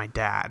up like my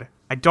dad.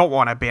 I don't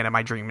want to abandon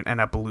my dream and end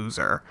up a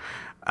loser."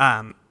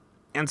 And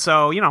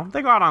so,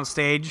 they go out on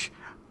stage.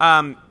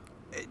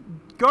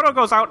 Goto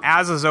goes out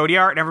as a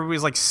Zodiart, and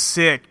everybody's like,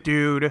 "Sick,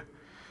 dude."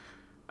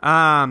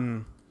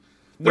 They're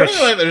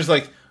just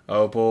like,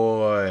 oh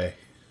boy.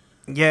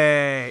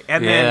 Yay.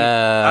 And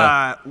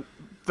Yeah. then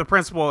the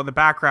principal in the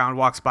background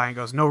walks by and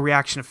goes, "No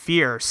reaction of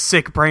fear.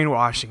 Sick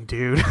brainwashing,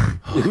 dude."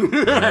 I'm going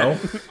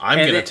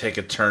to it- take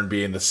a turn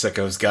being the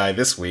sickos guy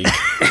this week.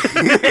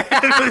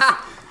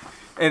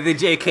 And then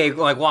JK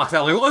like walks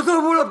out like, "Let's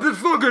open up this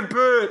fucking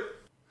pit."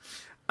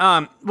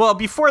 Well,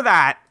 before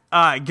that,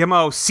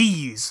 Gemo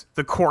sees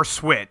the core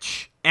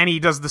switch, and he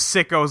does the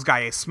sickos guy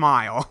a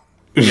smile.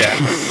 Yeah.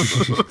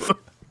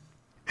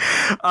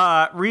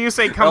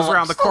 Ryusei comes Well,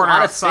 around the still a corner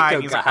lot of outside, sicko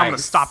and he's like, "I'm gonna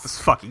guys." stop this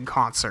fucking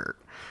concert."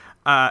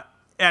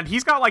 And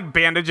he's got like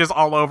bandages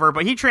all over,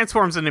 but he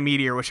transforms into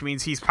Meteor, which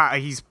means he's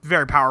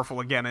very powerful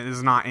again and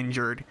is not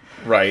injured.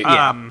 Right.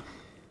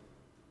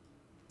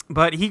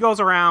 But he goes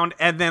around,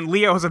 and then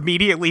Leo's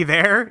immediately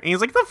there, and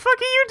he's like, "The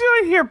fuck are you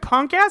doing here,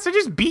 punk ass? I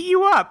just beat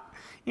you up.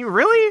 You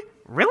really?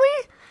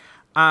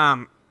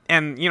 And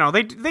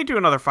they do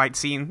another fight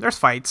scene. There's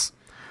fights.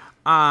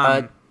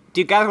 Do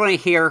you guys want to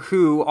hear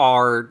who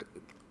are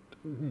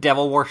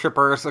devil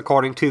worshippers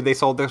according to They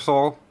Sold Their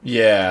Soul?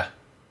 Yeah.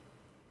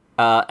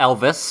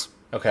 Elvis,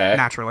 Okay.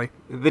 Naturally.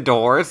 The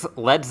Doors,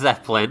 Led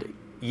Zeppelin,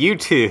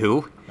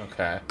 U2,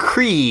 Okay.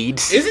 Creed.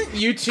 Isn't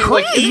U2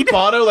 like, Creed? isn't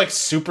Bono like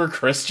super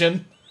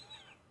Christian?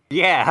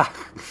 Yeah.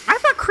 I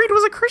thought Creed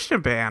was a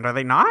Christian band. Are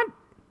they not?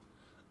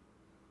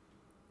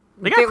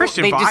 They got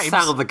Christian they vibes. just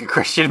sound like a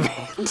Christian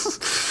band.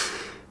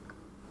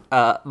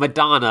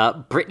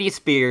 Madonna, Britney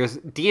Spears,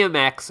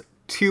 DMX,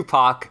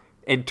 Tupac,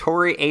 and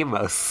Tori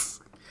Amos.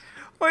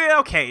 Well,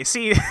 okay,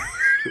 see...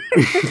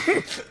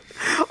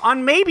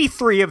 On maybe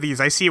 3 of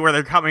these, I see where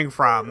they're coming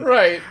from.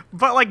 Right.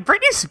 But, like,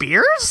 Britney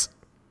Spears?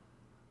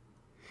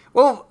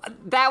 Well,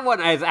 that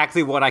one is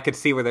actually what I could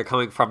see where they're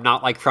coming from,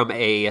 not like from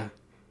a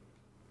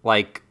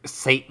like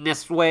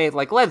Satanist way.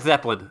 Like Led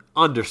Zeppelin,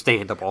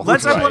 understandable.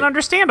 Led Zeppelin, Right.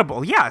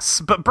 understandable, yes.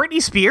 But Britney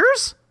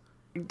Spears?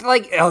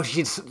 Like, oh,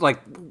 she's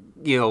like,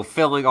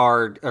 filling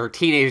our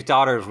teenage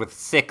daughters with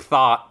sick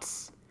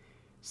thoughts,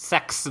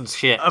 sex and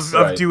shit. Of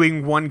Right.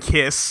 doing one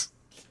kiss.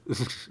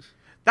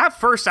 That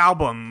first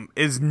album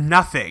is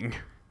nothing.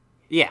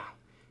 Yeah.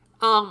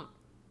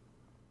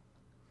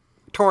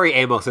 Tori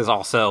Amos is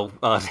also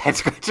head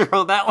scratcher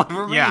on that one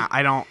for me. Yeah,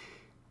 I don't...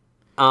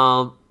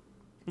 Um.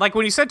 Like,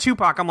 when you said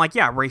Tupac, I'm like,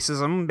 yeah,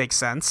 racism makes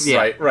sense.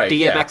 Yeah. Right, DMX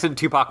yeah. and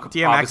Tupac,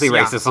 DMX, obviously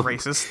yeah, racism.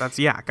 racist. That's,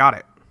 yeah, got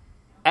it.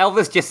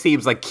 Elvis just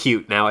seems like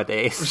cute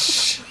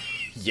nowadays.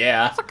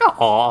 Yeah.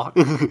 Aw.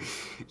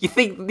 you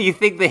think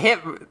the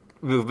hip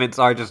movements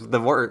are just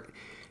the word?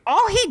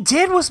 All he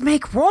did was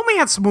make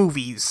romance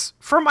movies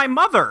for my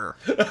mother.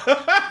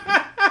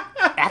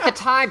 At the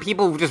time,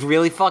 people just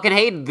really fucking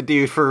hated the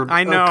dude for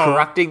I know.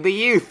 corrupting the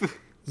youth.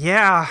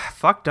 Yeah,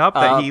 fucked up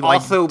that he, like,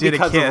 Also did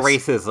because a kiss. of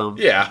racism.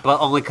 Yeah. But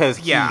only because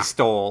Yeah. he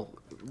stole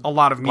A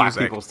lot of black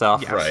music. people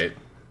stuff. Yes. Right.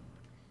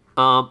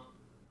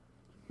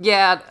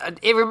 Yeah,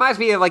 it reminds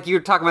me of, like, you were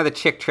talking about the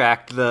Chick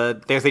track.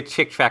 There's a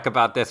Chick track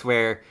about this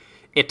where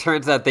it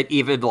turns out that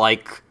even,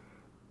 like,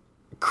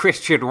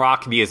 Christian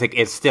rock music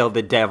is still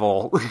the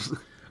devil.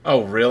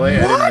 Oh, really?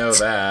 I didn't know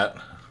that.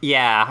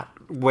 Yeah,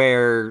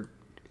 where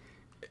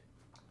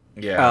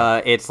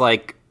Yeah. it's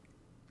like,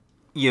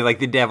 like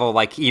the devil,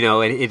 like, it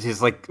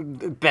is like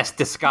best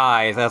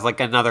disguise as like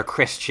another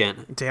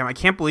Christian. Damn, I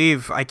can't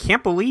believe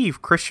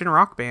Christian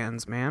rock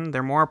bands, man.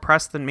 They're more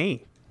oppressed than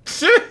me.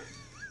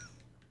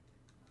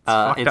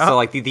 And up. so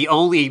like the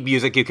only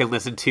music you can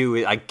listen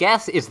to, I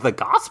guess, is the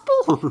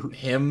gospel.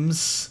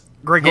 Hymns.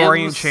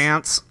 Gregorian Hymns.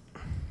 chants.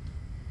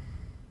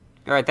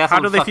 All right, that's How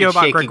on do they feel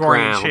fucking about shaky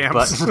Gregorian ground,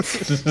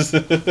 chants?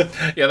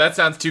 but Yeah, that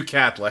sounds too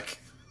Catholic.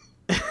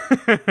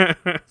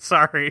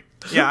 Sorry.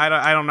 Yeah,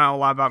 I don't know a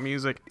lot about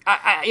music.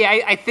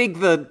 I think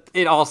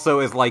it also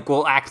is like,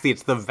 well, actually,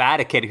 it's the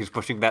Vatican who's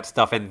pushing that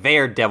stuff, and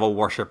they're devil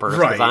worshippers.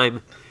 Right. Because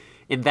I'm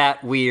in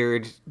that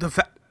weird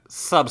The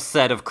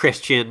subset of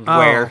Christian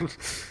where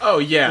Oh,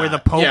 yeah. Where the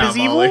Pope yeah, is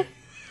Molly. evil?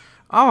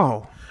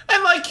 Oh.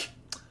 And, like,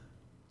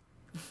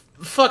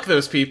 fuck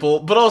those people.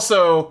 But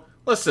also,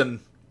 listen,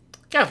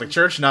 Catholic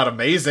Church, not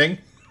amazing.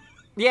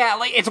 yeah,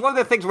 like it's one of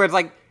the things where it's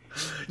like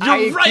You're I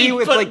agree right,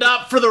 with, but like,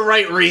 not for the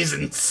right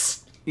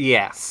reasons.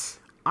 yes.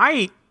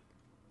 I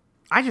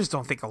just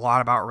don't think a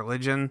lot about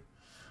religion.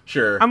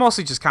 Sure. I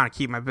mostly just kind of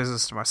keep my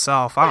business to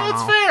myself. I don't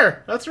That's know.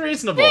 fair. That's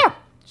reasonable. Yeah.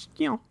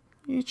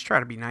 You just try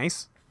to be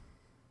nice.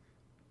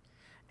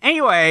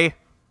 Anyway,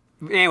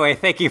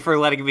 Thank you for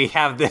letting me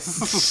have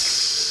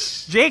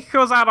this. Jake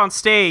goes out on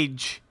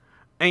stage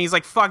and he's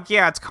like, fuck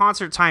yeah, it's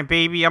concert time,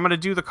 baby. I'm going to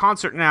do the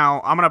concert now.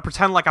 I'm going to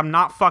pretend like I'm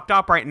not fucked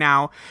up right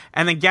now.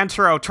 And then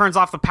Gentaro turns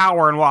off the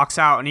power and walks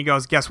out and he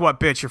goes, guess what,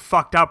 bitch? You're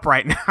fucked up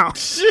right now.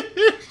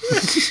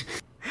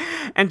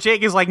 And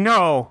Jake is like,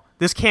 no,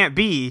 this can't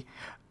be.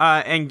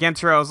 And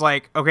Gentaro's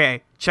like,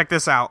 okay, check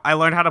this out. I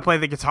learned how to play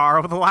the guitar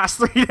over the last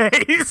 3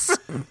 days.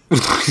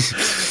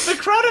 The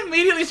crowd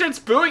immediately starts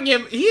booing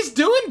him. He's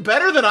doing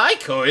better than I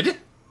could.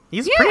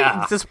 He's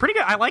Yeah. pretty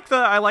good. I like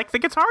the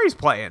guitar he's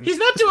playing. He's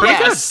not doing pretty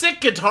like a good.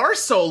 sick guitar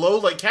solo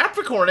like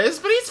Capricorn is,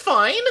 but he's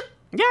fine.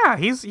 Yeah,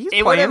 he's It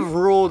would playing. have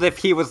ruled if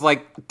he was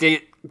like,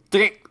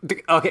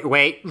 okay,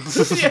 wait,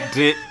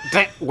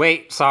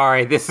 wait,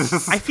 sorry, this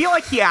is. I feel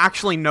like he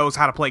actually knows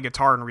how to play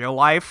guitar in real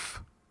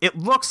life. It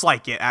looks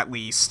like it, at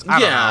least. I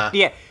don't know.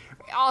 Yeah.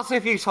 Also,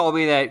 if you told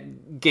me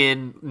that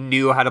Gin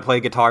knew how to play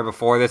guitar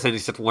before this and he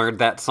just learned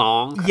that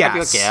song, Yes. I'd be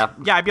like, yeah.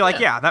 Yeah, I'd be like,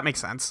 yeah, that makes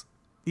sense.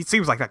 He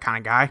seems like that kind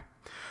of guy.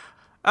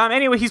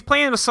 Anyway, he's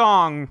playing the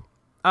song,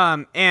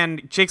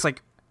 and Jake's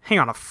like, hang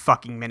on a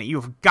fucking minute.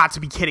 You've got to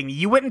be kidding me.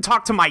 You went and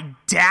talked to my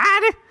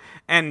dad?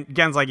 And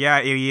Gen's like, yeah,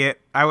 idiot.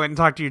 I went and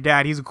talked to your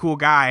dad. He's a cool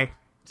guy.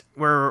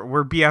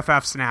 We're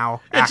BFFs now,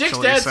 And actually. Jake's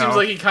dad so. seems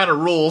like he kind of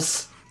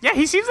rules. Yeah,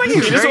 he seems like he's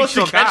He a just very wants to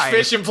chill catch guy.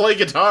 fish and play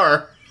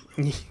guitar.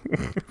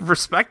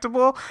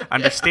 Respectable,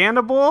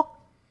 understandable.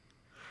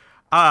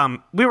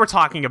 We were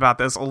talking about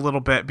this a little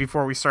bit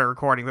before we started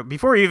recording, but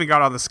before we even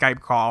got on the Skype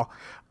call,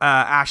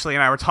 Ashley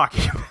and I were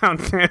talking about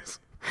this,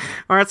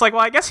 where it's like,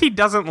 well, I guess he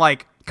doesn't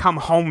like come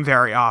home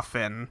very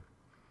often,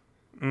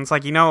 and it's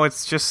like,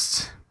 it's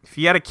just if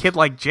you had a kid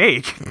like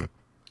Jake.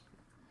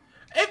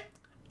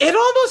 It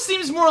almost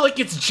seems more like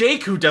it's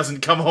Jake who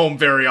doesn't come home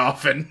very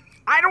often.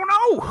 I don't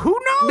know. Who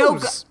No,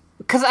 knows?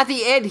 because at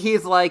the end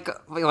he's like,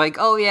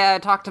 oh yeah, I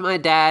talked to my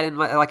dad and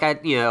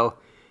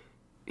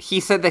he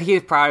said that he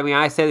was proud of me.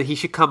 I said that he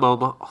should come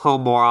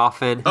home more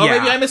often. Oh, Yeah.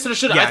 maybe I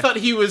misunderstood. Yeah. I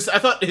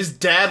thought his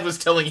dad was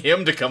telling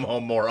him to come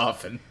home more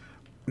often.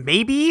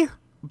 Maybe,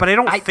 but I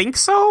don't think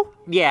so.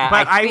 Yeah,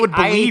 but I would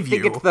believe I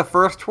think you. it's the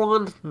first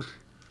one.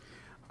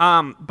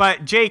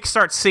 But Jake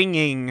starts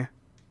singing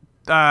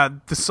the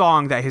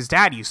song that his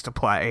dad used to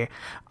play,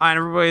 and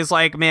everybody's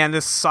like, "Man,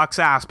 this sucks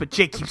ass," but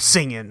Jake keeps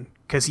singing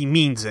because he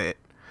means it.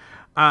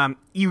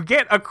 You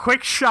get a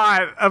quick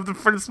shot of the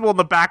principal in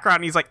the background,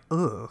 and he's like,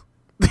 "Ugh."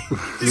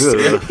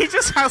 He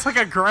just has like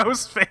a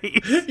gross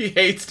face. He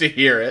hates to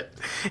hear it.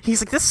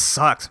 He's like, "This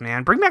sucks,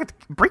 man. Bring back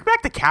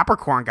the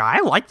Capricorn guy.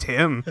 I liked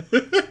him."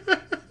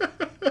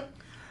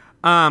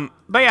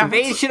 But yeah,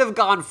 They should have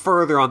gone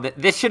further on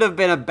that. This should have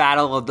been a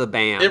battle of the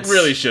bands. It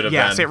really should have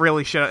yes, been. it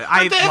really should. They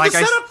had the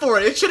setup for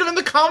it. It should have been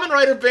the Kamen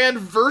Rider band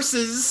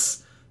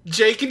versus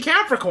Jake and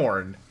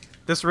Capricorn.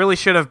 This really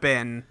should have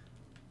been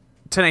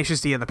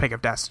Tenacious D and the Pick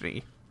of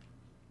Destiny.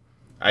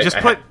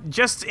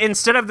 Just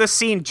instead of this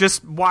scene,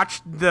 just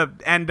watch the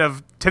end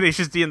of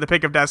Tenacious D and the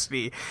Pick of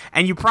Destiny,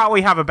 and you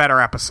probably have a better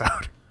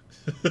episode.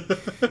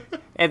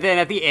 And then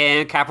at the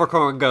end,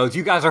 Capricorn goes,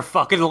 "You guys are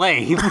fucking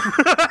lame."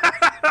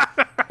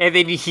 And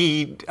then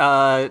he,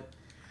 And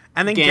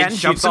then Gen Gen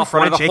shoots jumps in off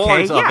front one of of the JK.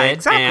 horns of Yeah, it,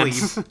 exactly.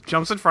 and-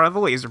 Jumps in front of the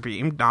laser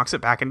beam, knocks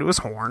it back into his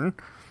horn.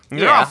 And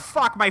he's Yeah. like, "Oh,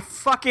 fuck, my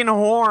fucking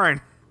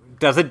horn."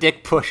 does a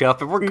dick push up,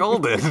 and we're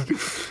golden.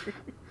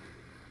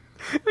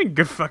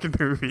 Good fucking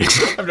movie.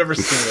 I've never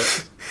seen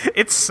it.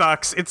 It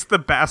sucks. It's the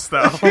best,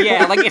 though.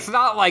 Yeah, like, it's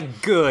not,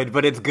 like, good,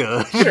 but it's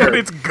good. But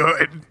it's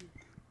good.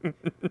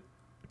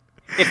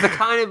 It's the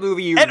kind of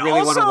movie you And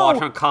really want to also-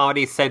 watch on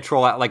Comedy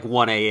Central at, like,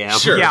 1 a.m.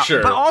 Sure. Yeah,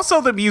 but also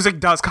the music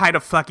does kind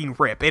of fucking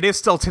rip. It is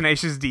still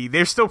Tenacious D.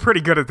 They're still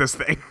pretty good at this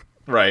thing.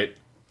 Right.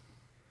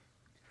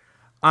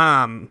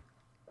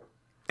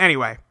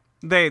 Anyway,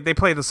 they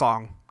play the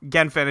song.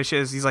 Gen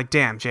finishes. He's like,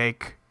 "Damn,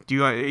 Jake. Do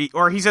you?"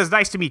 Or he says,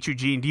 "Nice to meet you,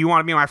 Gene. Do you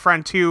want to be my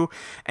friend too?"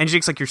 And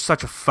Jake's like, "You're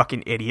such a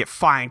fucking idiot.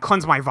 Fine,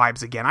 cleanse my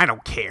vibes again. I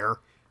don't care."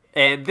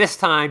 And this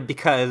time,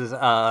 because,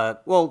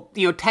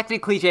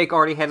 technically Jake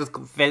already had his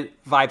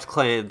vibes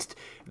cleansed.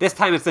 This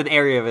time it's an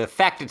area of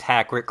effect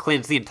attack where it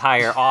cleans the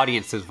entire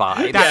audience's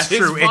vibe. That's his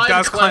true. It vibe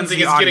does cleanse cleansing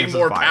the is getting audience's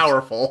more vibes.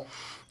 powerful.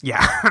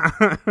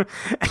 Yeah.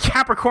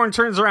 Capricorn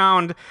turns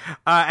around,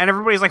 and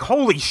everybody's like,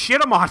 "Holy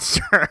shit, a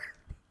monster!"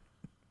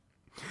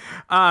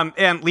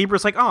 And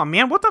Libra's like, "Oh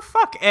man, what the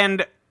fuck?"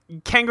 And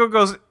Kengo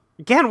goes,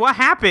 "Gen, what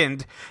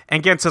happened?"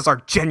 And Gen says, "Our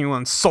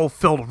genuine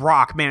soul-filled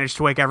rock managed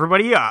to wake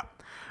everybody up."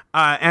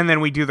 And then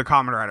we do the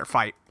Kamen Rider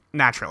fight,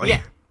 naturally.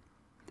 Yeah.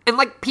 And,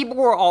 like, people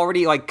were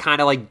already, like, kind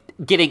of, like,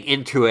 getting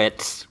into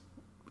it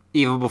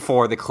even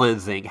before the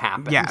cleansing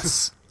happened.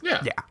 Yes.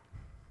 Yeah. Yeah.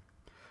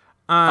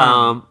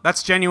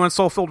 That's genuine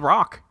soul-filled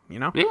rock, you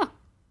know? Yeah.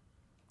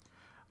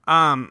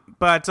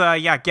 But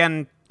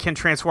Gen can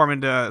transform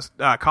into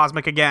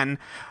Cosmic again.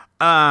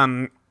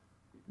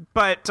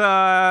 But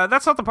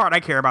that's not the part I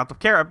care about. The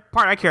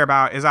part I care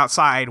about is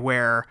outside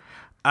where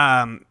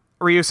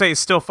Ryusei is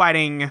still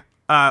fighting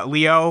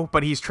Leo,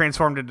 but he's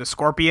transformed into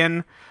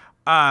Scorpion.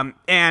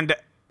 And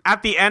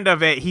at the end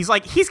of it, he's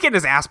getting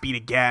his ass beat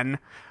again.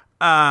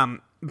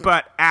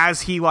 But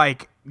as he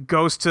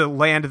goes to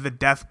land the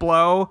death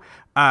blow,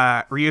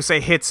 Ryusei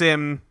hits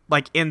him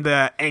in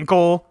the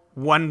ankle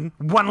one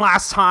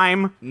last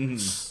time.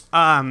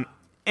 Mm-hmm.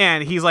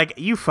 And he's like,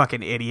 "You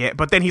fucking idiot!"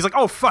 But then he's like,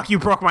 "Oh fuck, you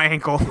broke my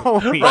ankle!"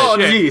 Holy Oh,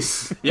 shit!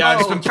 Jeez. Yeah, I've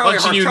just been Charlie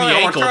punching you in the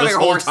Charlie ankle Charlie this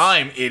whole horse.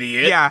 time,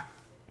 idiot. Yeah,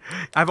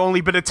 I've only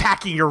been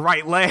attacking your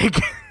right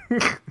leg.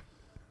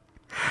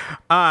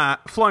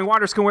 Flowing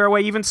waters can wear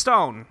away even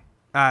stone,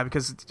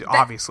 because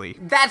obviously,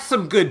 That's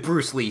some good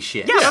Bruce Lee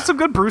shit. yeah, that's some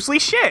good Bruce Lee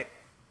shit.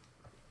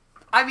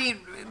 I mean,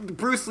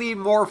 Bruce Lee,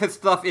 more of his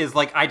stuff is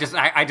like, I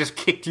just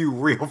kicked you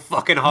real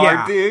fucking hard,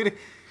 Yeah. dude.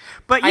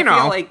 But I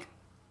feel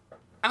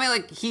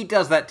like, he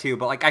does that too,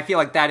 but I feel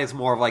like that is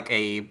more of like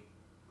a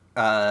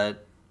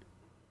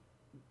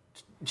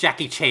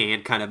Jackie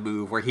Chan kind of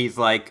move where he's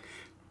like,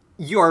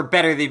 "You're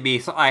better than me,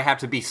 so I have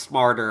to be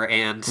smarter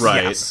and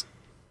Right. yes,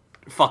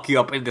 fuck you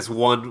up in this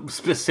one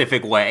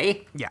specific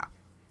way." yeah,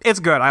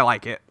 it's good. I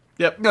like it.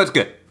 Yep. No, it's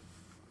good.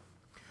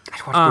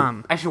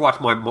 I should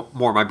watch more of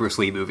my Bruce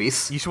Lee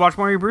movies. You should watch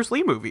more of your Bruce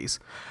Lee movies.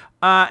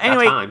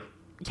 Anyway, time.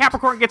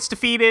 Capricorn gets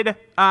defeated,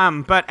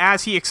 but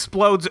as he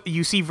explodes,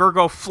 you see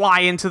Virgo fly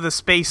into the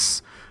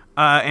space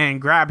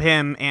and grab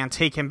him and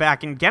take him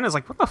back. And Gen is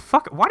like, "What the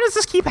fuck? Why does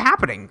this keep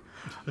happening?"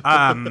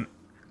 And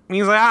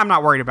he's like, "I'm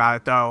not worried about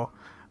it, though."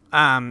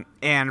 And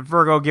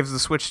Virgo gives the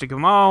switch to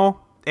Gamo,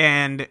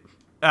 and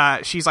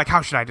she's like,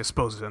 "How should I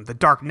dispose of him? The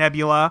Dark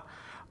Nebula?"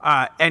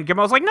 And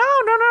Gamo's like,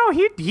 No,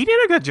 he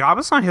did a good job.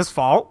 It's not his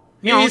fault.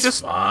 He's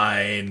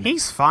fine.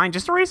 He's fine.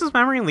 Just erase his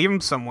memory and leave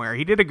him somewhere.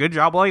 He did a good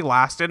job while he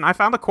lasted, and I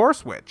found the core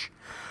switch."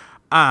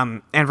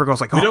 And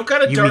Virgo's like, "Oh, We don't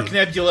got a you Dark mean-"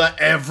 Nebula,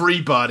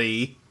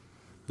 everybody.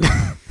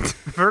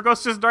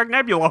 Virgo's just Dark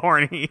Nebula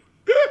horny.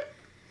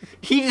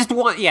 He just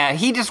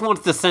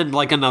wants to send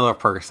another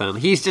person.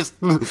 He's just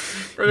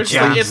It's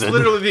Yeah. it's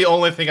literally the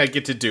only thing I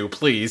get to do,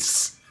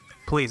 please.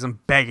 Please, I'm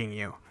begging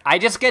you. I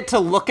just get to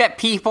look at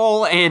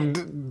people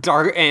and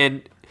dark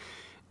them.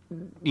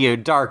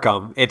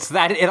 It's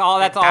that it all.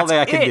 That's all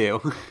that I can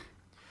do.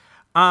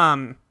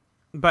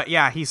 But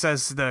yeah, he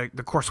says the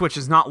core switch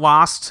is not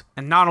lost,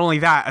 and not only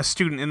that, a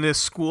student in this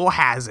school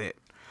has it.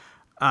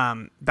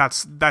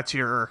 That's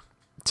your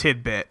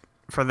tidbit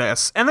for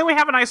this. And then we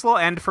have a nice little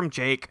end from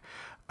Jake,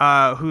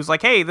 who's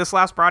like, hey, this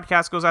last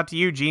broadcast goes out to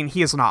you, Gene.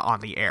 He is not on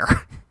the air.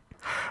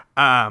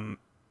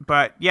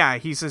 But yeah,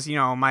 he says,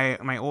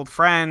 my old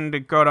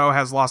friend Goto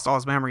has lost all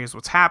his memories.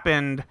 What's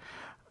happened?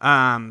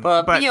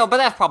 But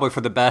that's probably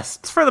for the best.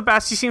 It's for the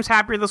best. He seems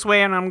happier this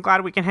way, and I'm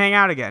glad we can hang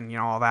out again.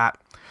 All that.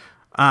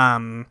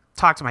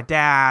 Talked to my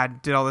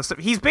dad, did all this stuff.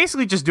 He's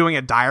basically just doing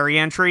a diary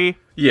entry.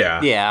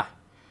 Yeah. Yeah.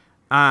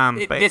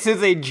 But This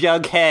is a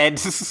Jughead.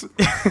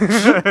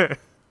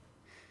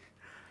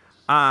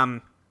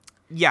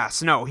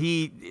 yes, no,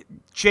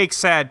 Jake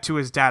said to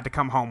his dad to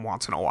come home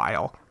once in a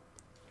while.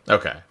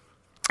 Okay.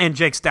 And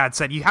Jake's dad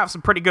said, you have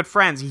some pretty good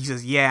friends. He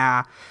says,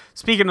 yeah.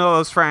 Speaking of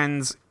those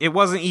friends, it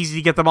wasn't easy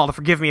to get them all to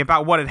forgive me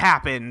about what had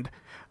happened.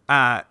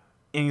 And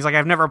he's like,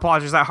 I've never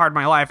apologized that hard in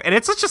my life. And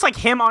it's just like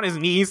him on his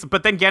knees.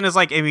 But then Gen is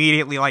like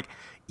immediately like,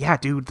 yeah,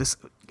 dude, this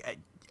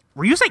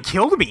Ryusei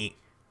killed me.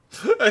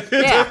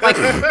 Yeah, like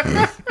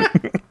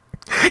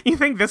You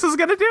think this is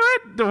gonna do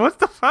it? What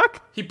the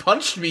fuck? He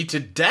punched me to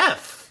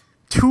death.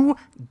 To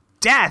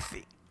death.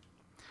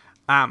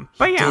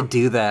 But yeah. did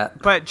do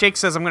that. But Jake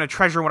says, I'm going to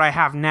treasure what I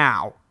have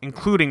now,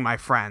 including my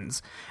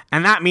friends.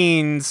 And that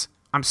means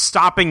I'm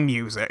stopping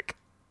music.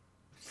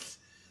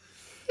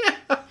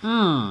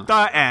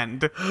 The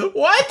end.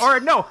 What? Or,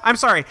 no, I'm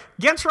sorry.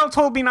 Gensro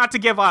told me not to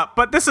give up,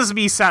 but this is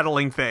me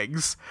settling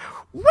things.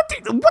 What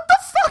the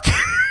fuck?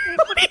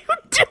 What are you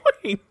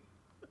doing?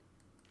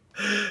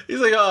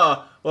 He's like,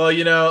 oh, well,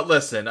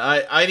 listen,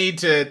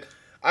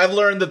 I've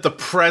learned that the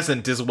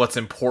present is what's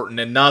important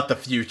and not the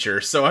future,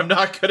 so I'm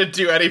not going to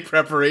do any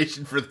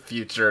preparation for the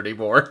future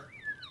anymore.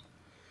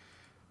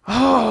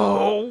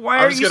 Oh, why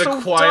are you so I'm just going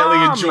to quietly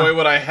dumb? enjoy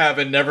what I have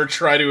and never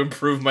try to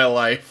improve my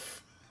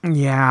life.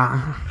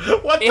 Yeah.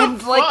 What the And,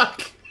 fuck?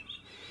 like,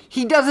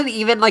 he doesn't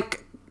even,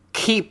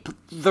 keep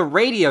the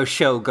radio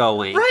show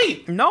going.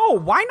 Right. No,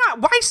 why not?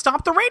 Why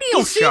stop the radio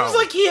He show? seems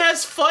like he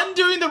has fun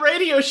doing the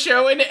radio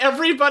show and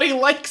everybody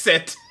likes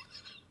it.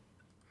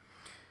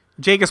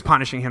 Jake is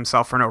punishing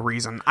himself for no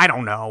reason. I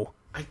don't know.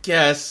 I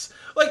guess.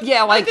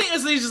 My thing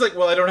is he's just like,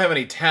 well, I don't have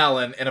any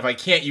talent, and if I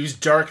can't use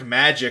dark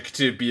magic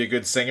to be a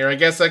good singer, I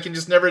guess I can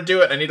just never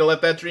do it. I need to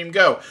let that dream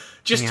go.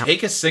 Just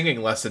take a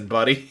singing lesson,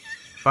 buddy.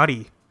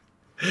 Buddy.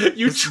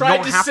 You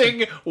tried to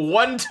sing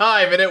one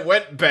time and it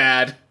went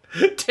bad.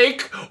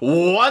 Take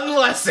one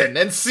lesson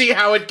and see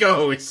how it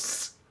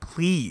goes.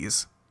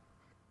 Please.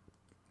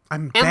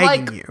 I'm And,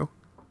 begging you.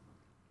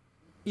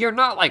 You're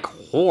not,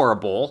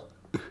 horrible.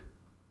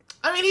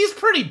 I mean, he's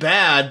pretty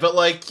bad, but,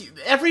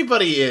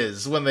 everybody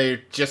is when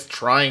they're just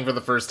trying for the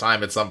first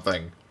time at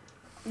something.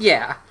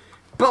 Yeah.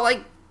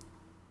 But,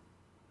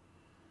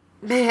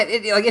 man,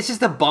 it's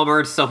just a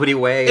bummer in so many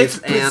ways. It's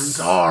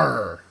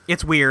bizarre.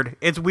 It's weird.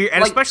 It's weird.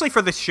 And especially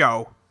for this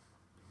show.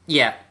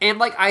 Yeah, and,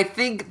 I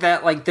think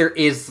that, there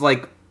is,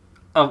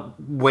 a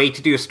way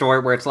to do a story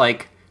where it's,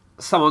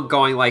 someone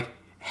going,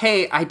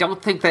 hey, I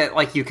don't think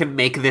that, you can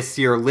make this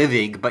your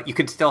living, but you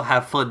can still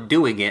have fun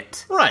doing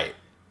it. Right.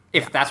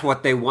 If that's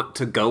what they want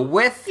to go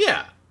with.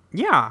 Yeah.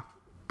 Yeah.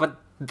 But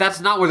that's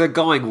not where they're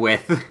going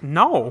with.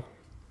 No.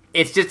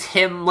 It's just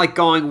him,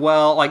 going,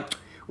 well,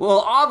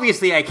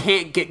 obviously I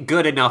can't get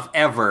good enough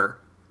ever.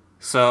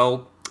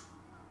 So,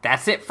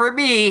 that's it for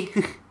me.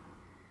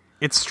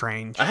 It's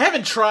strange. I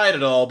haven't tried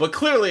it all, but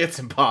clearly it's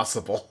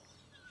impossible.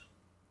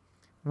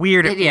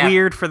 Weird. Yeah.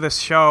 Weird for this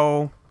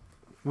show.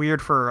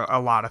 Weird for a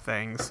lot of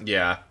things.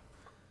 Yeah.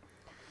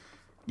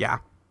 Yeah.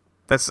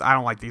 I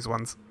don't like these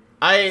ones.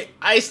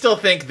 I still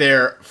think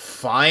they're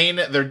fine.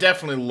 They're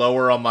definitely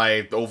lower on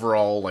my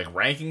overall,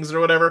 rankings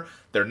or whatever.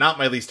 They're not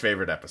my least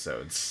favorite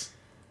episodes.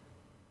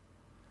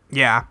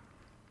 Yeah.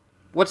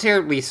 What's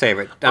your least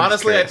favorite? I'm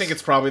Honestly, I curious. think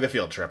it's probably the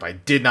field trip. I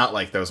did not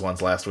like those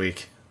ones last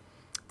week.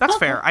 That's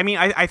fair. I mean,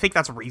 I think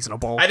that's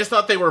reasonable. I just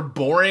thought they were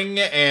boring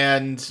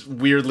and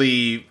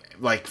weirdly,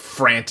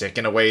 frantic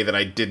in a way that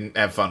I didn't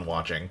have fun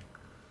watching.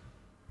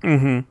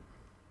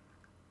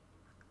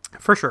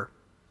 For sure.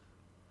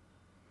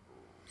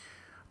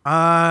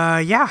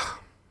 Yeah.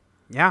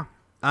 Yeah.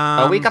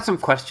 we got some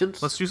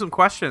questions. Let's do some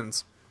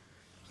questions.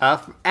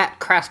 At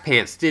Crass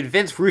Pants, did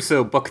Vince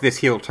Russo book this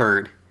heel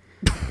turn?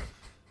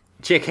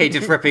 JK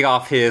just ripping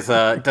off his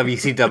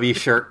WCW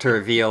shirt to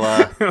reveal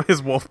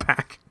His wolf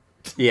pack.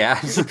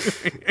 yeah.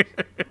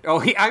 Oh,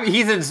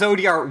 he's in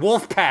Zodiac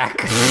Wolfpack.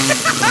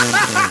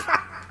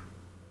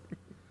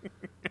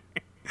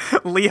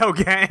 Leo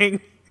gang.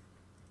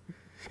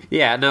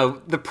 Yeah,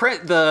 no,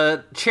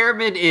 the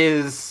chairman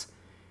is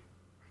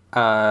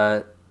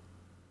what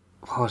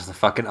was the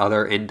fucking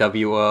other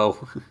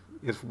NWO?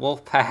 Is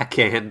Wolfpack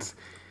and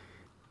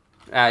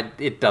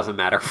it doesn't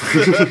matter.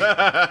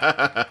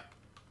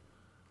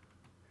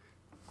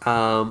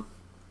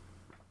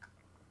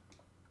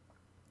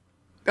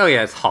 Oh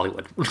yeah, it's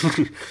Hollywood.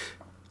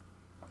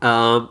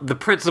 The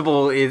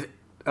principal is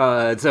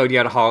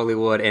Zodiac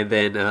Hollywood, and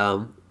then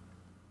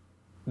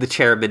the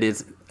chairman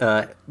is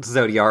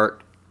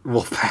Zodiac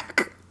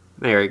Wolfpack.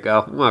 There you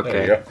go. Okay.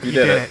 There you go. You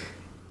did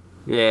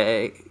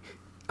it.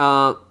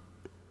 Yeah.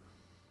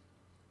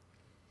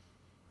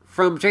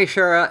 From Jay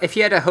Shura, if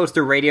you had to host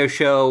a radio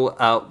show,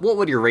 what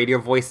would your radio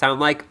voice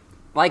sound like?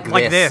 Like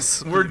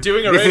this. We're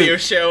doing a radio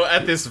show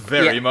at this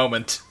very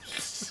moment.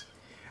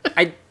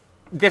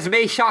 This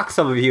may shock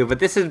some of you, but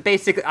this is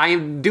basically I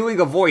am doing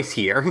a voice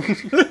here.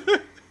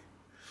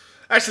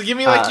 Actually, give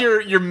me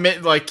your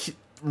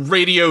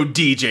radio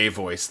DJ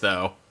voice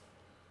though.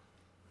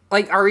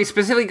 Like, are we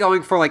specifically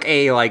going for like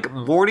a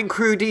morning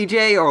crew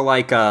DJ or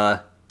like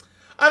a?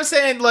 I'm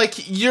saying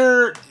like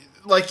you're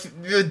like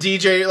the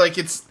DJ, like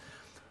it's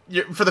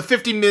for the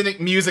 50-minute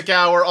music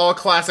hour, all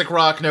classic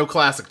rock, no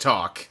classic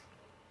talk.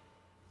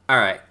 All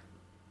right.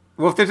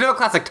 Well, if there's no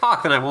classic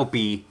talk, then I won't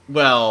be.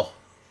 Well,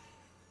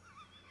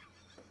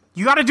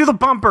 You gotta do the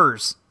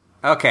bumpers.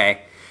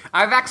 Okay.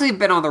 I've actually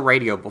been on the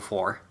radio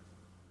before.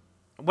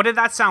 What did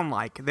that sound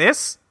like?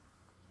 This?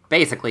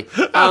 Basically.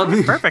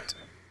 Perfect.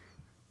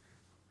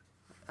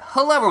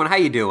 Hello, everyone. How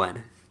you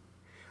doing?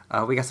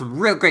 We got some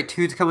real great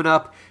tunes coming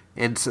up,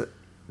 and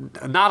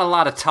not a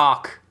lot of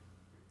talk.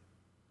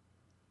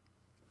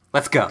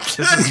 Let's go. This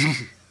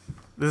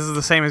is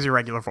the same as your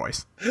regular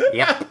voice.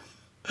 Yep.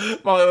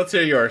 Molly, let's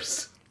hear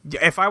yours.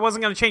 If I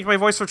wasn't going to change my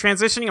voice for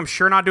transitioning, I'm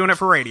sure not doing it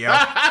for radio.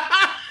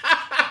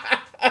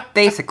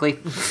 Basically.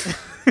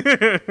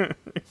 I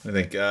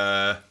think,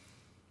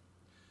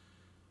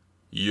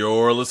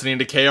 you're listening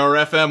to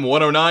KRFM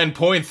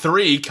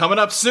 109.3. Coming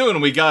up soon,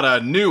 we got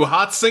a new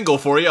hot single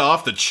for you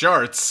off the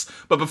charts.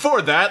 But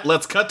before that,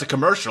 let's cut to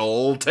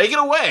commercial. Take it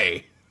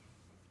away.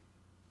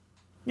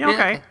 Yeah,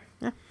 okay.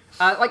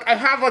 I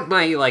have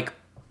my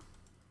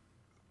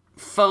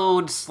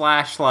phone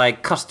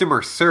 /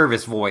 customer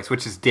service voice,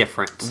 which is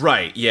different.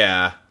 Right,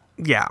 yeah.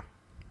 Yeah.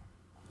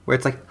 Where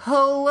it's like,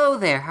 hello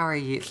there, how are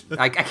you?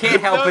 I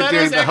can't help but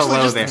doing the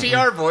hello just there. the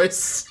TR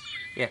voice.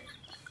 Yeah. It's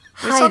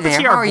Hi not the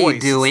there, TR how are voice,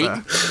 you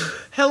doing?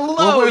 Hello,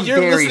 Well, we're you're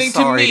very listening to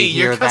sorry me, to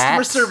hear your customer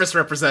that. service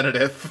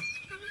representative.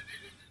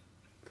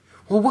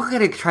 Well, we're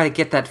going to try to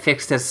get that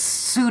fixed as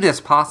soon as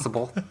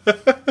possible.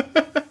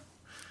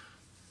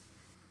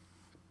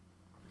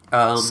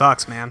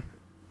 Sucks, man.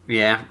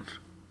 Yeah.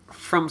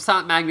 From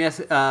Sonic Magnus,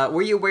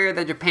 were you aware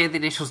that in Japan the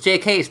initials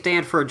JK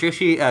stand for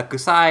Joshi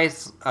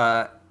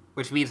Kusai,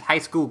 which means high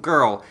school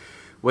girl?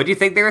 What do you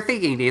think they were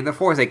thinking to name the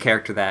Forza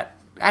character that?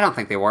 I don't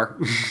think they were.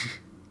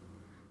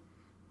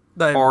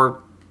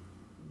 Or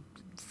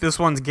This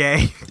one's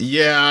gay.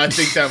 Yeah, I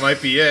think that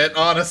might be it,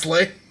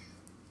 honestly.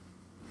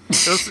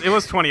 It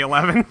was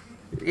 2011.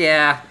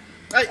 yeah.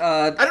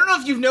 I don't know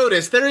if you've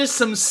noticed, there is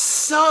some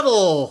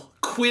subtle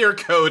queer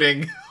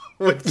coding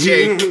with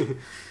Jake.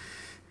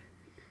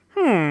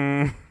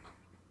 What?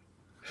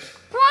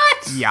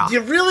 Yeah.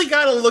 You really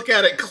gotta look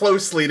at it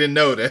closely to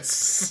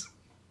notice.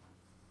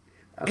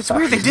 It's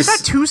weird. They did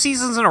that 2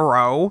 seasons in a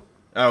row.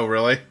 Oh,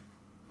 really?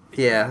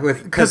 Yeah,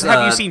 Because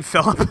have you seen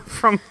Philip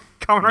from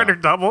Kamen Rider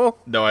Double?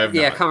 No, I have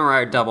Yeah, not. Kamen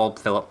Rider Double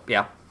Philip.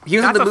 Yeah, he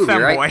was That's in the movie, a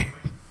femboy. right?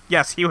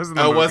 Yes, he was in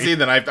the Oh, movie. was he?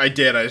 Then I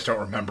did, I just don't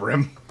remember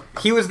him.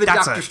 He was the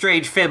That's Doctor it.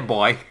 Strange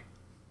femboy.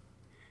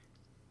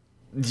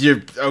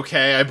 You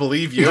okay, I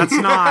believe you. That's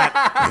not...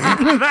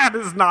 that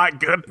is not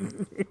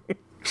good.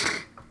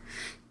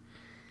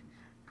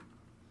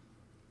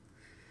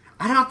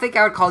 I don't think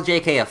I would call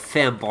JK a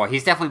femboy.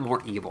 He's definitely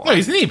more evil. No,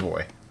 he's an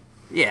E-boy.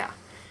 Yeah,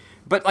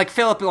 but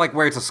Philip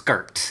wears a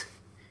skirt.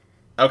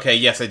 Okay,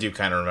 yes, I do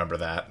kind of remember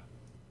that.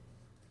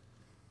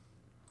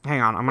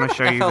 Hang on, I'm going to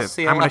show you this.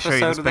 I'm FLCL going to show you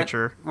this episode of that-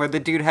 picture. where the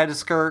dude had a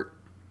skirt.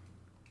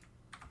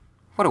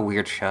 What a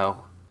weird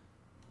show.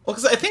 Well,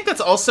 because I think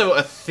that's also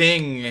a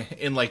thing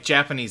in,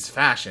 Japanese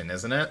fashion,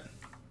 isn't it?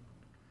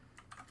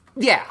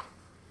 Yeah.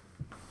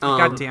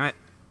 God damn it.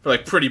 For,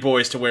 pretty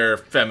boys to wear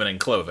feminine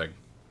clothing.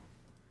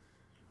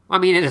 I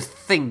mean, it is a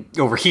thing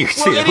over here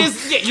too. Well, it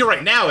is. Yeah, you're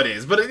right. Now it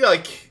is, but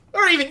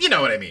or even you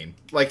know what I mean.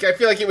 I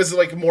feel like it was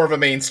more of a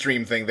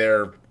mainstream thing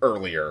there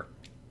earlier.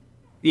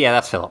 Yeah,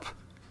 that's Philip.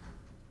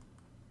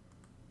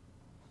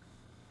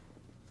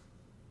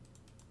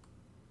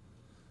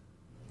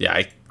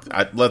 Yeah,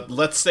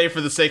 let's say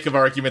for the sake of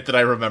argument that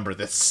I remember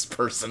this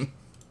person.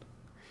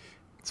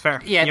 It's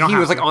fair. Yeah, You don't he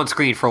was have to. on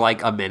screen for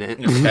a minute.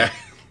 Okay.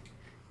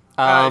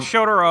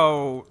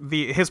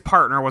 Shotaro, his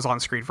partner, was on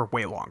screen for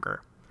way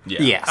longer.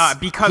 Yeah. Yes.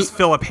 Because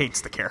Philip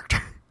hates the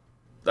character.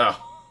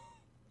 Oh.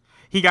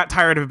 He got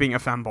tired of being a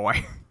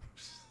femboy.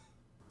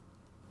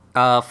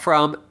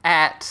 From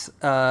at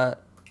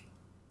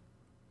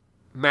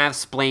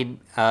Mavsplain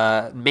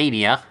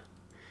Mania.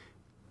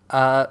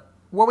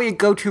 What were your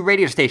go-to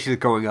radio stations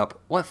growing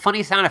up? What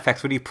funny sound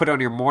effects would you put on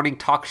your morning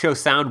talk show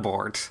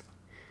soundboard?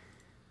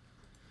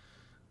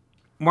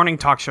 Morning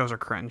talk shows are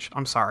cringe.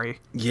 I'm sorry.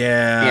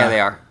 Yeah. Yeah, they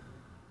are.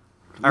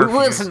 I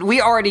refuse. Listen,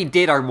 we already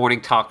did our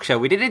morning talk show.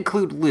 We didn't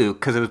include Luke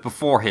because it was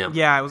before him.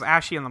 Yeah, it was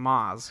Ashy and the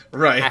Moz.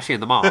 Right. Ashley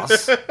and the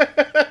Moss.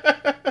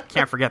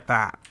 Can't forget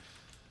that.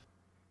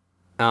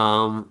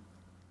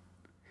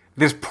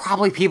 There's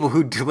probably people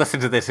who do listen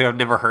to this who have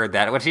never heard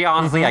that, which, yeah,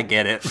 honestly, I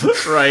get it.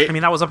 Right. I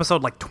mean, that was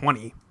episode like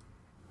 20.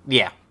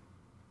 Yeah.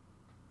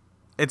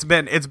 It's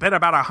been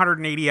about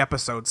 180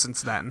 episodes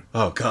since then.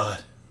 Oh,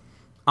 God.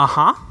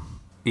 Uh-huh.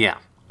 Yeah.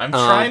 I'm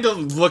trying to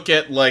look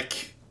at,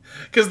 like...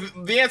 Because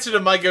the answer to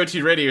my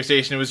go-to radio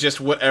station was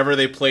just whatever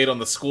they played on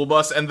the school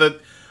bus, and the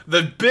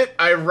bit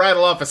I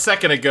rattled off a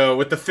second ago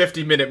with the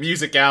 50-minute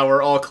music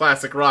hour, all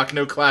classic rock,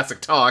 no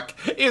classic talk,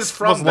 is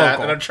from that,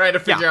 local. and I'm trying to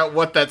figure out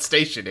what that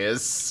station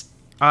is.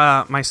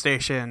 My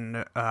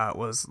station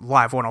was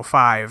Live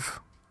 105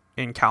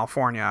 in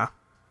California,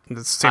 in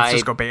the San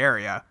Francisco Bay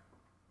Area.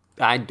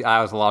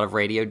 I was a lot of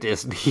Radio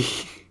Disney.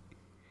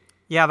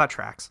 Yeah, that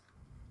tracks.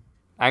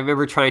 I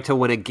remember trying to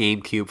win a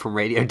GameCube from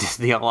Radio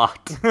Disney a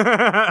lot.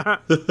 I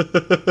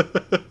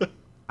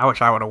wish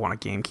I would have won a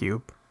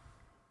GameCube.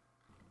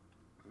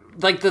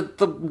 Like,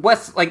 the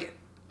West, like,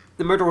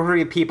 the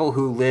majority of people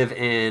who live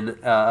in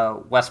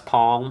West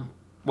Palm,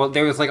 well,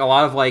 there was, like, a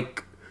lot of,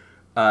 like,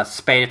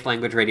 Spanish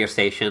language radio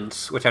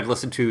stations, which I'd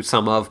listened to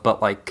some of,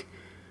 but, like,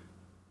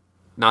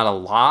 not a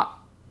lot.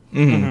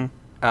 Mm-hmm.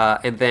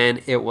 And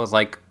then it was,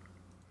 like,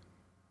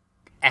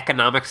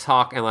 economics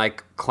talk and,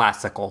 like,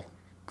 classical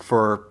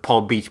for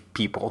Palm Beach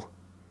people.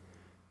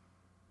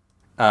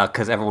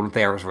 Because everyone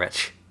there was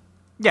rich.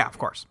 Yeah, of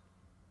course.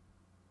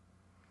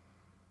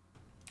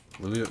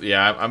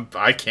 Yeah,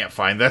 I can't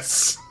find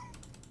this.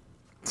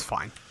 It's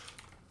fine.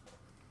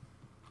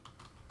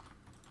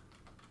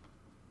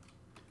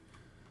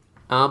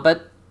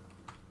 But...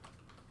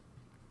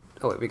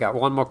 Oh, wait, we got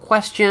one more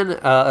question.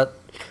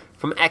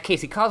 From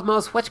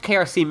 @CaseyCosmos, which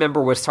KRC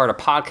member would start a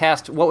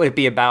podcast? What would it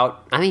be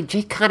about? I mean,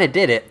 Jake kind of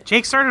did it.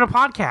 Jake started a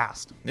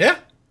podcast. Yeah.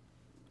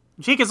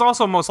 Jake is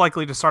also most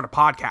likely to start a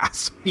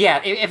podcast.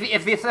 Yeah,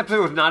 if this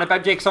episode was not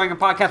about Jake starting a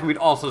podcast, we'd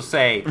also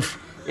say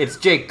it's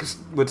Jake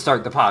would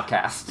start the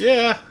podcast.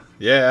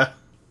 Yeah.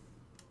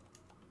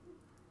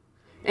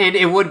 And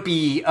it would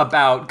be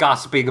about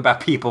gossiping about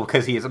people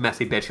because he is a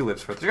messy bitch who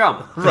lives for the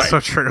drama. That's so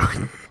true.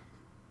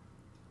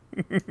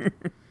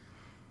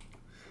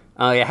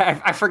 Oh, yeah,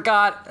 I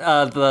forgot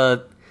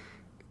our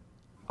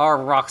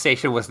rock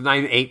station was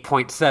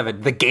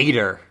 98.7, The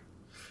Gator.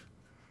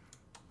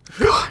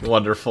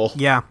 Wonderful.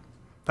 Yeah,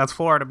 that's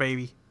Florida,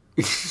 baby.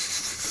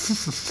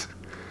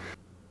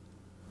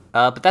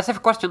 But that's it for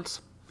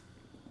questions.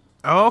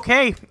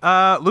 Okay,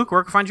 Luke,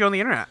 where can I find you on the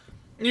internet?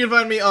 You can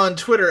find me on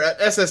Twitter at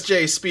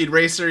SSJ Speed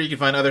Racer. You can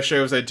find other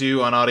shows I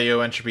do on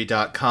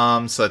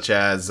audioentropy.com, such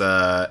as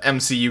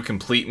MCU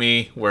Complete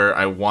Me, where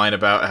I whine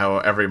about how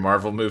every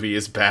Marvel movie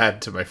is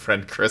bad to my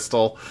friend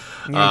Crystal.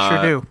 Yeah, you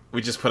sure do.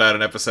 We just put out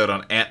an episode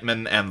on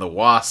Ant-Man and the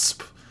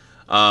Wasp.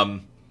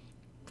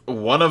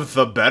 One of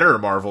the better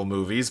Marvel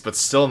movies, but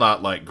still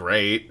not, like,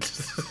 great.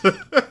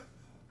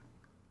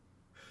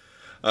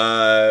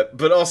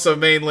 But also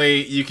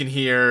mainly you can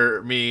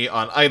hear me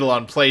on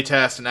Eidolon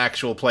Playtest, an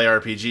actual play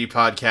RPG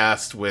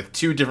podcast with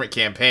 2 different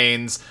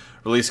campaigns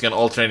releasing on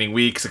alternating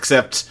weeks,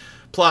 except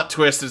plot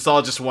twist, it's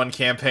all just one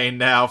campaign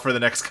now for the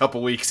next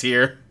couple weeks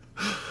here.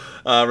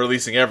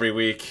 Releasing every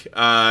week.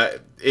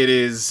 It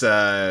is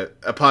a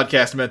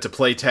podcast meant to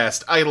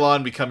playtest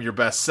Eidolon Become Your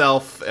Best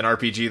Self, an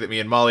RPG that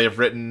me and Molly have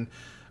written,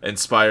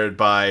 inspired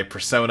by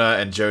Persona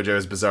and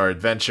JoJo's Bizarre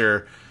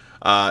Adventure.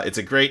 It's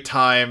a great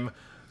time.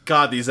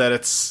 God, these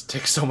edits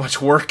take so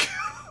much work.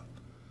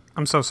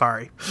 I'm so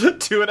sorry.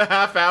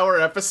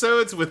 2.5-hour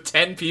episodes with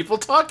 10 people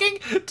talking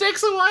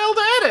takes a while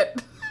to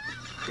edit.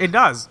 It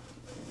does.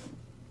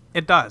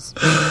 It does.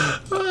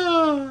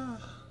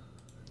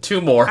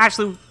 2 more.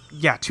 Actually,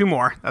 yeah, 2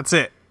 more. That's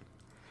it.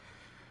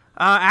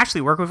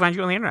 Ashley, where can we find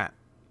you on the internet?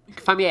 You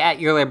can find me at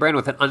YourLabrand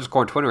with an _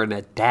 on Twitter and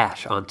a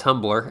dash on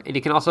Tumblr. And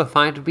you can also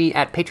find me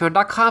at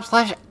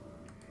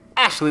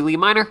patreon.com/Ashley Lee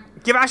Minor.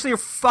 Give Ashley your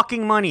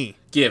fucking money.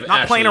 Give Not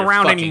Ashley playing your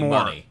around fucking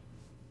anymore. money.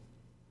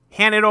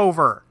 Hand it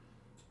over.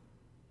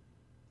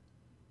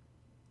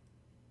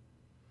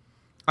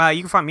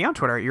 You can find me on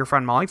Twitter at your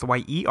friend Molly, the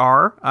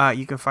Y-E-R.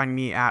 You can find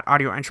me at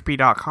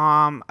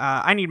audioentropy.com,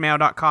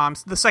 ineedmail.com,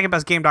 the second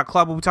best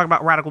game.club. We'll be talking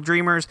about Radical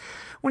Dreamers.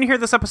 When you hear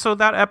this episode,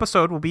 that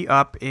episode will be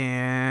up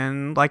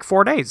in like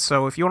 4 days.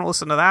 So if you want to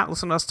listen to that,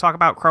 listen to us talk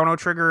about Chrono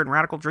Trigger and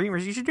Radical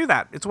Dreamers, you should do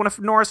that. It's one of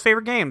Nora's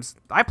favorite games.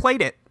 I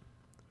played it.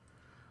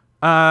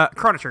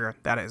 Chrono Trigger,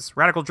 that is.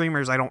 Radical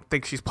Dreamers, I don't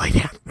think she's played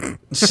yet. I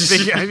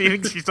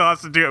think she still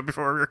has to do it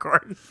before we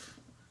record.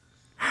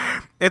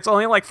 It's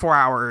only like 4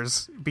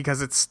 hours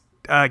because it's,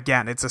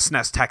 again, it's a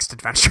SNES text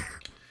adventure.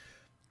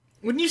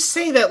 When you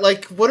say that,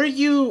 like, what do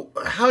you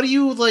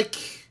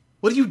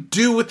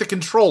do with the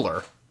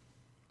controller?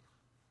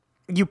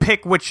 You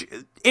pick which,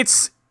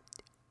 it's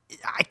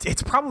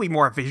probably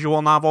more a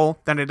visual novel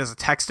than it is a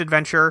text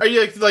adventure. Are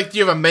you like do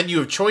you have a menu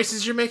of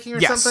choices you're making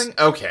or something?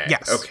 Okay.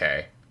 Yes.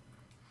 Okay.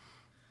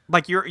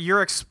 Like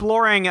you're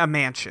exploring a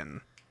mansion.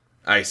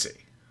 I see.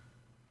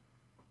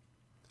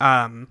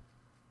 And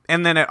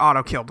then it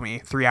auto killed me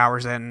 3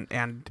 hours in,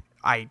 and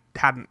I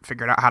hadn't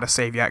figured out how to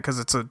save yet because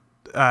it's a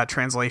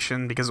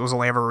translation because it was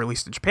only ever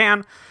released in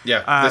Japan.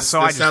 Yeah, this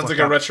sounds like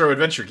a retro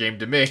adventure game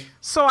to me.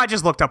 So I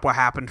just looked up what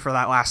happened for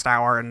that last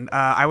hour, and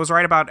I was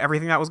right about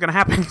everything that was going to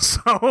happen,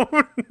 so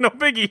no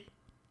biggie.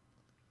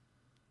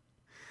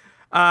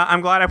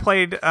 I'm glad I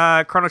played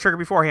Chrono Trigger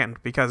beforehand,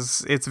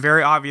 because it's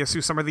very obvious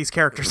who some of these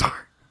characters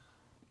are.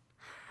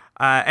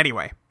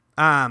 Anyway.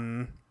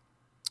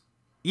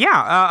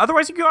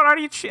 Otherwise, you can go on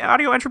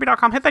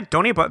audioentropy.com, hit that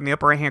donate button in the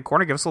upper right-hand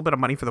corner, give us a little bit of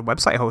money for the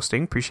website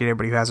hosting. Appreciate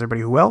everybody who has,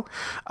 everybody who will.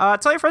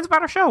 Tell your friends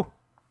about our show.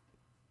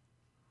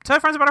 Tell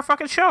your friends about our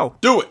fucking show.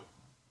 Do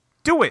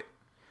it.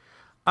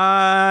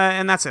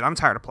 And that's it. I'm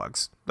tired of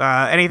plugs.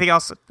 Anything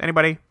else?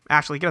 Anybody?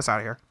 Ashley, get us out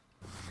of here.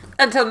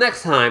 Until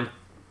next time,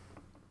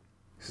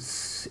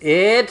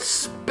 it's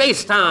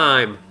space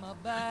time.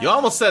 You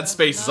almost said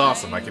space is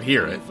awesome. I could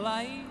hear it.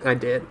 I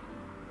did.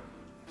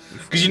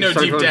 Because you know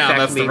deep down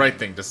that's the right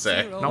thing to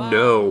say.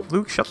 No.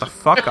 Luke, shut the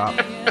fuck up.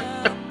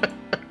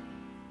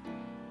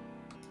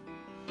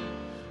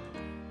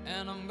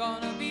 And I'm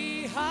gonna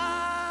be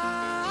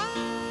high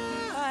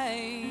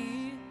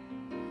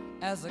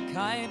as a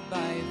kite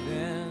by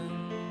then.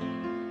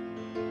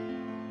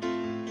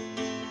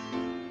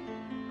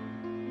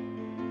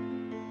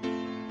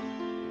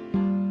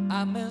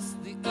 I miss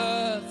the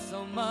earth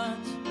so much.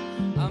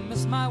 I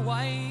miss my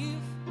wife.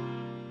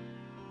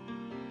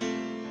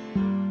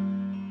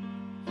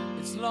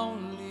 It's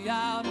lonely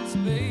out in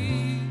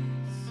space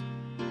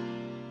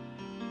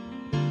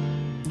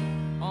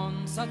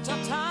on such a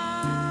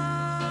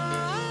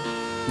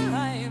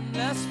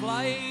timeless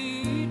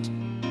flight.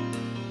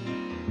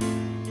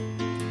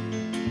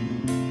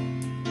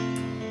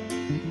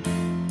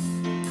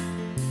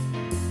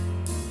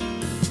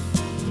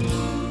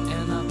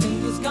 And I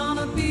think it's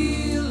gonna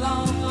be a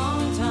long,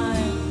 long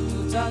time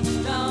till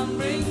touchdown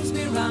brings